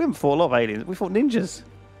aliens. We haven't fought a lot of aliens. We fought ninjas.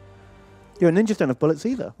 Yeah, ninjas don't have bullets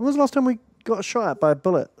either. When was the last time we got shot at by a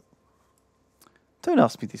bullet? Don't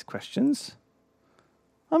ask me these questions.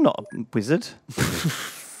 I'm not a wizard.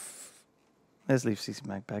 There's Leaf CC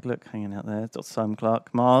Magbag. Look, hanging out there. Dr. Simon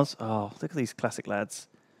Clark. Mars. Oh, look at these classic lads.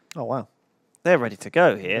 Oh, wow. They're ready to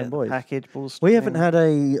go here. Yeah, boys. Package, ball We haven't string. had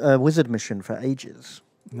a wizard mission for ages.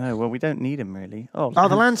 No, well, we don't need them, really. Oh,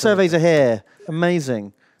 The land surveys are here.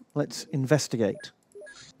 Amazing. Let's investigate.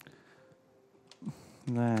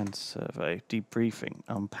 Land survey, debriefing,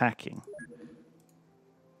 unpacking.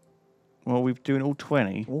 Well, we're doing all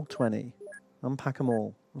 20. All 20. Unpack them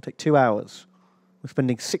all. It'll take 2 hours. We're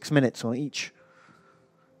spending 6 minutes on each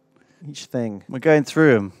thing. We're going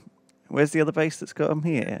through them. Where's the other base that's got them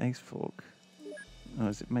here? Ace Fork. Oh,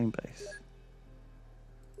 is it main base?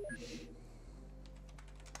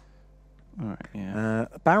 All right, yeah.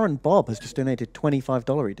 Baron Bob has just donated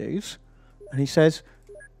 $25 dues. And he says,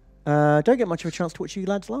 don't get much of a chance to watch you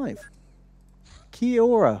lads live. Kia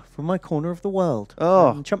ora from my corner of the world.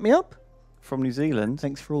 Oh. Chump me up. From New Zealand.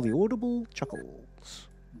 Thanks for all the audible chuckles.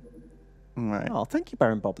 All right. Oh, thank you,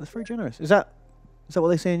 Baron Bob. That's very generous. Is that what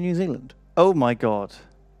they say in New Zealand? Oh my god.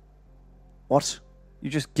 What? You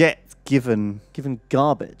just get given Given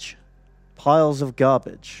garbage. Piles of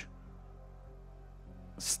garbage.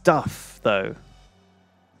 stuff, though.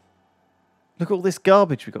 Look at all this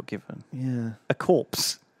garbage we got given. Yeah. A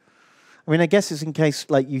corpse. I mean, I guess it's in case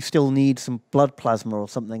like you still need some blood plasma or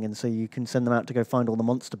something, and so you can send them out to go find all the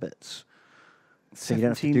monster bits. So you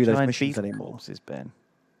don't have to do those missions anymore. Corpses, Ben.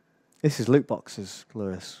 This is loot boxes,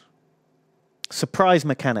 Lewis. Surprise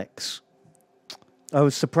mechanics. I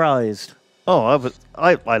was surprised. Oh,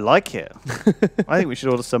 I like it. I think we should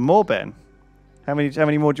order some more, Ben. How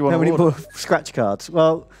many more do you want How to many order? more scratch cards?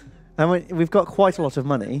 Well, we've got quite a lot of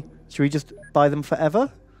money. Should we just buy them forever?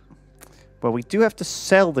 Well, we do have to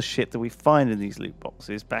sell the shit that we find in these loot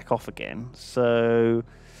boxes back off again. So,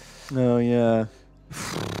 Oh, yeah.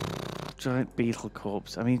 giant beetle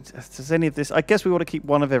corpse. I mean, does any of this? I guess we want to keep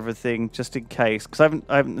one of everything just in case, because I haven't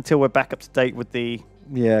until we're back up to date with the.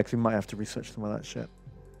 Yeah, because we might have to research some of that shit.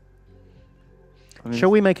 I mean,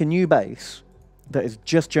 Shall we make a new base that is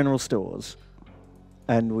just general stores,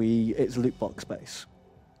 and it's loot box base?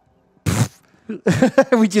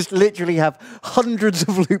 We just literally have hundreds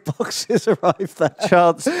of loot boxes arrive there.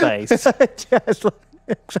 chance space? Yes,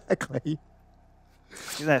 exactly.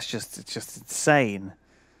 It's just insane.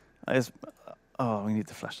 Oh, we need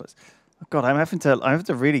the flashlights. Oh, God, I have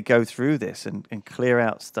to really go through this and clear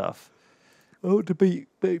out stuff. Oh, to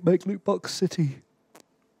make loot box city.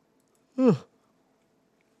 Ugh.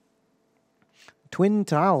 Twin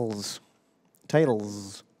Tails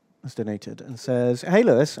has donated and says, "Hey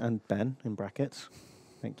Lewis and Ben in brackets,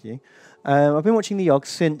 thank you. I've been watching the Yogs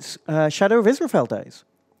since Shadow of Israel days.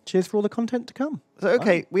 Cheers for all the content to come." So,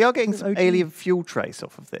 okay, we are getting It's some OG. alien fuel trace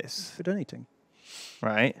off of this, For donating.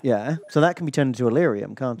 right? Yeah, so that can be turned into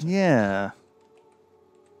Illyrium, can't it? Yeah.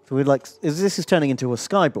 So we're like, this is turning into a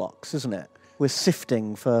Skyblocks, isn't it? We're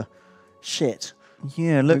sifting for shit.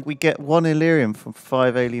 Yeah, look, we get 1 Illyrium from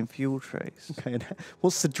 5 alien fuel trace. Okay, and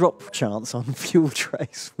what's the drop chance on fuel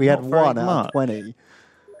trace? We Not had very 1 out much. of 20.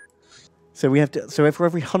 So we have to. So for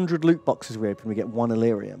every 100 loot boxes we open, we get 1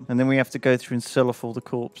 Illyrium. And then we have to go through and sell off all the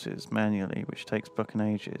corpses manually, which takes fucking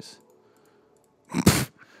ages.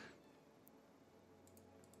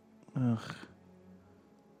 Ugh.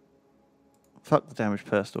 Fuck the damaged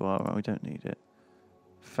personal armor, we don't need it.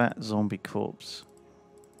 Fat zombie corpse.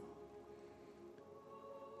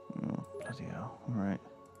 Oh, bloody hell. Alright.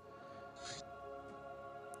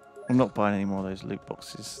 I'm not buying any more of those loot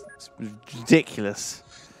boxes. It's ridiculous.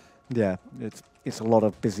 Yeah, it's a lot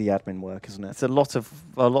of busy admin work, isn't it? It's a lot of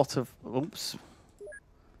oops.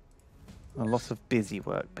 A lot of busy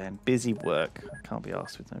work, Ben. Busy work. I can't be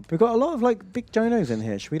asked with no. We've got a lot of like big jonos in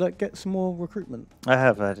here. Should we like get some more recruitment? I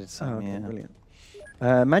have added some, okay, yeah. brilliant.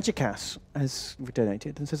 Magicass has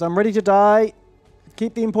donated and says, "I'm ready to die.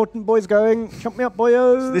 Keep the important boys going. Chop me up,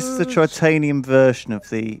 boyos." So this is the titanium version of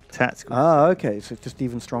the tactical. Ah, okay. So it's just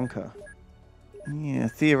even stronger. Yeah,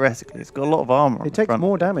 theoretically, it's got a lot of armor. on It the takes front.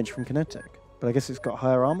 more damage from kinetic, but I guess it's got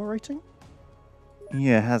higher armor rating.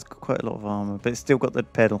 Yeah, it has got quite a lot of armor, but it's still got the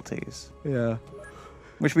penalties. Yeah.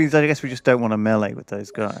 Which means I guess we just don't want to melee with those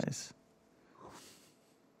guys.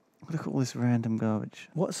 Look at all this random garbage.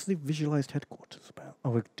 What's the visualized headquarters about?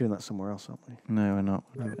 Oh, we're doing that somewhere else, aren't we? No, we're not.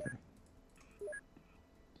 Okay.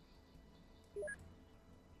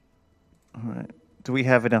 Alright. Do we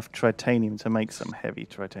have enough titanium to make some heavy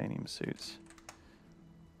titanium suits?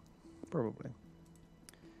 Probably.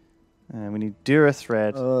 We need Dura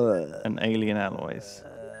thread I and alien alloys.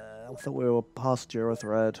 thought we were past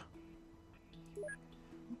Thread.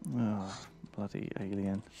 Oh, bloody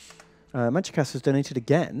alien. Magicass has donated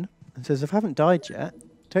again and says, "If I haven't died yet,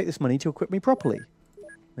 take this money to equip me properly.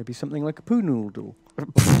 Maybe something like a poo noodle or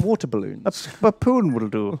some water balloons. A poon will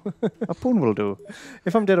do. A poon will do.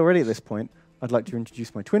 If I'm dead already at this point, I'd like to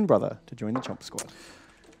introduce my twin brother to join the Chomp Squad."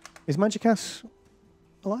 Is Magicass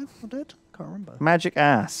alive or dead? Can't remember. Magic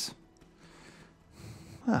ass.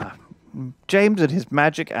 Ah, James and his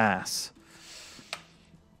magic ass.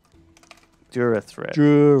 Dura thread.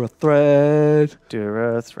 Dura thread.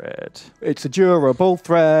 Dura thread. It's a durable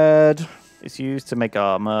thread. It's used to make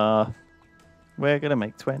armor. We're gonna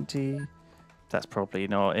make 20. That's probably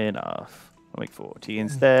not enough. I'll make 40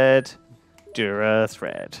 instead. Dura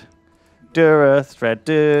thread. Dura thread.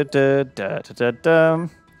 Du, du, da, da, da,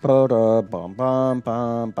 dum. Ba-da, bum, bum,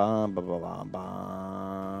 bum, bum, bum, bum,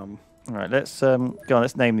 bum. All right, let's go on.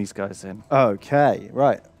 Let's name these guys then. Okay,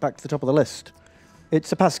 right. Back to the top of the list.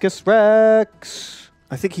 It's Apascus Rex.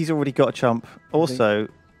 I think he's already got a chump. Also,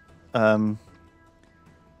 I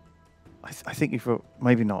think you've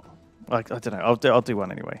maybe not. I don't know. I'll do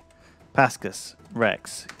one anyway. Pascus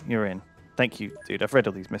Rex, you're in. Thank you, dude. I've read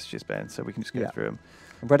all these messages, Ben, so we can just go Yeah. through them.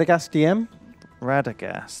 Redagast DM.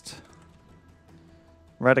 Radagast.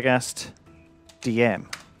 Radagast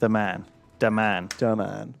DM. The man.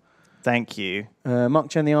 Durman. Thank you. Mark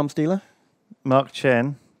Chen, the arms dealer. Mark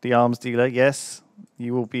Chen, the arms dealer. Yes,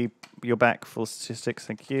 you're back. Full statistics.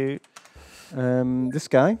 Thank you. This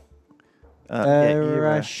guy. Yeah,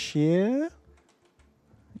 Rashir.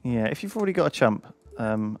 yeah, if you've already got a chump,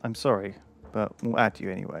 I'm sorry, but we'll add you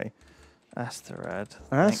anyway. Astarad.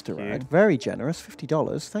 thank Astarad. you. Very generous.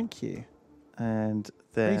 $50. Thank you. And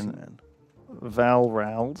Amazing, then man.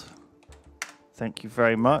 Valrald. Thank you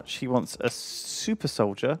very much. He wants a super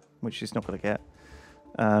soldier, which he's not going to get.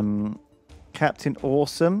 Captain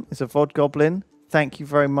Awesome is a VOD goblin. Thank you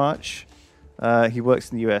very much. He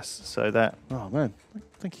works in the US, so that Oh, man.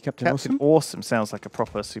 Thank you, Captain Captain Awesome. Awesome sounds like a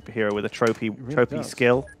proper superhero with a trophy really does.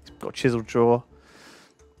 skill. He's got a chiseled jaw.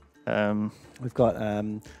 We've got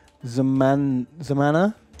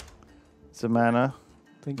Zamana. Zamana.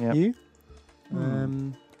 Thank Yep. you.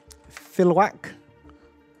 Philwack.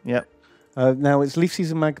 Yep. Now it's Leaf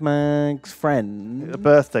Season Magmag's friend, A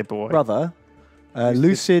birthday boy. brother,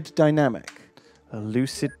 Lucid Dynamic. A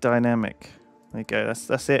lucid dynamic. There you go.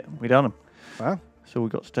 That's it. We done them. Wow. That's all we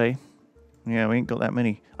got today. Yeah, we ain't got that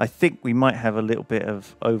many. I think we might have a little bit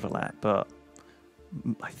of overlap, but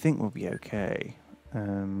I think we'll be okay.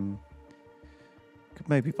 Could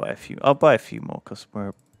maybe buy a few. I'll buy a few more because we're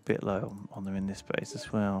a bit low on them in this space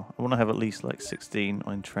as well. I want to have at least like 16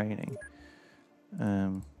 on training.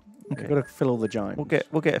 We've Okay. got to fill all the giants.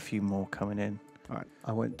 We'll get a few more coming in. All right.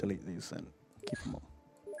 I won't delete these then. Keep them on.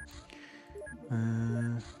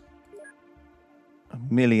 A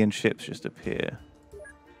million ships just appear.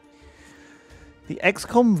 The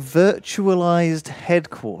XCOM virtualized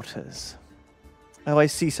headquarters. Oh, I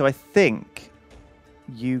see. So I think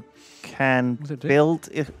you can What's it do? build.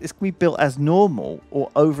 It's can be built as normal or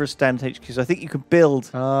over a standard HQ. So I think you can build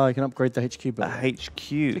You can upgrade the HQ a build.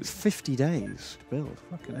 HQ. It takes 50 days to build.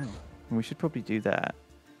 Fucking hell. And we should probably do that.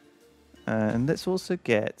 And let's also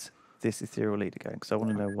get this ethereal leader going because I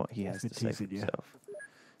want to know what he has to say for Tease it, yeah. himself.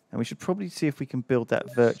 And we should probably see if we can build that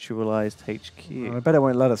virtualized HQ. I bet it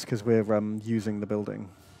won't let us because we're using the building.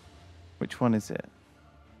 Which one is it?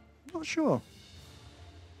 Not sure.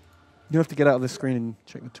 You have to get out of this screen and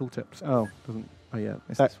check the tooltips. Oh, doesn't. Oh yeah,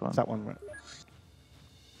 It's that, this one. it's that one, right?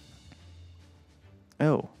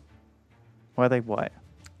 Oh. Why are they white?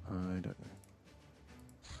 I don't know.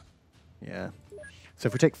 Yeah. So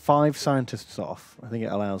if we take 5 scientists off, I think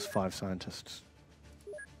it allows 5 scientists.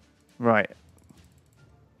 Right.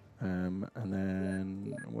 And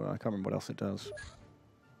then, well, I can't remember what else it does.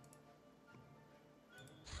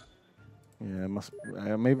 Yeah, must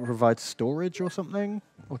maybe provide storage or something,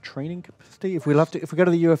 or training capacity. If we go to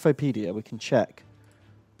the UFOpedia, we can check.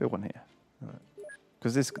 Build one here. Right.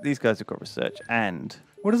 Because these guys have got research and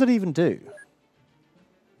What does it even do?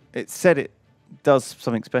 it said it does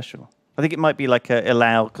something special. I think it might be like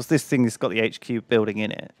because this thing has got the HQ building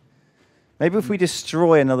in it. Maybe if we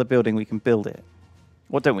destroy another building, we can build it.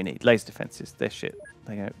 What don't we need? Laser defenses. They're shit.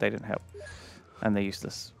 They don't help. And they're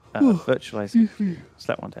useless. Virtualize.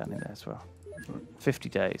 Slap one down in there as well. 50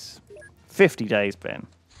 days. 50 days, Ben.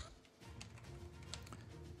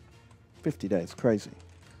 50 days, crazy.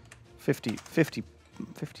 50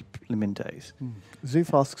 blimmin' days.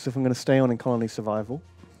 Zoof asks if I'm going to stay on in Colony Survival,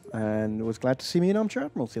 and was glad to see me in Armchair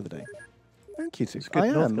Admirals the other day. Thank you, Zoof. good. I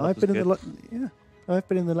North am. Gulf I've was been in good. I've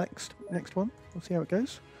been in the next one. We'll see how it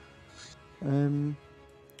goes.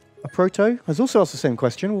 A Proto has also asked the same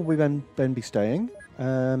question. Will we Ben be staying?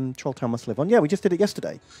 Trolltown must live on. Yeah, we just did it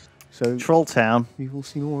yesterday. So Troll Town. we will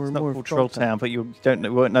see more It's and not more called of Troll Town, but you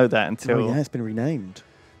won't know that until Oh yeah, it's been renamed.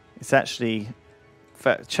 it's actually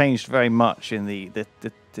changed very much in the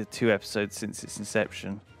 2 episodes since its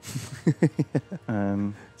inception.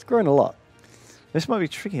 It's grown a lot. This might be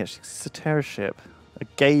tricky, actually. 'Cause it's a terror ship. A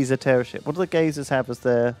gazer terror ship. What do the gazers have as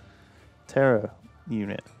their terror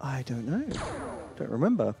unit? I don't know. Don't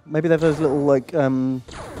remember. Maybe they have those little like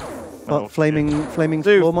Oh, flaming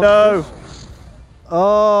Zoof, claw no! monsters.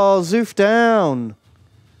 Oh, Zoof down.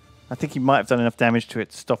 I think he might have done enough damage to it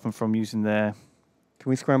to stop them from using their... Can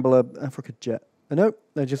we scramble a Africa jet? Nope,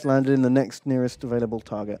 they just landed in the next nearest available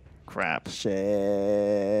target. crap.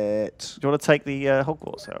 Shit. Do you want to take the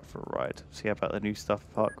Hogwarts out for a ride? See about the new stuff,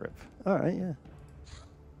 Park Grip. All right, yeah.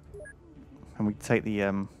 And we take the...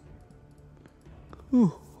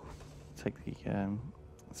 Take the...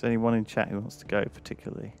 Is there anyone in chat who wants to go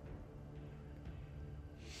particularly?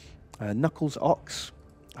 Knuckles Ox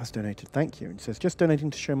has donated. Thank you. And says, just donating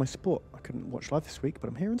to show my support. I couldn't watch live this week, but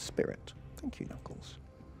I'm here in spirit. Thank you, Knuckles.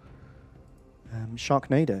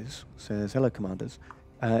 Sharknadoes says, hello, commanders.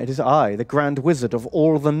 It is I, the Grand Wizard of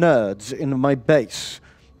all the nerds in my base.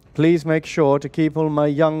 Please make sure to keep all my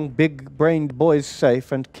young, big-brained boys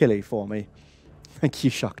safe and killy for me. Thank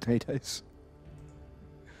you, Sharknadoes.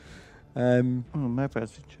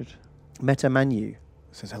 Moped's injured. Meta Manu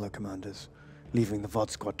says, hello, commanders. Leaving the VOD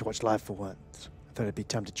squad to watch live for once. I thought it'd be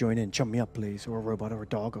time to join in. Chum me up, please. Or a robot or a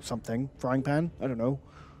dog or something. Frying pan? I don't know.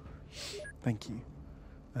 Thank you.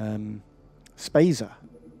 Spazer.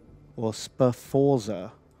 Or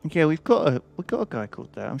Spurforza. Yeah, we've got a guy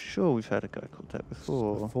called that. I'm sure we've had a guy called that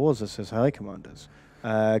before. Spurforza says, hi, commanders.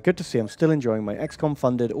 Good to see. I'm still enjoying my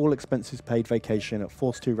XCOM-funded, all-expenses-paid vacation at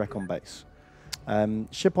Force 2 Recon Base.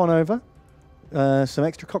 Ship on over. Some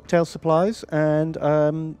extra cocktail supplies, and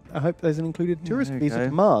I hope there's an included tourist visa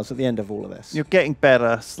to Mars at the end of all of this. You're getting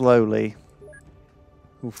better slowly.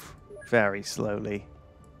 Oof. Very slowly.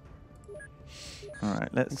 All right,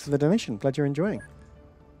 Thanks for the donation. Glad you're enjoying.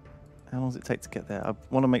 How long does it take to get there? I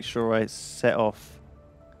want to make sure I set off.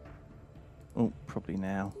 Oh, probably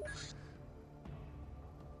now.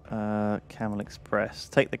 Camel Express.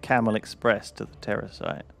 Take the Camel Express to the Terror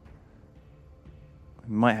site.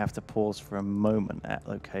 We might have to pause for a moment at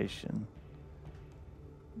location.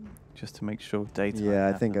 Just to make sure daytime Yeah, I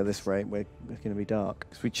happens. think at this rate it's going to be dark.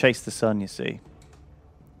 Because we chase the sun, you see.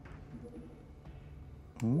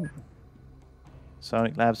 Ooh.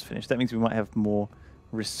 Sonic Labs finished. That means we might have more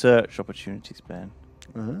research opportunities, Ben.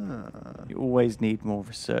 Ah. You always need more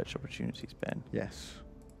research opportunities, Ben. Yes.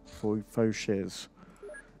 Faux shiz.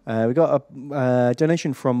 We got a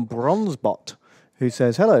donation from Bronzebot, who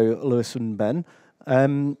says, hello, Lewis and Ben.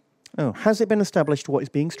 Has it been established what is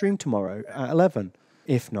being streamed tomorrow at 11?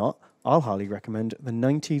 If not, I'll highly recommend the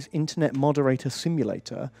 90s Internet Moderator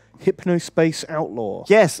Simulator, Hypnospace Outlaw.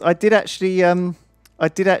 Yes, I did actually.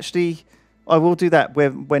 I will do that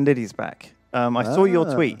when Liddy's back. I saw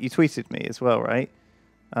your tweet. You tweeted me as well, right?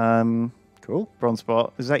 Cool.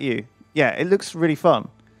 Bronzebot, is that you? Yeah, it looks really fun.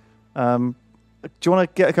 Do you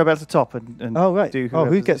want to go back to the top and oh, right. do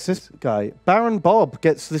who gets this guy? Baron Bob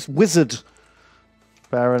gets this wizard.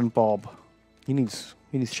 Baron Bob. He needs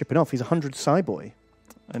shipping off. He's 100 Cyboy.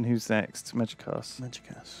 And who's next? Magicass.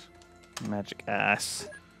 Magic ass.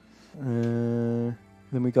 Then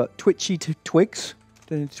we got Twitchy Twigs.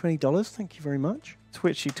 Donated $20. Thank you very much.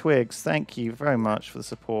 Twitchy Twigs. Thank you very much for the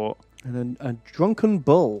support. And a Drunken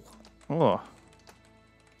Bull. Oh.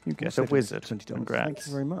 You get a wizard. $20. Congrats. Thank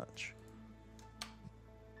you very much.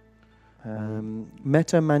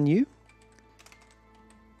 Meta Manu.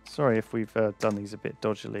 Sorry if we've done these a bit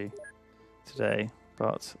dodgily today,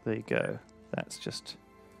 but there you go. That's just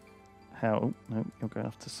how... Oh, no, you're going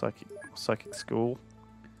off to psychic school.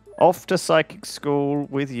 Off to psychic school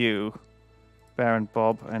with you, Baron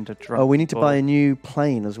Bob, and a drunk. Oh, we need to bull. buy a new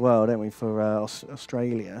plane as well, don't we, for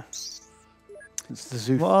Australia? It's the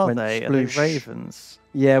Zoo. What are they? Are they Ravens?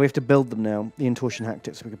 Yeah, we have to build them now. Ian Torsion hacked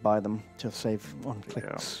it so we could buy them to save on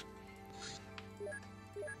clicks.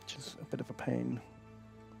 Which is a bit of a pain.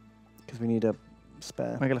 Because we need a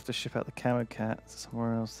spare. We're going to have to ship out the Camo Cat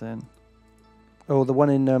somewhere else then. Oh, the one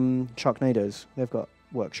in Sharknadoes. They've got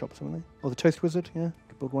workshops, haven't they? Or the Toast Wizard, yeah.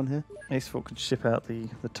 Could build one here. Acefort could ship out the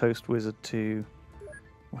Toast Wizard to...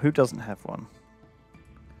 Well, who doesn't have one?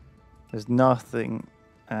 There's nothing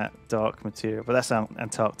at Dark Material, but that's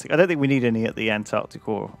Antarctic. I don't think we need any at the Antarctic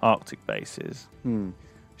or Arctic bases.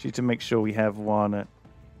 Just need to make sure we have one at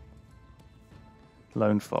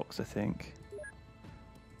Lone Fox, I think.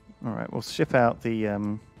 All right, we'll ship out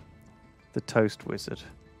the Toast Wizard,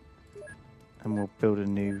 and we'll build a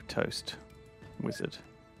new Toast Wizard.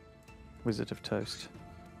 Wizard of Toast.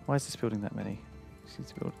 Why is this building that many? It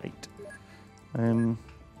needs to build 8.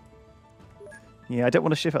 Yeah, I don't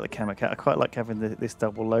want to ship out the Camo Cat. I quite like having this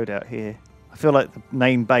double loadout here. I feel like the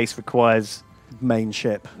main base requires main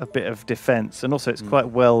ship a bit of defense, and also it's quite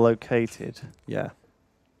well located. Yeah.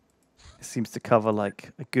 It seems to cover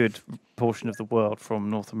like a good portion of the world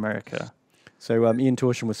from North America. So Ian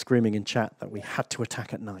Torsion was screaming in chat that we had to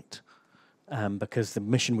attack at night because the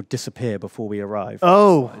mission would disappear before we arrived.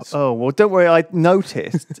 Oh, well, don't worry. I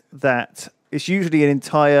noticed that it's usually an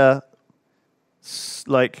entire, it's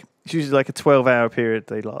usually like a 12-hour period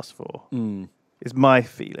they last for, is my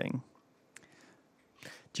feeling.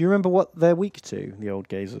 Do you remember what they're weak to, the old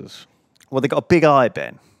gazers? Well, they got a big eye,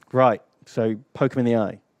 Ben. Right, so poke them in the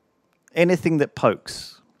eye. Anything that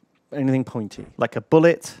pokes. Anything pointy. Like a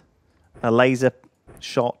bullet, a laser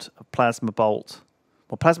shot, a plasma bolt.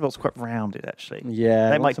 Well, plasma bolt's quite rounded, actually. Yeah.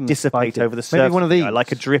 They might dissipate over the surface. Maybe one of these.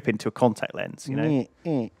 Like a drip into a contact lens, you know?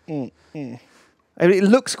 I mean, it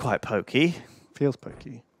looks quite pokey. Feels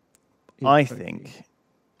pokey. I think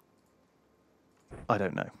I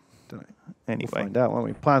don't know. Don't know. Anyway. We'll find out, won't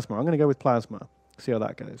we? Plasma. I'm going to go with plasma. See how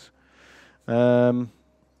that goes.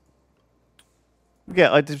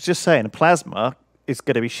 Yeah, I was just saying, a plasma is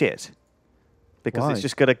going to be shit. Because Why? it's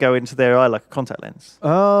just going to go into their eye like a contact lens.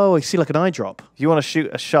 Oh, I see, like an eye drop. You want to shoot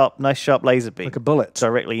a nice sharp laser beam. Like a bullet.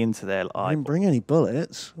 Directly into their I eye. didn't bring any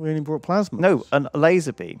bullets. We only brought plasma. No, a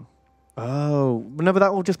laser beam. Oh, no, but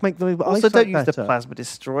that will just make the Also, eyesight don't use the better. plasma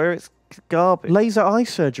destroyer. It's garbage. Laser eye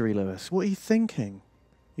surgery, Lewis. What are you thinking?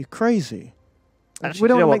 You crazy? Actually, we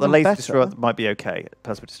don't you know wanna what? The make them laser better. destroyer might be okay.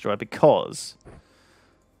 Plasma destroyer because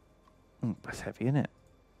that's heavy, isn't it?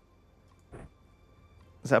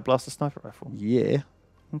 Is that a blaster sniper rifle? Yeah.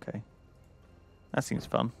 Okay, that seems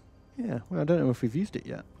fun. Yeah. Well, I don't know if we've used it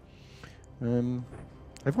yet.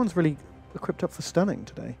 Everyone's really equipped up for stunning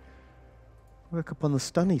today. Work up on the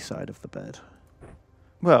stunny side of the bed.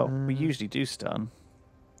 Well, we usually do stun.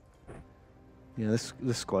 Yeah, this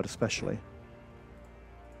squad especially.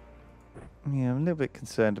 Yeah, I'm a little bit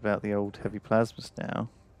concerned about the old heavy plasmas now.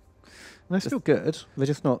 They're still good. They're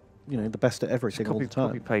just not, the best at everything all the time.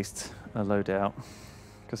 Copy paste a loadout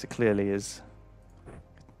because it clearly is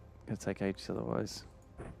going to take ages otherwise.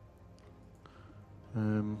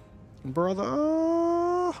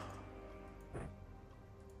 Brother.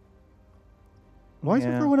 Why is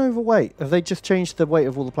Yeah. everyone overweight? Have they just changed the weight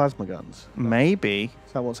of all the plasma guns? Maybe.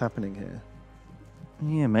 Is that what's happening here?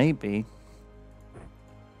 Yeah, maybe.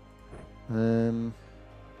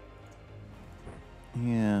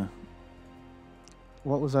 Yeah.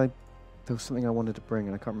 What was I? There was something I wanted to bring,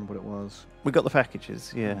 and I can't remember what it was. We got the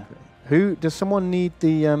packages, yeah. Okay. Who does someone need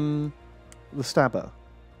the stabber?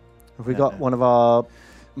 Have we No. got one of our?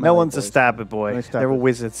 No melee one's a boys? stabber boy. No They're all stabbers.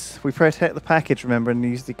 wizards. We protect the package, remember, and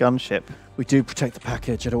use the gunship. We do protect the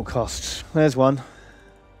package at all costs. There's one.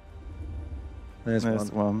 There's one.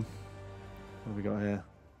 one. What have we got here?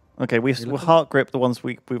 Okay, we'll looking? heart grip the ones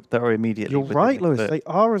that are immediately. You're within right, the- Lewis. the- They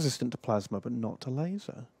are resistant to plasma, but not to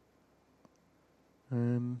laser.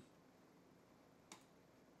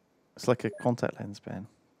 It's like a contact lens, Ben.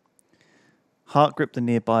 Heart grip the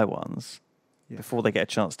nearby ones Yeah. before they get a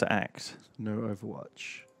chance to act. No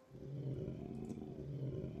Overwatch.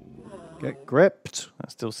 Get gripped.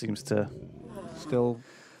 That still seems to. Still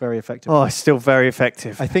very effective. Oh, it's still very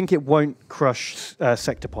effective. I think it won't crush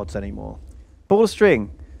sector pods anymore. Ball of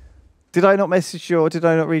string. Did I not message you or did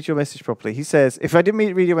I not read your message properly? He says, if I didn't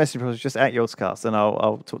read your message properly, just at Yogscast, then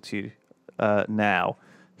I'll talk to you now.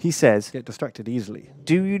 He says, Get distracted easily.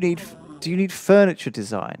 do you need furniture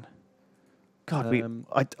design? God, I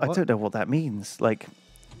what? don't know what that means. Like,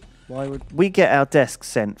 Why would? we get our desks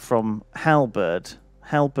sent from Halberd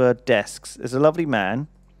Desks. There's a lovely man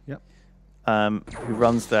Yep. who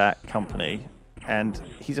runs that company, and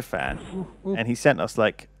he's a fan. Ooh. And he sent us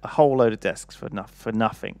like a whole load of desks for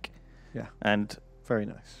nothing. Yeah. And Very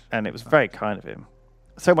nice. it was very kind of him.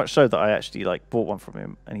 So much so that I actually like bought one from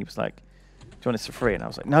him, and he was like, "Do you want this for free?" And I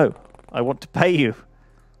was like, "No, I want to pay you.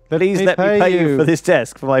 Please let me pay you for this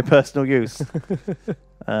desk for my personal use."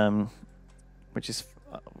 Which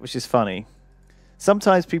is funny.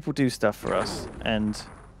 Sometimes people do stuff for us, and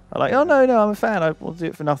I'm like, "Oh no, I'm a fan. I will do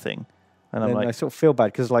it for nothing." And I'm And like, I sort of feel bad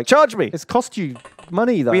because like "Charge me. it's cost you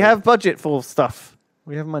money though. We have budget for stuff.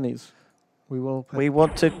 we have monies. We will. Pay. We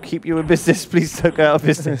want to keep you in business. Please don't go out of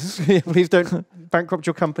business." Yeah, please don't bankrupt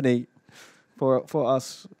your company for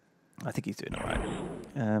us. I think he's doing all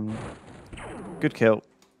right. Good kill.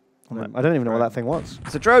 I don't even know what that thing was.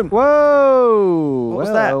 It's a drone. Whoa! What was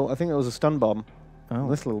that? I think it was a stun bomb. Oh,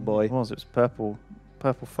 This little boy. it was purple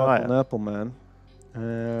fire. Purple Nurple man.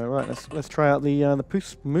 Right, let's try out the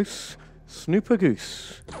Moose Snooper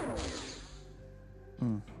Goose.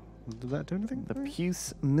 Did that do anything? The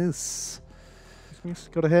Puce Moose. Moose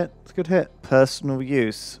got a hit. It's a good hit. Personal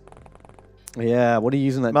use. Yeah. What are you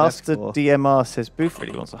using that Master desk for? DMR says Booth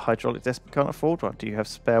really wants a hydraulic desk but can't afford one. Do you have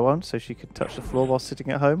spare one so she can touch the floor while sitting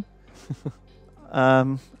at home?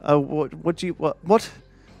 What?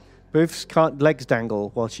 Booth's legs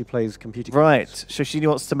dangle while she plays computer. Right. games. So she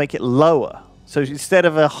wants to make it lower. So instead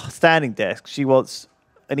of a standing desk, she wants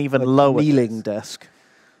an even lower kneeling desk. desk.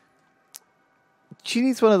 She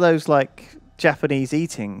needs one of those like Japanese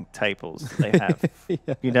eating tables they have,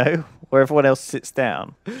 Yeah. where everyone else sits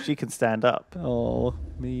down. She can stand up. Oh,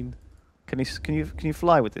 mean. Can you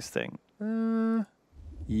fly with this thing?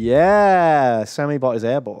 Yeah. Sammy Bot is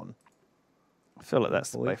airborne. I feel like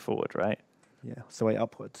that's the Boy. way forward, right? Yeah, it's the way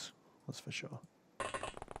upwards. That's for sure.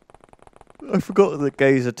 I forgot that the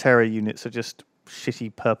Gazer Terror units are just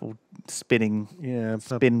shitty purple spinning Yeah,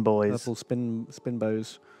 spin boys. purple spin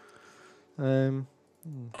bows. Have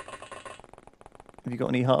you got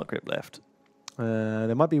any heart grip left?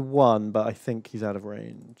 There might be one, but I think he's out of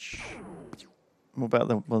range. What about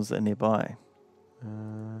the ones that are nearby?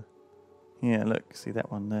 Uh, Yeah, look, see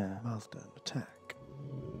that one there. Marsden, attack.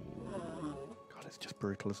 God, it's just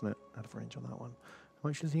brutal, isn't it? Out of range on that one. How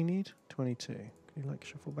much does he need? 22. Can you like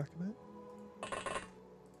shuffle back a bit?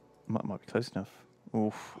 Might be close enough.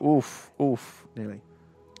 Oof, oof, oof. Nearly.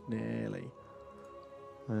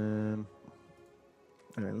 Anyway,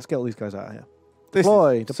 let's get all these guys out of here. This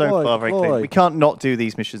Deploy, is so deploy, far very clear. deploy. We can't not do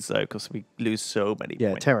these missions though, because we lose so many Yeah,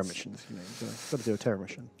 points. terror missions. You know, got to do a terror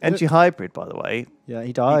mission. NG Hybrid, by the way, Yeah, he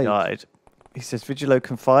he died. died. He says Vigilo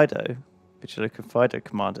Confido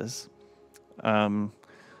commanders.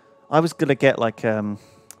 I was gonna get like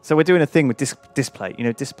so we're doing a thing with Display. You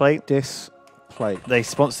know, Display. Display. They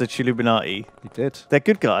sponsored Chilluminati. He did. They're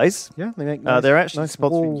good guys. Yeah, they make. They're actually nice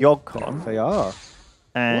sponsoring wall- YogCon, They are.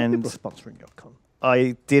 and people are sponsoring YogCon.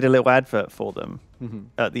 I did a little advert for them Mm-hmm.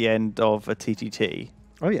 at the end of a TTT.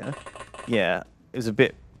 Oh yeah. Yeah, it was a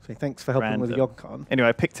bit. So thanks for helping with Random. YogCon. Anyway,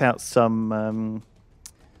 I picked out some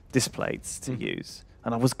displays to Mhm. use,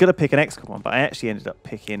 and I was gonna pick an XCOM one, but I actually ended up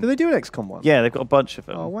picking. Do they do an XCOM one? Yeah, they've got a bunch of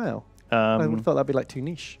them. Oh wow. I would have Um, thought that'd be like too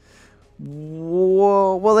niche.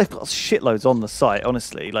 well, they've got shitloads on the site.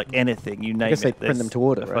 Honestly, like anything you name guess they it, print them there's to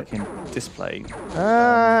order, a right? fucking display.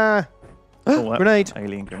 Ah! Oh, that Grenade.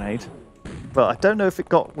 Alien grenade. But I don't know if it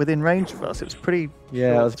got within range of us. It was pretty.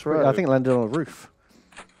 Yeah, short it was throw. I think it landed on a roof.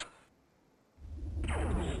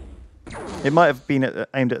 It might have been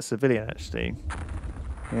aimed at a civilian, actually.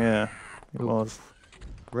 Yeah, it Oof. was.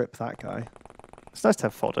 Rip that guy. It's nice to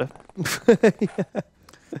have fodder.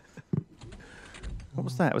 What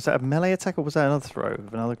was that? Was that a melee attack or was that another throw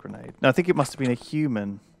of another grenade? No, I think it must have been a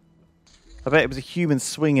human. I bet it was a human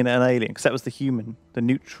swinging at an alien, because that was the human, the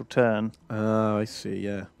neutral turn. Oh, I see,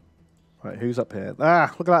 yeah. Right, who's up here?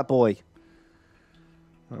 Ah, look at that boy.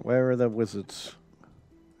 Right, where are the wizards?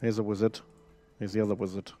 Here's a wizard. Here's the other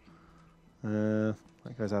wizard. That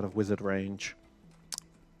guy's out of wizard range.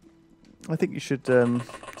 I think you should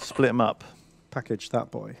split them up. Package that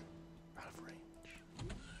boy. Out of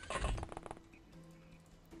range.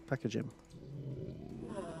 Package him.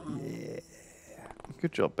 Yeah.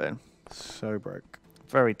 Good job, Ben. So broke.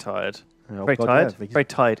 Very tired. Oh, Very God, tired. yeah. Very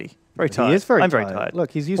tidy. Very tired. He is very I'm tired. very tired.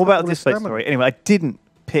 Look, he's used What up about all this his place stamina. story? Anyway, I didn't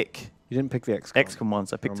pick You didn't pick the XCOM. XCOM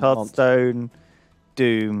ones. I picked From Mont. Hearthstone,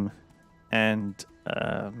 Doom, and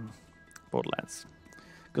Borderlands.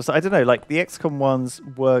 Because I don't know, like the XCOM ones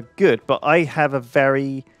were good, but I have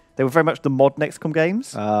they were very much the modern XCOM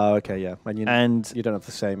games. Oh, okay, yeah. And you don't have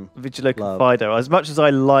the same. Vigilo love. Confido, as much as I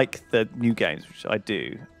like the new games, which I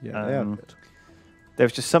do, Yeah, they are good. there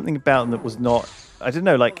was just something about them that was not, I don't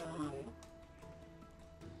know, like,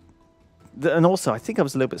 and also I think I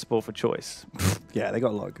was a little bit spoiled for choice. Yeah, they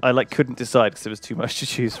got a lot of good. I like couldn't decide because there was too much to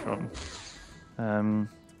choose from.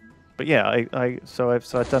 But yeah, I've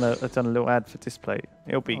done a little ad for Display.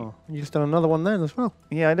 It'll be Oh, you just done another one then as well.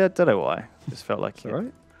 yeah, I don't know why. Just felt like It's all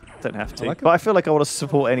right. don't have to. I like it. But I feel like I want to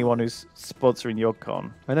support anyone who's sponsoring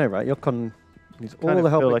YogCon. I know, right? YogCon needs Kind all of the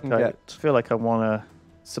help feel it like can I get. feel like I want to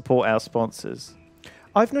support our sponsors.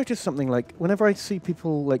 I've noticed something like whenever I see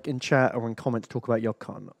people like in chat or in comments talk about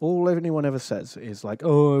YogCon, all anyone ever says is like,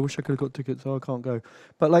 "Oh, I wish I could have got tickets. Oh, I can't go."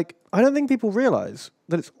 But like, I don't think people realise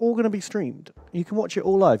that it's all going to be streamed. You can watch it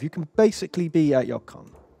all live. You can basically be at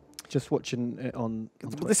YogCon, just watching it on.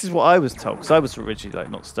 Well, this is what I was told because I was originally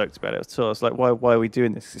like not stoked about it. So I was like, "Why are we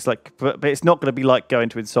doing this?" It's like, but it's not going to be like going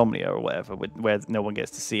to Insomnia or whatever, where no one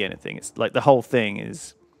gets to see anything. It's like the whole thing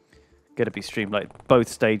is going to be streamed. Like both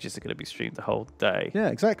stages are going to be streamed the whole day. Yeah,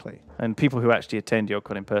 exactly. And people who actually attend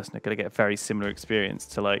YogCon in person are going to get a very similar experience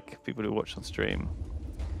to like people who watch on stream.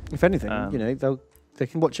 If anything, you know, they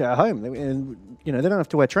can watch it at home. And, you know, they don't have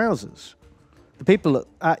to wear trousers. The people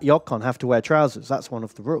at YogCon have to wear trousers. That's one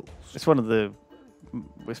of the rules. It's one of the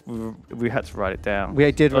we had to write it down.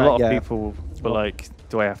 We did a write, lot yeah. of people were like,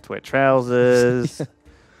 "Do I have to wear trousers?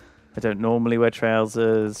 I don't normally wear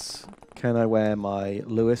trousers." Can I wear my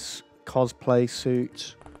Lewis cosplay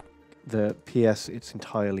suit? The PS, it's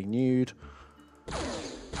entirely nude.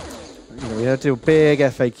 You know, we had to do a big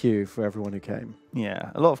FAQ for everyone who came.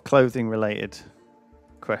 Yeah, a lot of clothing related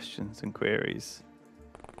questions and queries.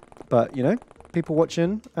 But, you know, people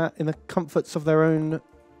watching in the comforts of their own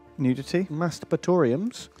Nudity?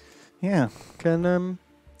 masturbatoriums Yeah. can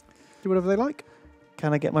do whatever they like.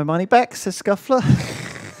 Can I get my money back, says Scuffler?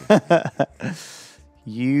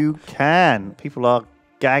 You can. People are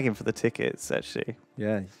gagging for the tickets, actually.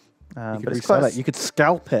 Yeah. You But could it's quite resell it. You could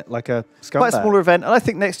scalp it like a scalp quite a smaller event, and I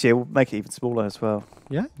think next year we'll make it even smaller as well.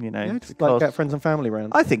 Yeah. You know, Yeah, just like because get friends and family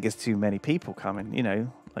around. I think it's too many people coming. You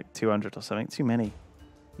know, like 200 or something. Too many.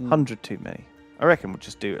 Mm. 100 too many. I reckon we'll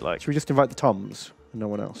just do it like... Should we just invite the Toms and no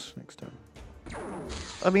one else next time?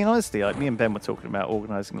 I mean, honestly, like, me and Ben were talking about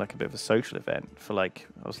organising like a bit of a social event for like...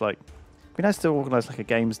 I was like, it'd be nice to organise like a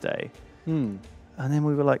games day. Hmm. And then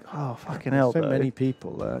we were like, oh, fucking hell, So though. many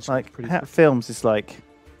people. Like, Hat Films is like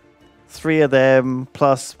 3 of them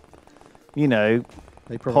plus, you know,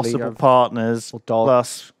 they probably possible have partners or dogs.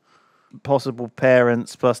 plus possible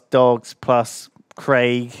parents plus dogs plus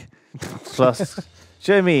Craig plus,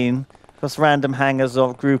 do you know what I mean? Plus random hangers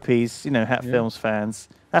of groupies, you know, Hat Films fans.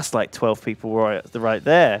 That's like 12 people right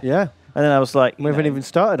there. Yeah. And then I was like, We haven't even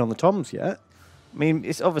started on the Toms yet. I mean,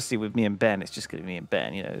 it's obviously with me and Ben. It's just going to be me and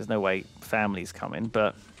Ben. You know, there's no way family's coming.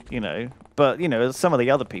 But you know, some of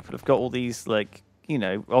the other people have got all these like, you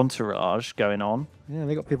know, entourage going on. Yeah,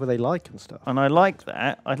 they got people they like and stuff. And I like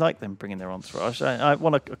that. I like them bringing their entourage. I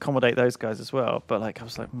want to accommodate those guys as well. But like, I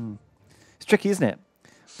was like, it's tricky, isn't it?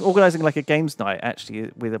 Organising like a games night actually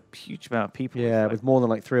with a huge amount of people. Yeah, like, with more than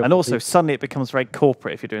like 3 or 4 and also people. suddenly it becomes very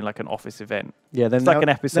corporate if you're doing like an office event. Yeah, then it's like an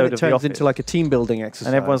episode then it of The turns Office. into like a team building exercise.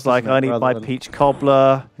 And everyone's like, doesn't it, I need rather my than- peach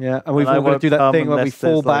cobbler. Yeah, and we've I all got to won't do that come thing where we unless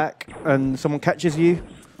fall there's, like- back and someone catches you.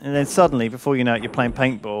 And then suddenly, before you know it, you're playing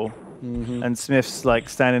paintball, and Smith's like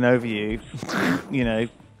standing over you, you know,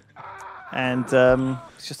 and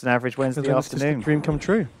it's just an average Wednesday Then it's just a afternoon. dream come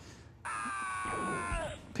true.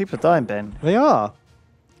 People are dying, Ben. They are.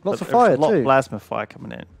 Lots But of fire there's a lot too. of plasma fire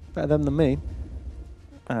coming in. Better them than me.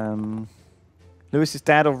 Lewis's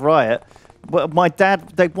dad will riot. Well, my dad,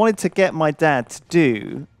 they wanted to get my dad to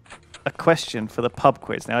do a question for the pub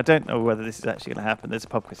quiz. Now, I don't know whether this is actually going to happen. There's a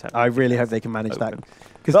pub quiz happening. I really hope they can manage that. Open.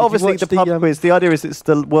 Because But obviously, the pub quiz, the idea is it's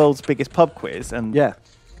the world's biggest pub quiz, and Yeah,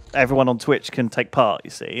 everyone on Twitch can take part, you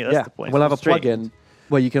see. That's yeah. the point. We'll have a It's streamed. plug-in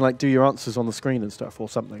where you can like do your answers on the screen and stuff, or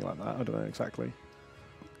something like that. I don't know exactly.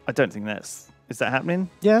 I don't think that's... Is that happening?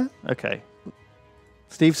 Yeah. Okay.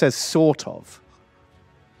 Steve says sort of,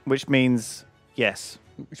 Which means yes.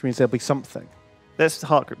 which means there'll be something. Let's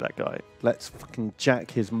heart grip that guy. Let's fucking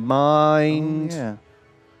jack his mind. Yeah.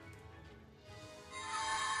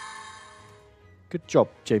 Good job,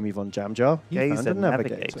 Jamie Von Jamjar. You Gaze found a and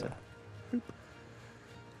navigator.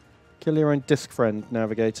 Kill your own disc friend,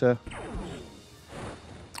 navigator.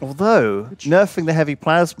 Although, nerfing the heavy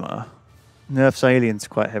plasma nerfs aliens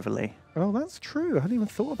quite heavily. Oh, that's true. I hadn't even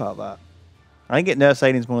thought about that. I think it nerfs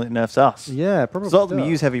aliens more than it nerfs us. Yeah, probably. A lot of them does.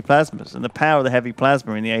 use heavy plasmas, and the power of the heavy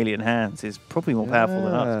plasma in the alien hands is probably more powerful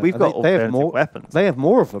than Yeah. us. We've And got they have alternative more weapons. They have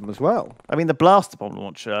more of them as well. I mean, the blaster bomb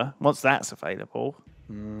launcher, once that's available,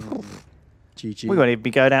 GG. we won't even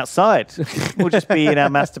be going outside. We'll just be in our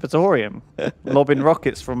masturbatorium, lobbing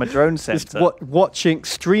rockets from a drone Just center.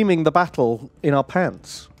 streaming the battle in our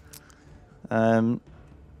pants.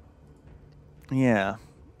 Yeah.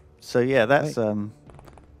 So yeah, that's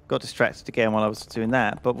got distracted again while I was doing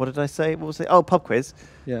that. But what did I say? What was it? Oh, pub quiz.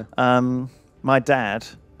 Yeah. My dad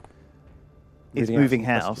is Reading out moving some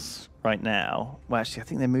house questions. right now. Well, actually, I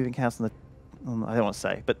think they're moving house I don't want to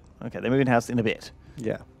say, but okay, they're moving house in a bit.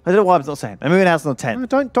 Yeah. I don't know why I'm not saying. They're moving house on the 10th. No,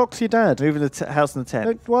 don't dox your dad. Moving the house on the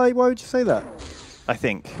 10th. Why would you say that? I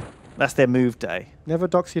think that's their move day. Never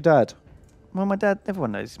dox your dad. Well, my dad.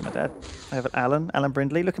 Everyone knows he's my dad. I have Alan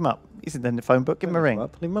Brindley. Look him up. He's in the phone book. Give him a ring. Leave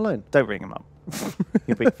him alone. Don't ring him up.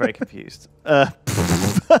 He'll be very confused.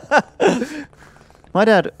 My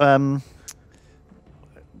dad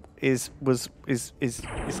is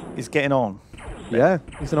getting on. Yeah,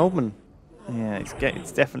 he's an old man. Yeah,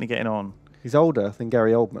 it's definitely getting on. He's older than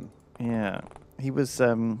Gary Oldman. Yeah, he was.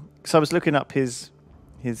 So I was looking up his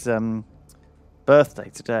birthday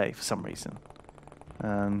today for some reason.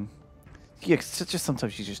 Yeah, just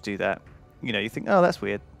sometimes you just do that. You know, you think, oh, that's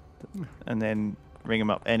weird, and then ring him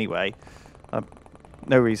up anyway.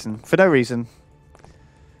 No reason. For no reason.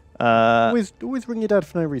 Always ring your dad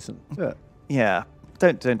for no reason. Yeah. Yeah.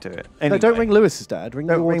 Don't do it. Anyway. No, don't ring Lewis's dad. Ring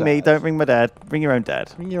Don't your ring dad. me. Don't ring my dad. Ring your own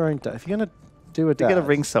dad. Ring your own dad. If you're gonna do a If dad, you're gonna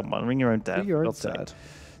ring someone, ring your own dad. do your for own God's sake. dad.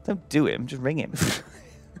 Don't do him. Just ring him.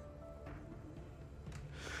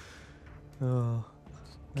 Oh.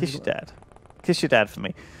 Kiss your dad. Kiss your dad for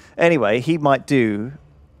me. Anyway, he might do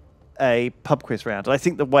a pub quiz round. I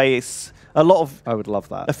think the way it's a lot of I would love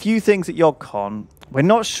that. a few things at YogCon. We're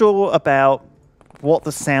not sure about what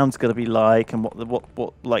the sound's going to be like and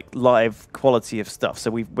what like live quality of stuff.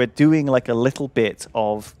 So we're doing like a little bit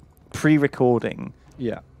of pre-recording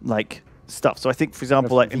Yeah. like stuff. So I think, for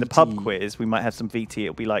example, Kind of like in the pub VT. quiz, we might have some VT.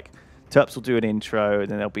 It'll be like Terps will do an intro, and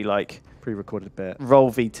then there'll be like Pre-recorded bit.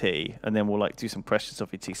 roll VT, and then we'll like do some questions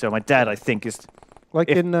of VT. So my dad, I think, is Like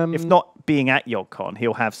if, in if not being at YogCon,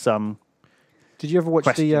 he'll have some did you ever watch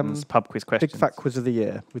questions, the pub quiz questions. Big Fat Quiz of the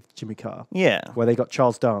Year with Jimmy Carr? Yeah. Where they got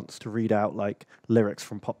Charles Dance to read out like lyrics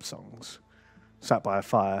from pop songs. sat by a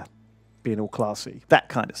fire, being all classy. That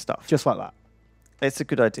kind of stuff. Just like that. It's a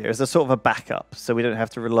good idea. It's a sort of a backup, so we don't have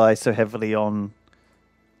to rely so heavily on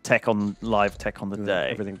live tech on the day.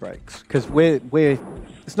 Everything breaks. Because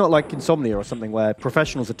it's not like Insomnia or something where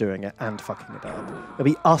professionals are doing it and fucking it up. It'll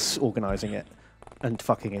be us organising it and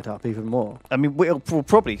fucking it up even more. I mean, we'll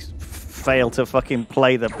probably fail to fucking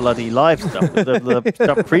play the bloody live stuff, the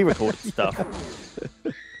stuff pre-recorded stuff.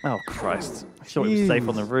 Oh, Christ. I thought it was safe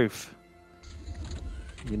on the roof.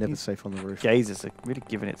 You're never safe on the roof. Gazers are really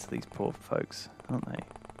giving it to these poor folks, aren't they?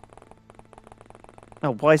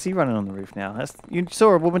 Oh, why is he running on the roof now? You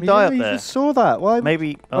saw a woman die up you there. just saw that. Why?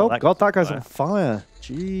 Maybe. Oh, God, that guy's on fire.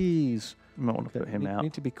 Jeez. You might want to put him out.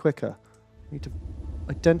 Need to be quicker. Need to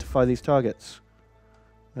identify these targets.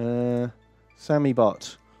 Sammy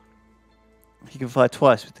bot. He can fire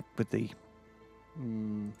twice with the.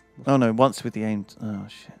 Oh no, once with the aimed. Oh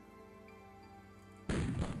shit.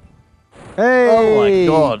 Hey! Oh my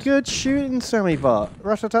God! Good shooting, Sammy bot.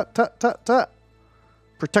 Rat-a-tat-tat-tat-tat.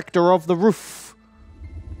 Protector of the roof.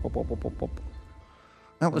 Bop, bop, bop, bop, bop.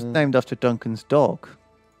 That was named after Duncan's dog.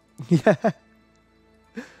 Yeah.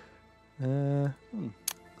 Man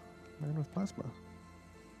with plasma.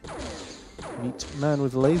 Meet man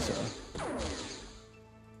with laser.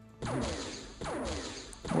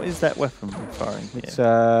 What is that weapon we're firing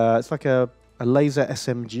here? It's like a laser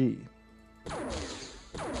SMG.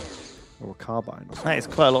 Or a carbine or something. That is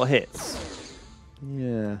quite a lot of hits.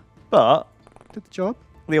 Yeah. But Did the job.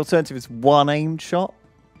 the alternative is one aimed shot.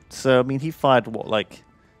 So, I mean, he fired, what, like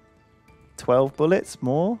 12 bullets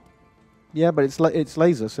more? Yeah, but it's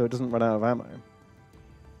laser, so it doesn't run out of ammo.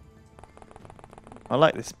 I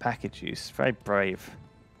like this package use. Very brave.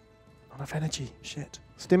 Not enough energy. Shit.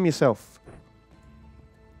 Stim yourself.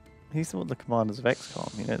 He's one of the commanders of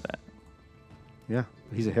XCOM, you know that. Yeah,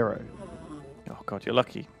 he's a hero. Oh, God, you're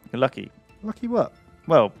lucky. You're lucky. Lucky what?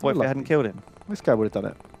 Well, what if lucky. you hadn't killed him? This guy would have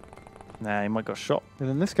done it. Nah, he might have got shot. And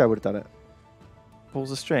then this guy would have done it.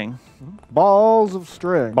 Balls of string. Balls of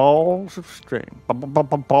string. Balls of string.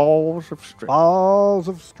 Balls of string. Balls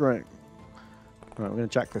of string. Right, we're going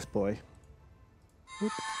to jack this boy.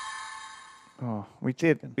 Whoop. Oh, we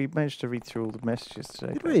did. We managed to read through all the messages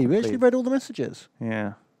today. Did we? We actually read all the messages.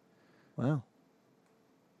 Yeah. Wow.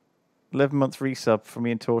 11-month resub from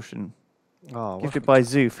me and Torsion. Oh, Gifted by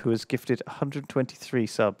Zoof, who has gifted 123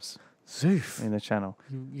 subs Zoof. in the channel.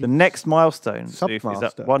 The next milestone, Sub Zoof, is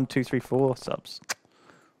milestone. at 1, 2, 3, 4 subs.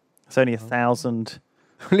 It's only 1,000.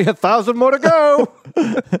 Only 1,000 more to go.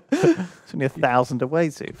 It's only 1,000 away,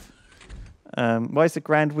 Zoof. Why is the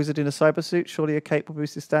Grand Wizard in a cyber suit? Surely a cape will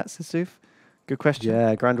boost his stats, says Zoof. Good question.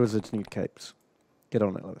 Yeah, Grand Wizards need capes. Get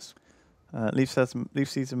on it, Lewis. Leaf Season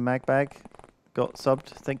Magbag got subbed.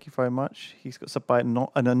 Thank you very much. He's got subbed by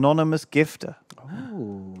an anonymous gifter.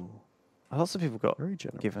 Oh, Lots of people got very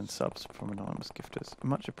generous. given subs from anonymous gifters.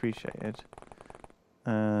 Much appreciated.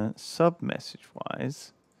 Sub message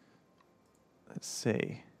wise, let's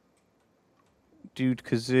see. Dude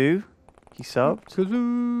Kazoo, he subbed.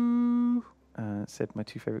 Kazoo. Said my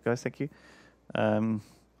two favorite guys. Thank you. There's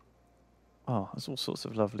all sorts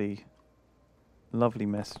of lovely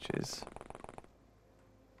messages.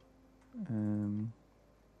 Boop,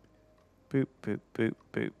 boop, boop,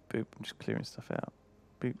 boop, boop. I'm just clearing stuff out.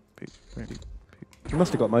 Boop, boop, boop, boop. You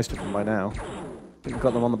must have got most of them by now. You've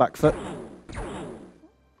got them on the back foot.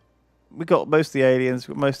 We got most of the aliens,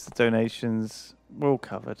 we got most of the donations. We're all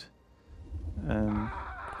covered.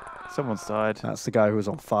 Someone's died. That's the guy who was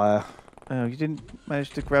on fire. Oh, you didn't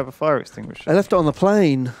manage to grab a fire extinguisher. I left it on the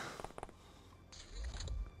plane.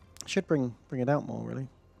 Should bring it out more, really.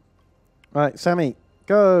 Right, Sammy,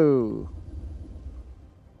 go.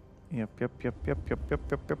 Yep.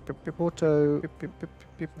 Auto.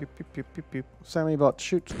 Sammy bot,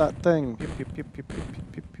 shoot that thing.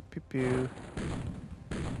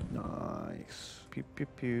 Nice.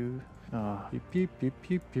 Ah. Pew, pew, pew,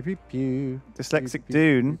 pew, pew, pew, pew. Dyslexic Pew,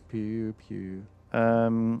 Dune. Pew, pew.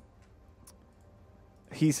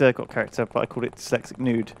 He's got character, but I called it Dyslexic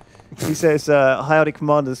Nude. He says, "Hi, Audi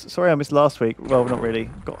Commanders. Sorry I missed last week. Well, not really.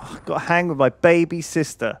 Got a hang with my baby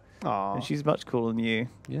sister. Aww. And she's much cooler than you.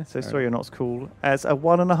 Yeah, So fair sorry you're not as cool as a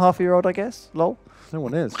 1.5-year-old, I guess. Lol. No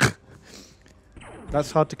one is.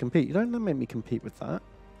 That's hard to compete. You don't make me compete with that.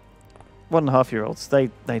 1.5-year-olds,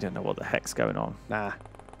 they don't know what the heck's going on. Nah.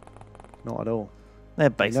 Not at all.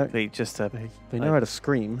 They're basically just a They know how to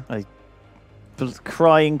scream.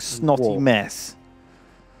 crying, snotty Walk. mess.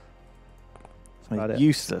 about They're it.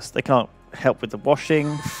 useless. They can't help with the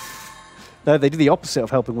washing. No, they do the opposite of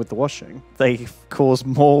helping with the washing. They cause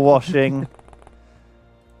more washing.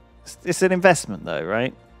 It's an investment, though,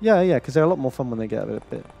 right? Yeah, because they're a lot more fun when they get a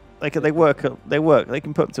bit They work. They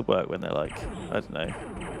can put them to work when they're like, I don't know,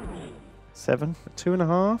 7.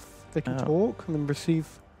 2.5. They can Oh. talk and then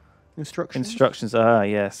receive instructions. Instructions. Ah,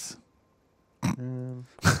 yes. Um,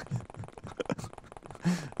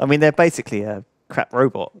 I mean, they're basically a crap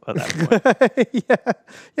robot at that point.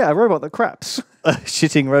 yeah, a robot that craps. A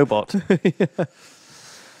shitting robot.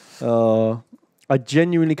 I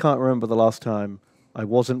genuinely can't remember the last time I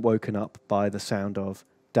wasn't woken up by the sound of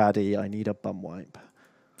 "Daddy, I need a bum wipe."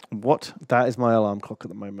 What? That is my alarm clock at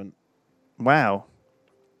the moment. Wow.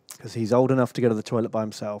 Because he's old enough to go to the toilet by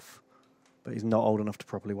himself, but he's not old enough to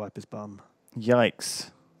properly wipe his bum.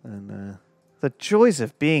 Yikes. And The joys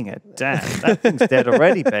of being a dad. That thing's dead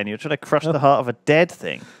already, Ben. You're trying to crush the heart of a dead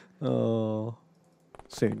thing.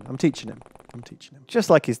 soon. I'm teaching him. Just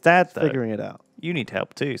like his dad, though. Figuring it out. You need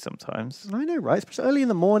help too sometimes. I know, right? Especially early in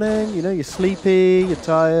the morning. You know, you're sleepy, you're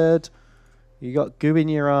tired, you got goo in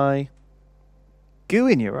your eye. Goo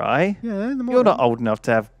in your eye? Yeah, in the morning. You're not old enough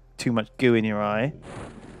to have too much goo in your eye.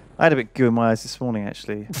 I had a bit of goo in my eyes this morning,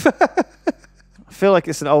 actually. I feel like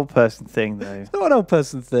it's an old person thing, though. It's not an old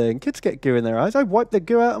person thing. Kids get goo in their eyes. I wipe the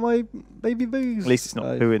goo out of my baby boos. At least it's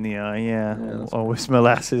not poo in the eye, yeah. that's Or with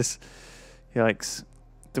molasses. Yikes.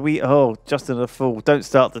 Justin the Fool. Don't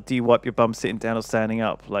start the do you wipe your bum sitting down or standing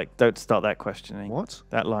up? Like, don't start that questioning. What?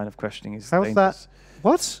 That line of questioning is How's dangerous. that?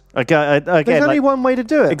 What? Again, There's only one way to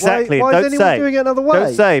do it. Exactly. Why Don't is anyone say. doing it another way?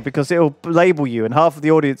 Don't say, because it'll label you, and half of the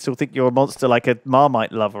audience will think you're a monster, like a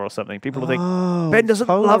Marmite lover or something. People will think, Ben doesn't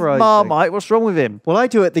love polarising. Marmite. What's wrong with him? Well, I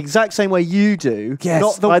do it the exact same way you do. Yes,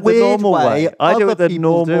 not the like the weird normal way. I do other it the people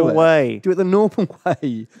normal do it. way. Do it the normal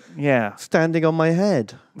way. Yeah, Standing on my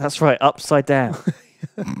head. that's right. Upside down.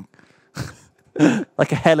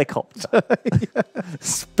 Like a helicopter.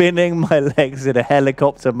 Spinning my legs in a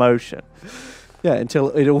helicopter motion. Yeah, until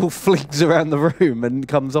it all flings around the room and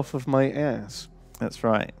comes off of my ass. That's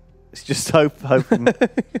right. It's just hoping.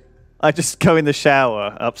 I just go in the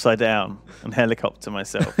shower upside down and helicopter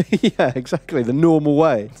myself. Yeah, exactly. The normal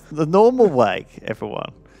way. The normal way,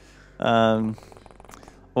 everyone.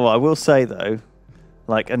 Well, I will say, though,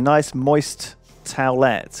 like a nice moist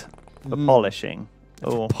towelette for polishing.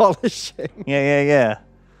 Oh, Polishing. yeah.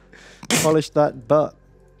 Polish that butt.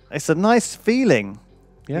 It's a nice feeling.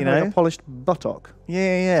 Yeah, you like know? a polished buttock.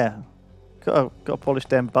 Yeah. Got to polish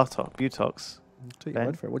them buttocks. Take your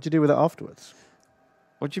word for it. What do you do with it afterwards?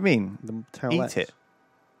 What do you mean? The towelette. Eat it.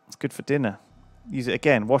 It's good for dinner. Use it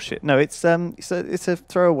again. Wash it. No, it's a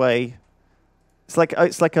throwaway. It's like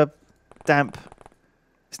a damp.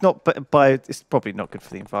 It's not, but it's probably not good for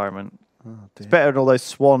the environment. Oh, dear. It's better than all those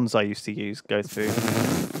swans I used to go through.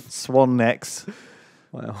 Swan necks.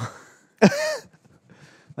 Wow.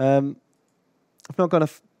 I've not got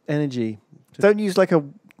enough energy. Don't use like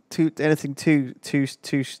anything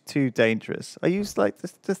too dangerous. I use like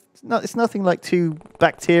this. No, it's nothing like too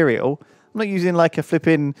bacterial. I'm not using like a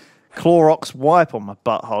flipping Clorox wipe on my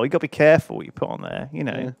butthole. You got to be careful what you put on there. You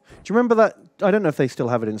know. Yeah. Do you remember that? I don't know if they still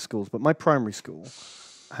have it in schools, but my primary school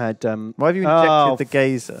had. Why have you injected the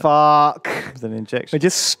gazer? Fuck! With an injection. I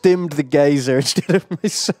just stimmed the gazer instead of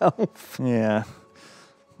myself. Yeah.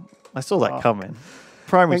 I saw that coming.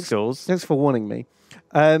 Primary schools. Thanks for warning me.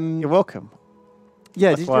 You're welcome. Yeah,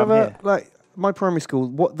 That's did you why I'm ever here. like my primary school?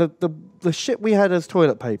 What the shit we had as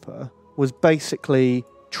toilet paper was basically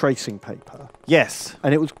tracing paper, Yes.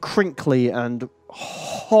 and it was crinkly and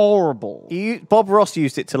horrible. Bob Ross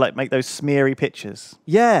used it to like make those smeary pictures.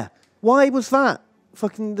 Yeah, why was that?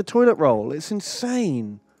 Fucking the toilet roll. It's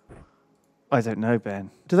insane. I don't know, Ben.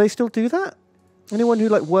 Do they still do that? Anyone who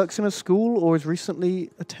like works in a school or has recently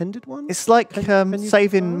attended one? It's like Can you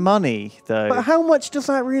saving confirm? money, though. But how much does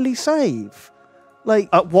that really save? Like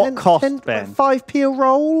At what cost, Ben? 5p a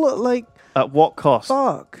roll? Like At what cost?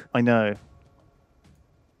 fuck. I know.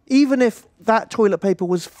 Even if that toilet paper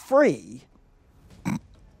was free,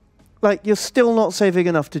 like you're still not saving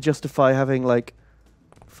enough to justify having like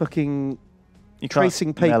fucking You tracing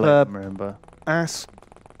can't paper, melt it, remember? ass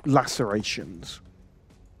lacerations.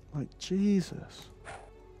 Like Jesus.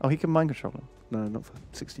 Oh, he can mind control them. No, not for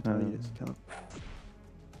 69 No. years. Can't. What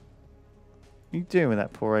are you doing with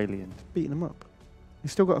that poor alien? Beating him up.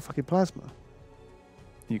 He's still got a fucking plasma.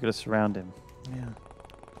 You've got to surround him Yeah.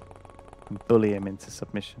 and bully him into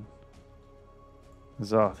submission.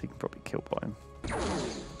 Zarth, he can probably kill by him.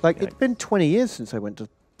 Like Yeah. it's been 20 years since I went to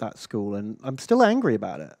that school, and I'm still angry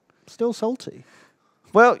about it. Still salty.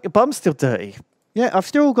 Well, your bum's still dirty. Yeah, I've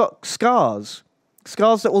still got scars.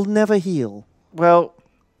 Scars that will never heal. Well,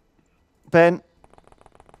 Ben.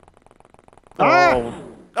 Ah!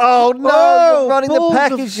 Oh no! Oh, You're running the balls of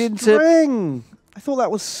package into. string. I thought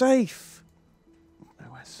that was safe.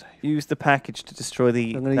 Nowhere safe. Use the package to destroy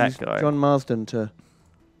the I'm going to use that guy. John Marsden to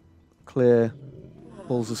clear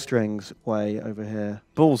balls of strings way over here.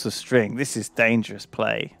 Balls of string. This is dangerous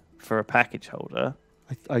play for a package holder.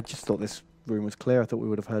 I just thought this room was clear. I thought we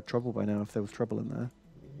would have heard trouble by now if there was trouble in there.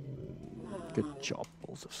 Good job,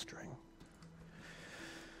 balls of string.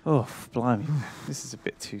 Oh, blimey. This is a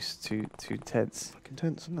bit too tense. Fucking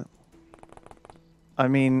tense, isn't it? I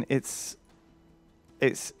mean, it's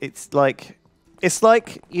like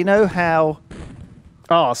you know how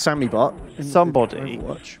Ah, Sammy Bot. somebody.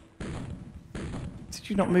 Overwatch. Did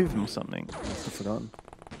you not move him or something? I've forgotten.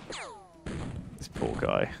 This poor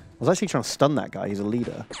guy. I was actually trying to stun that guy. He's a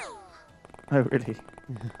leader. Oh, really?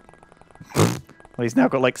 Well, he's now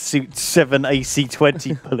got like 7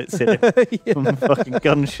 AC-20 bullets in him from the fucking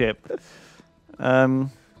gunship.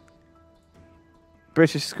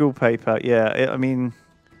 British school paper. Yeah, I mean,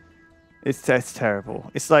 it's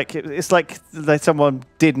terrible. It's like someone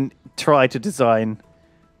didn't try to design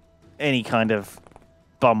any kind of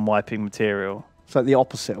bum wiping material. It's like the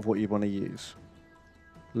opposite of what you want to use.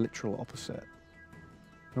 Literal opposite.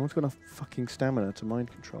 No one's got enough fucking stamina to mind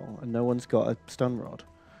control, and no one's got a stun rod.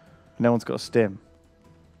 No one's got a stim.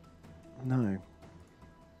 No.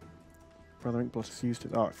 Brother Inkblot has used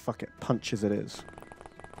it. Alright, fuck it. Punch as it is.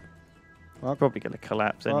 Fuck. Probably going to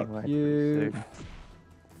collapse Fuck anyway. you. soon.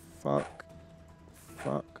 Fuck.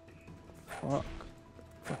 Fuck. Fuck.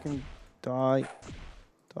 Fucking die.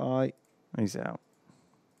 Die. He's out.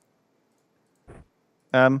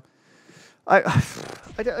 I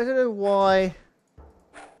don't know why.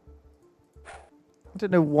 I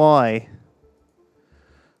don't know why.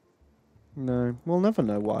 No, we'll never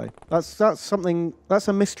know why. That's something. That's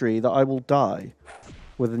a mystery that I will die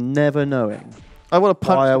with never knowing. I want to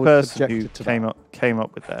Why punch I the was person who subjected to came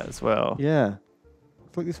up with that as well. Yeah,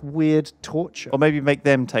 it's like this weird torture. Or maybe make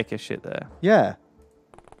them take a shit there. Yeah,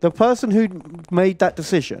 the person who made that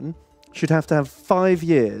decision should have to have 5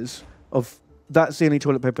 years of. That's the only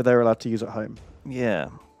toilet paper they're allowed to use at home. Yeah.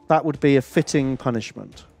 That would be a fitting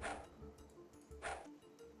punishment.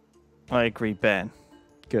 I agree, Ben.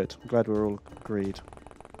 Good. I'm glad we're all agreed.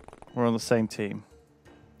 We're on the same team.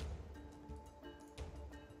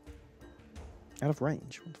 Out of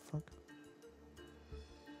range. What the fuck?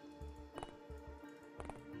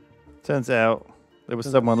 Turns out there was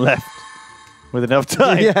someone left with enough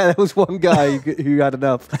time. Yeah, there was one guy who had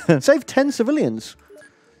enough. Saved 10 civilians.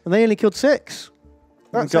 And they only killed 6.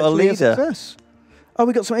 That's got a actually leader. success. Oh,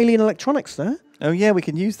 we got some alien electronics there. Oh, yeah, we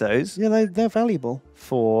can use those Yeah, they're valuable.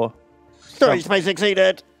 for... Storage space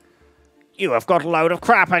exceeded. You have got a load of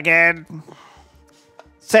crap again.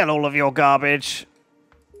 Sell all of your garbage.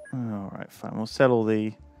 All right, fine. We'll sell all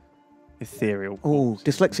the ethereal... Oh,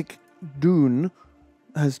 Dyslexic Dune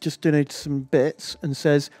has just donated some bits and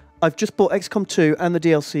says, I've just bought XCOM 2 and the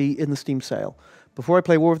DLC in the Steam sale. Before I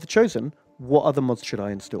play War of the Chosen, what other mods should I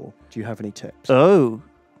install? Do you have any tips? Oh,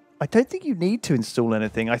 I don't think you need to install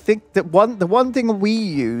anything. I think that the one thing we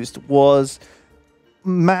used was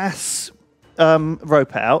mass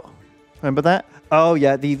rope out. Remember that? Oh,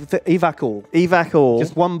 yeah, the evac all. Evac all.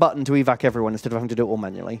 Just one button to evac everyone instead of having to do it all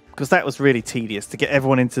manually. Because that was really tedious to get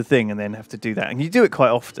everyone into the thing and then have to do that. And you do it quite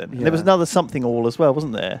often. Yeah. There was another something all as well,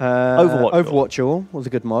 wasn't there? Overwatch all was a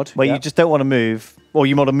good mod. where yeah. you just don't want to move, or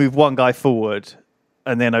you want to move one guy forward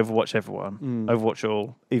and then Overwatch everyone. Overwatch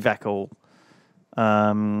all, evac all.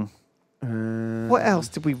 What else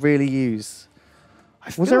did we really use?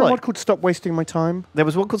 Was there a mod called Stop Wasting My Time? There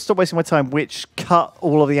was one called Stop Wasting My Time, which cut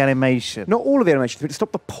all of the animation. Not all of the animations, but it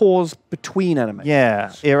stopped the pause between animations. Yeah,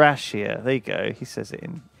 Irashia. There you go. He says it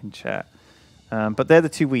in chat. But they're the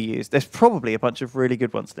two we used. There's probably a bunch of really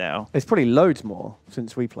good ones now. There's probably loads more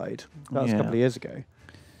since we played. That was a Yeah. couple of years ago.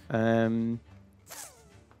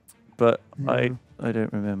 But I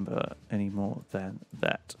don't remember any more than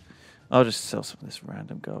that. I'll just sell some of this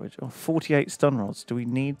random garbage. Oh, 48 stun rods. Do we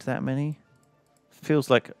need that many? Feels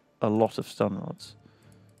like a lot of stun rods.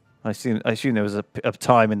 I assume there was a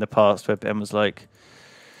time in the past where Ben was like,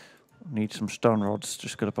 need some stun rods,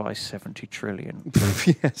 just got to buy 70 trillion.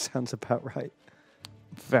 Yeah, sounds about right.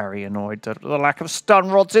 Very annoyed at The lack of stun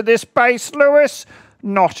rods in this base, Lewis.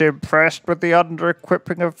 Not impressed with the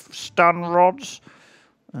under-equipping of stun rods.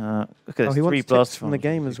 Look at this, he 3 wants blast tips from the bombs.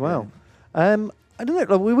 game as well. I don't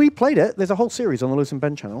know. We played it. There's a whole series on the Lewis and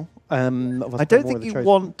Ben channel. Of us I playing don't War of think the you Chosen.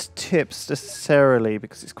 want tips necessarily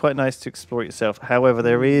because it's quite nice to explore it yourself. However,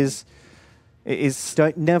 it is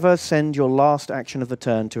Never send your last action of the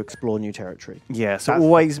turn to explore new territory. yeah. So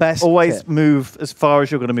That's the best always tip. move as far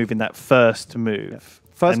as you're going to move in that first move. Yeah.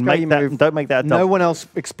 First and guy make you that, move, don't make that a No double. one else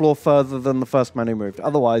explore further than the first man who moved.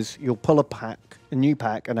 Otherwise, you'll pull a new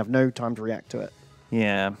pack, and have no time to react to it.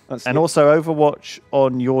 Yeah. That's And it. also Overwatch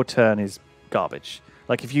on your turn is garbage.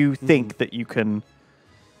 Like if you think that you can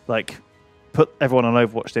like put everyone on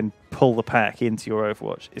Overwatch, then pull the pack into your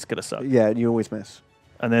Overwatch, it's gonna suck. Yeah, you always miss.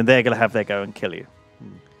 And then they're gonna have their go and kill you.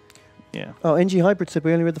 Yeah. Oh, NG Hybrid said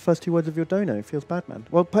we only read the first 2 words of your dono. Feels bad, man.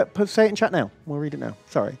 Well, say it in chat now. We'll read it now.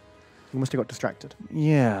 Sorry. You must have got distracted.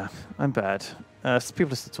 Yeah, I'm bad.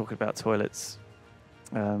 People are still talking about toilets.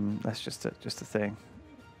 That's just a thing.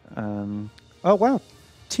 Oh, wow.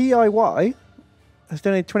 TIY has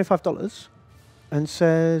donated $25 and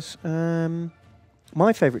says,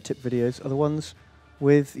 my favourite tip videos are the ones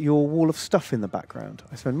with your wall of stuff in the background.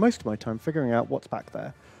 I spend most of my time figuring out what's back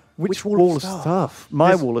there. Which wall of stuff?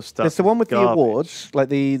 My wall of stuff. There's the one with garbage. the awards, like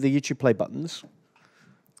the YouTube play buttons.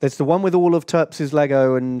 There's the one with all of Terps'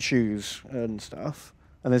 Lego and shoes and stuff.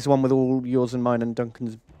 And there's the one with all yours and mine and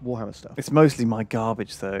Duncan's Warhammer stuff. It's mostly my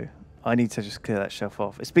garbage, though. I need to just clear that shelf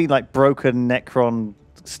off. It's been like broken Necron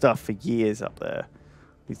stuff for years up there.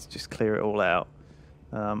 Need to just clear it all out.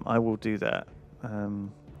 I will do that.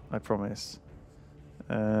 I promise.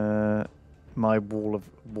 My wall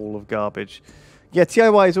of garbage. Yeah,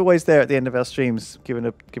 TIY is always there at the end of our streams, giving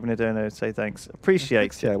a dono to say thanks.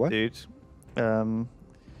 Appreciate it, dude.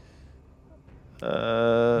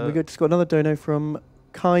 We just got another dono from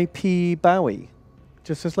Kai P. Bowie.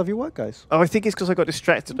 Just says, love your work, guys. Oh, I think it's because I got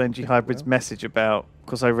distracted on NG Hybrid's message about,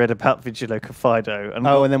 because I read about Vigilo Confido. And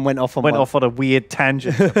and then went off on a weird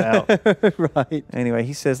tangent about. Right. Anyway,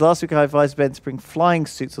 he says, last week I advised Ben to bring flying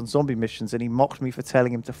suits on zombie missions and he mocked me for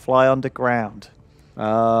telling him to fly underground. It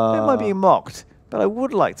might be mocked, but I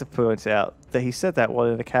would like to point out that he said that while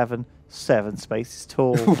in a cavern 7 spaces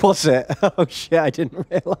tall. Was it? Oh, shit, I didn't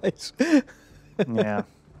realise. Yeah.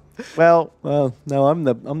 Well, no, I'm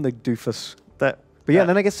the doofus. But yeah,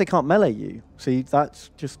 then I guess they can't melee you. See,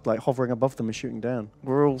 that's just like hovering above them and shooting down.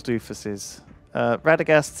 We're all doofuses.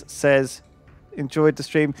 Radagast says, enjoyed the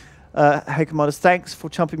stream. Hey, Commanders, thanks for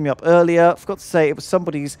chumping me up earlier. Forgot to say it was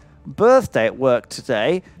somebody's birthday at work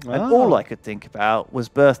today, and all I could think about was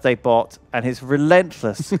Birthday Bot and his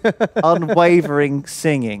relentless, unwavering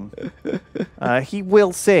singing. He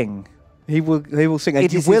will sing. He will sing, and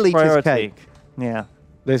It he is will his eat his priority. cake. Yeah.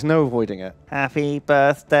 There's no avoiding it. Happy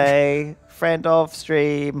birthday, friend of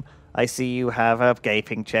stream. I see you have a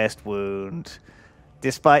gaping chest wound.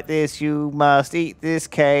 Despite this, you must eat this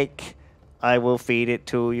cake. I will feed it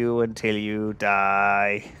to you until you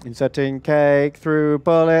die. Inserting cake through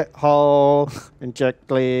bullet hole,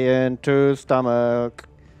 injectly into stomach.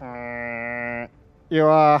 You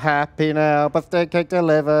are happy now, birthday cake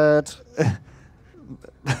delivered.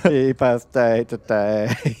 Happy birthday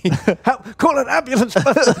today. Call an ambulance.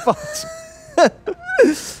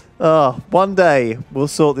 One day we'll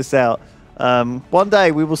sort this out. One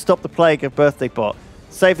day we will stop the plague of Birthday Bot.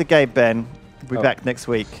 Save the game, Ben. We'll be back next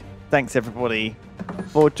week. Thanks, everybody,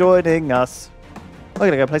 for joining us. I'm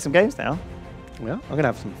going to go play some games now. Yeah, I'm going to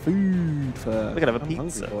have some food first. We're going to have a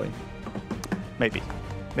pizza. Maybe.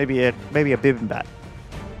 Maybe a bibimbap.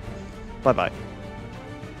 Bye-bye.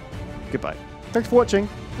 Goodbye. Thanks for watching.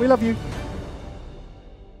 We love you.